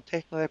klárlega verið að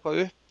teikna eitthvað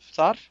upp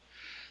þar,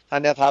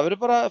 þannig að það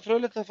verður bara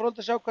fróðlegt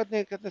að sjá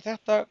hvernig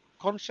þetta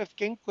konsept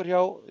gengur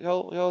hjá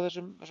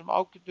þessum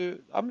ágætu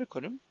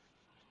Ameríkönum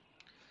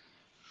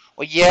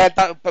og ég held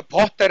að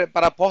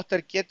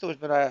Potter getur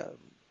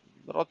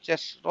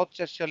Rodgers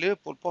hjá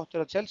Liverpool,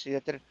 Potter á Chelsea,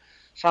 þetta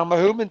sama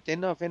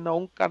hugmyndin að finna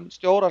ungan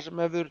stjóra sem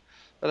hefur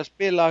verið að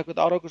spila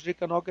eitthvað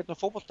árangursríkan og ágætna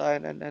fótbolta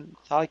en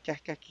það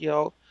gekk ekki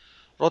á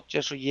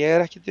Rodgers og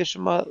ég ekkert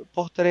vissum að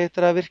Potter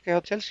eitthvað að virka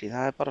hjá Chelsea,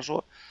 það bara svo,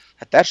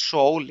 þetta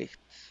svo ólíkt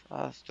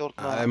að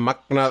stjórna. Það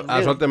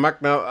er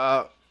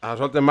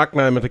svolítið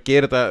magnað að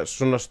gera þetta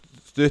svona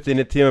stutt inn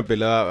í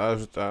tímabili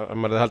að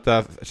maður haldið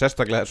að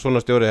sérstaklega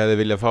svona stjóri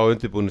hefði viljað fá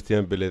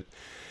undirbúningstímabilið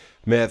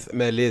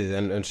með liðið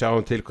en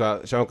sjáum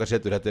hvað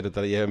setur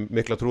þetta ég hef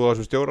mikla trú á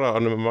þessum stjóra og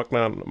hann er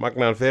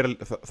magnaðan feril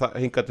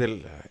hinga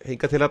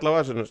til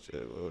allavega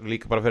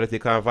líka bara fyrir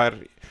því hvað hann fær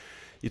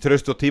í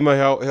traust og tíma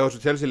hjá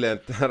þessu Chelsea en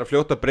það er að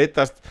fljóta að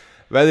breytast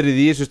veðrið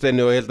í þessu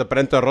steinu og ég held að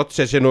Brendan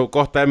Rodgers sé nú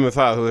gott dæmi um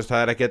það, þú veist,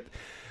 það er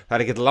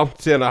ekkert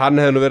langt síðan að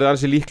hann hefði nú verið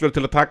ansi líklegur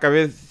til að taka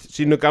við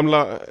sínu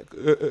gamla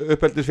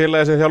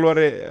uppeldisfélagi sem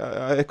þjálfari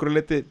að einhverju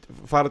leyti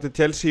fara til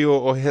Chelsea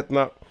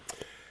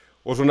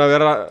og svona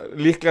vera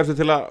líklegast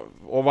til að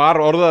og var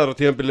orðaður á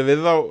tímabili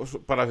við þá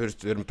bara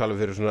við erum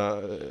talað fyrir svona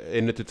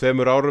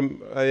 1-2 árum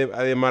ef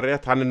ég man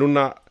rétt, hann er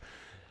núna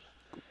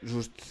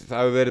það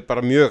hefur verið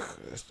bara mjög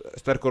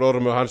sterkur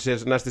orðum og hann sé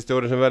næsti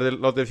stjóri sem verði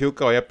látið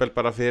fjúka og jafnvel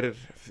bara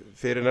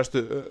fyrir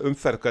næstu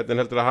umferð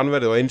hvernig heldur að hann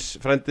verði og eins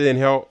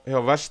frændiðinn hjá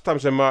West Ham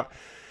sem að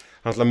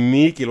hann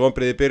mikil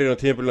vonbrigði í byrjun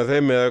á tímabilinu af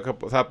þeim eða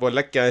það er búið að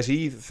leggja þess í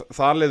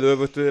þalið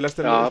öfugt við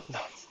lestinni.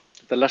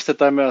 Þetta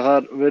lestidæmi að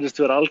það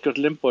virðist vera algjört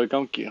limbo í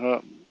gangi.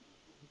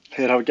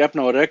 Þeir hafa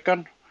gefna á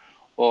rekan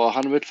og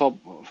hann vill fá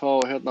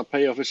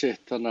pay-off fyrir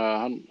sitt, þannig að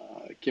hann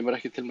kemur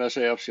ekki til með að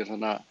segja af sér,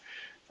 þannig að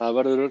það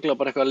verður örugglega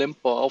bara eitthvað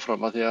limbo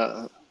áfram að því að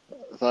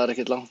það er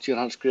ekkert langt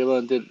síðan hann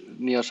skrifaði undir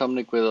nýja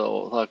samning við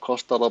og það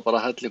kostar það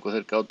bara helling og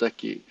þeir gátu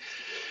ekki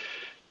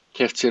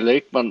keypt sér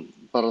leikmann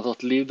bara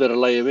þótt líf þeirra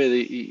lægi við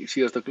í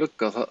síðasta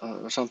glugga,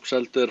 samt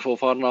seldu þeir fá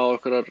farna á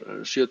einhverjar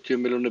 70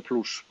 milljónir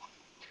pluss.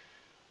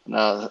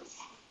 Þannig að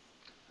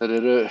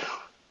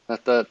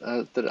þetta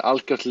er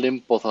algjört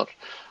limbo þar.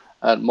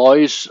 En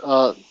Moyes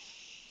að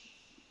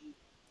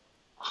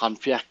hann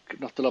fekk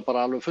náttúrulega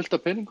bara alveg fullt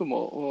af peningum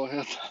og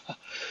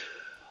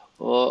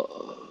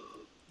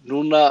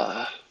núna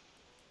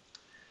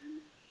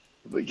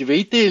ég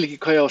veit eiginlega ekki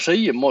hvað ég á að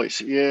segja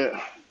Moyes.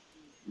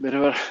 Mér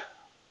hefur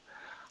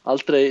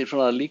aldrei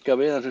svona líka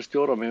við hann sem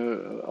stjóra, mér hefur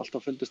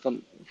alltaf fundist hann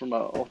svona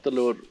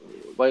óttalegur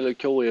vælegur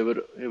kjói yfir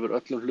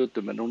öllum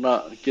hlutum, en núna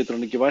getur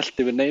hann ekki vælt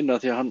yfir neina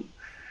því að hann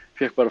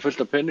fekk bara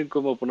fullt af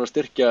peningum og búin að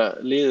styrkja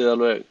liðið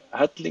alveg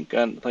helling,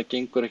 en það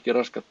gengur ekki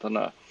raskat,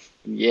 þannig að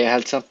ég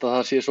held samt að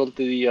það sé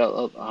svolítið í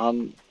að hann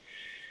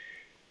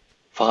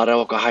fari á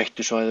okkar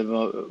hættusvæði með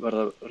að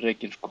verða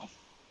rekinn sko.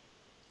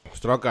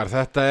 Strákar,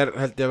 þetta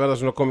held ég að verða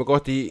svona komið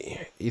gott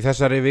í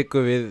þessari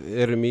viku. Við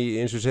erum í,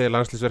 eins og segir,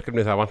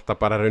 landsliðsverkefni, það vantar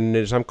bara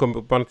rauninni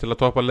samkomubann til að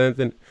toppa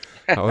leiðindin.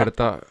 Þá er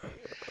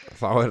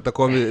þetta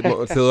komið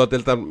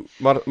þjóðadeildan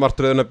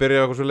martröðun að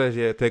byrja og eitthvað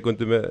svoleiðis. Ég tek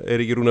undir með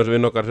Eiríki Rúnars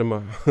vinn okkar sem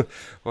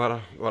var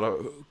að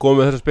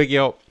koma með þessa speki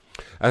á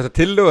þetta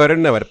tillögu að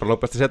rauninni. Það væri bara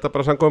langbest að setja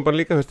bara samkomubann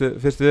líka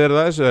fyrst við erum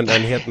það þessu,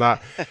 en hérna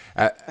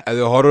ef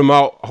við horfum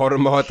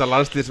á þetta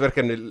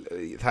landsliðsverkefni,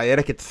 það er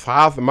ekkert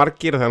það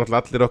margir, það er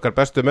náttúrulega allir okkar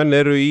bestu menn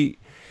eru í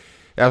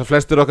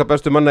flestur okkar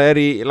bestu manna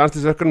í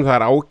landsliðsverkefnum,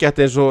 það ágætt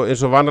eins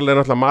og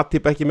vanalega náttúrulega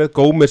Matip ekki með,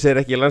 Gómez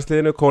ekki í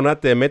landsliðinu,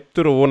 Konate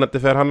meiddur og vonandi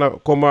fer hann að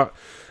koma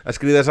að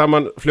skríða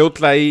saman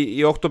fljótlega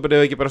í október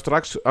ef ekki bara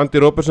strax.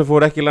 Andy Robertson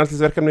fór ekki í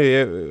landsliðsverkefni,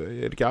 ég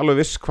er ekki alveg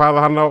viss hvað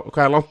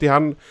er langt í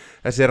hann.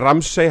 Þessi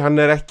Ramsey, hann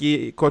ekki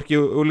hvorki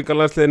í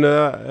unglingalandsliðinu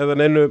eða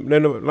neinu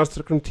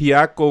landsliðsverkefnum.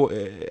 Thiago,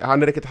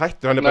 hann ekkert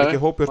hættur, hann bara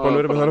ekki hópið og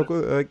spánur með það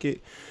nokkuð, eða ekki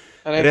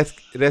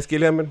rétt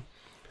skilja mér.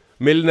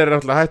 Milner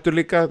náttúrulega hættur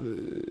líka,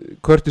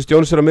 Curtis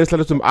Jones á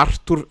miðslæðlustum,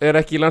 Arthur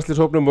ekki í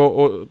landsliðshópnum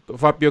og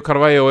Fabio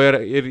Carvalho er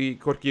í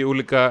hvorki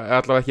úlíka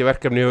allavega ekki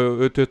verkefni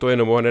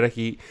U21 og hann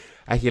ekki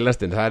í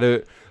landsliðinu.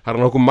 Það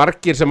eru nokkuð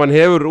margir sem hann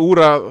hefur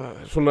úr að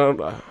svona,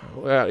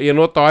 ég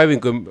nota á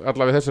æfingum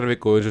allavega þessari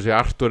viku, eins og sé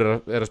Arthur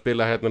er að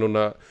spila hérna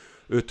núna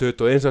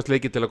U21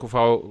 leiki til að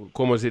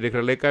koma sér í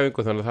ykkur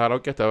leikaæfingu, þannig að það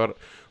ágætt. Það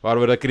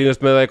var verið að grínast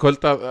með það í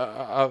kvöld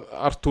að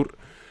Arthur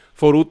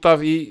fór út af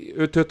í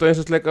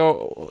U21 leika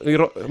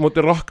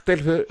móti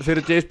Rockdale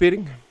fyrir Jay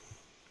Spearing.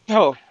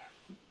 Já,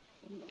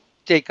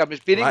 Jay gamli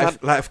Spearing.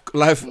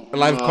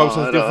 Live kom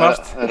sem því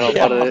fast. Það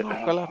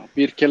bara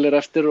bírkellir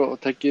eftir og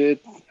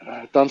tekið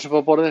dansa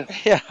på borðið.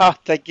 Já,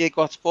 tekið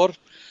gott spór.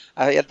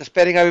 Ég held að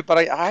Spearing hafi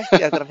bara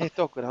hætti eftir að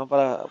hitta okkur. Hann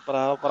bara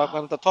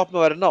ákvæmd að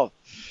toppnum væri náð.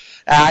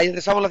 Ég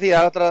er samanlega því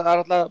að það er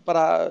alltaf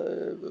bara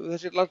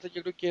þessi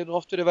landsleikjagluggi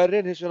oft verið verri,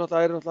 en hins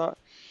vegar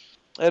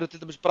eru til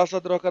dæmis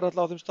brassatir okkar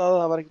alltaf á þeim stað.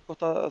 Það var ekkert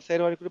gott að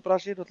þeir var ykkur í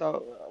brassin.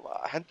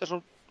 Henderson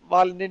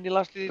valinn inn í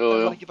landsliðið,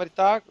 það var ekki bara í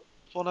dag,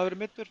 þó hann hafi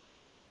verið meiddur.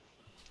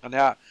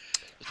 Þannig að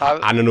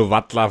hann nú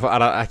valla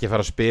ekki að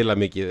fara að spila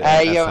mikið. Það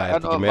er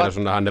ekki meira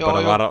svona, hann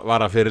bara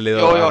vara fyrirlið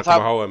og að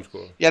koma HM sko.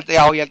 Ég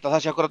held að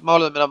það sé akkurat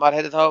málið minna. Maður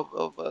heyrði þá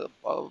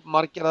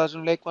margir af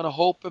þessum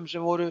leikmannahópum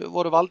sem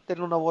voru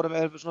valdir núna,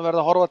 er svona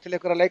verið að horfa til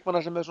einhverja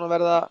leikmanna sem er svona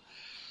verið að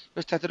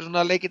þetta eru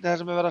svona leikirni þar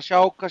sem er verið að sjá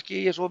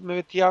kannski ég svo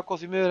með Thiago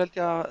því miður held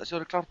ég að sé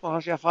verið klart að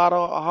hann sé að fara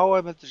á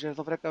HM heldur sér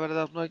þá frekar verið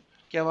að svona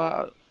gefa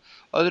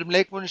öðrum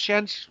leikmönnum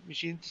séns. Mér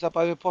sýndist það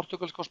bæði við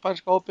portugalska og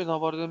spænska hópinn,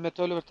 þá voru þau með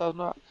töluvert af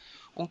svona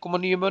ungum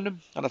og nýjum mönnum.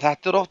 Þannig að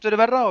þetta oft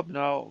verið verra og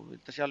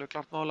þetta sé alveg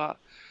klart mála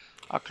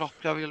að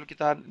Klopp hafi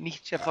geta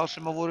nýtt sér þá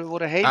sem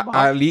voru heima.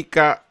 Það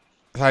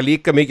er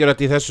líka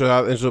mikilvægt í þessu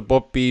að eins og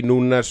Bobby,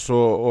 Núnes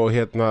og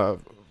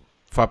hérna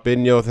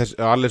Fabinho og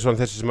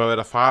Alisson þessi sem að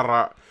vera að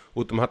fara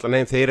út hallan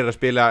heim, þeir að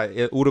spila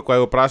Uruguay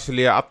og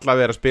Brasilia,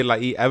 allavega að spila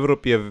í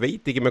Evrópu, ég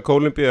veit ekki með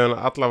Kólumbíu en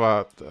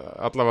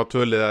allavega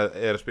tölið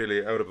að spila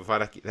í Evrópu,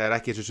 það er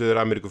ekki þessu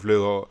Suður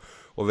Ameríkuflug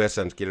og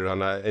vesen, skilur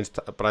hann að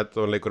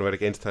Brighton-leikurinn verður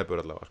ekki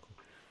einstæpur allavega sko.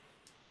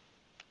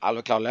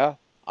 Alveg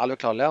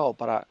klálega og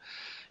bara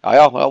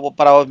og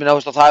bara minna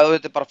það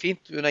er bara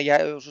fínt,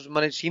 svo sem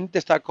manni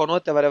sýndist að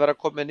Konate verið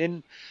að koma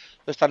inn.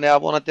 Þannig að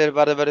vonandi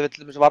verður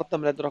til dæmis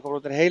varnarmennir okkar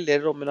brotir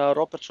heilir og minna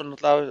Robertson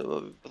það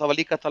var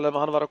líka að tala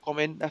að hann var að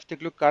koma inn eftir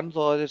gluggan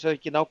þó að þeir segja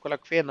ekki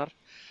nákvæmlega hvenar.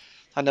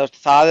 Þannig að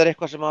það er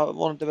eitthvað sem að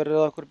vonandi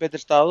verður á einhverju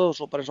betri staðu og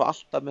svo bara eins og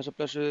alltaf með þess að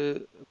blessu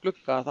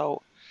glugga þá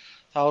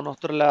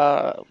náttúrulega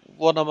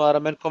vonar maður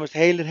að menn komist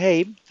heilir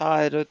heim. Það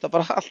er auðvitað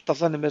bara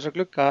alltaf þannig með þess að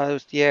glugga.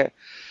 Ég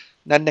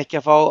nenni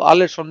ekki að fá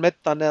Alisson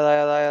meiddan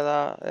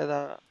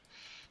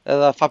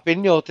eða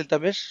Fabinho til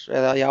dæmis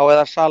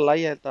eða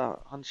Sala, ég held að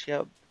hann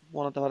sé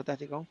vonandi að fara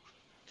þetta í gang.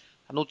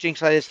 Nú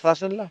jinxaðist það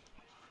sennilega.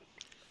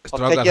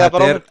 Strákar,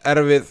 þetta er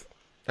erfið.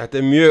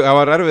 Það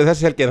var erfið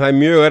þessi helgi en það er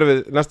mjög erfið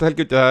næsta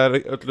helgi. Það er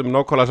öllum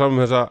nákvæmlega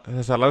saman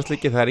þessa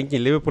landsleiki. Það er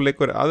engin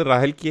Liverpool-leikur aðra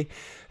helgi.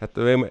 Þetta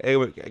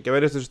eigum ekki að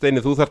verðast þessu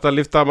steini. Þú þarft að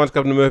lyfta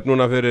mannskapnum upp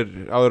núna fyrir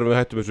áður við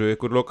hættum þessu.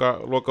 Ykkur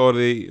loka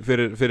orði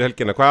fyrir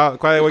helgina.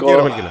 Hvað eigum að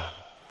gera helgina?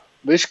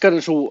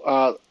 Viskarinn svo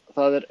að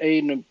það er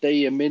einum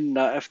degi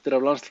minna eftir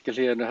af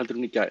landsleikjahléinu heldur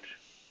en í gær.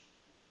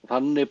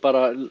 Þannig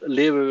bara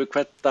lifum við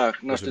hvern dag,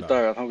 næstu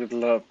daga, þá til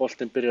að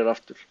boltinn byrjar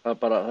aftur.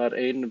 Það er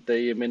einum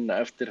degi minna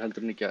eftir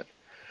heldur en í gær.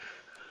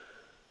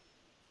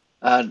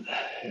 En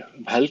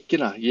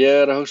helgina,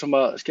 ég er að hugsa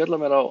að skella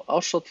mér á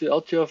árshátíð á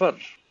TFR.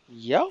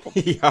 Já,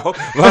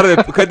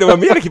 hvernig var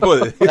mér ekki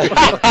boðið?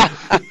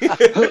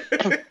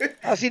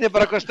 Það sýnir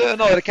bara hvað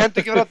stöðun á þeir kennt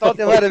ekki vera þetta á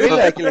TFR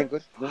vilja ekki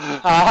lengur.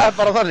 Það er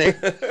bara þannig.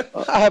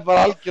 Það er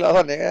bara algjörlega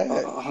þannig.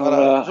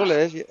 Bara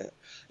svoleiðis.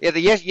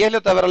 Ég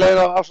hljóta að vera að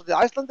leiða á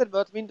ástæðið Æslandir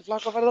með öll mín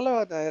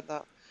flakkaferðalega, það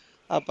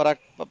er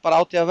bara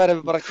átíð að vera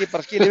bara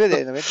skilja við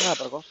því, það er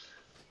bara gott.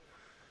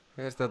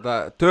 Þetta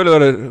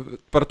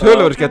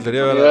töluverður skellur.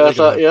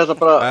 Ég ætla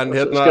bara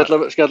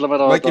að skella mér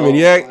á þetta.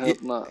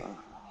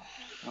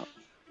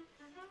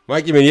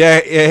 Mæki mín,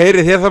 ég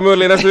heyri þér það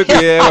mögulega í næstu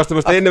viku, ég varst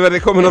að Steini verði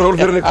komin á ról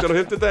fyrir einhvern á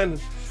 50-daginn.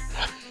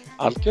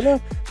 Algjörlega,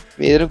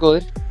 við erum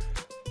góðir.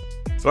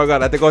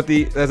 Strákar, þetta er gott í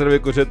þessari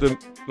viku,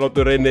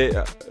 látum reyni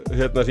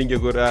syngja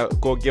ykkur að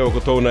gefa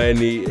okkur tóna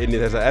inn í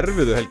þessa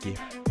erfiðu helgi.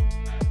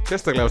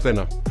 Sérstaklega á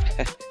Steina.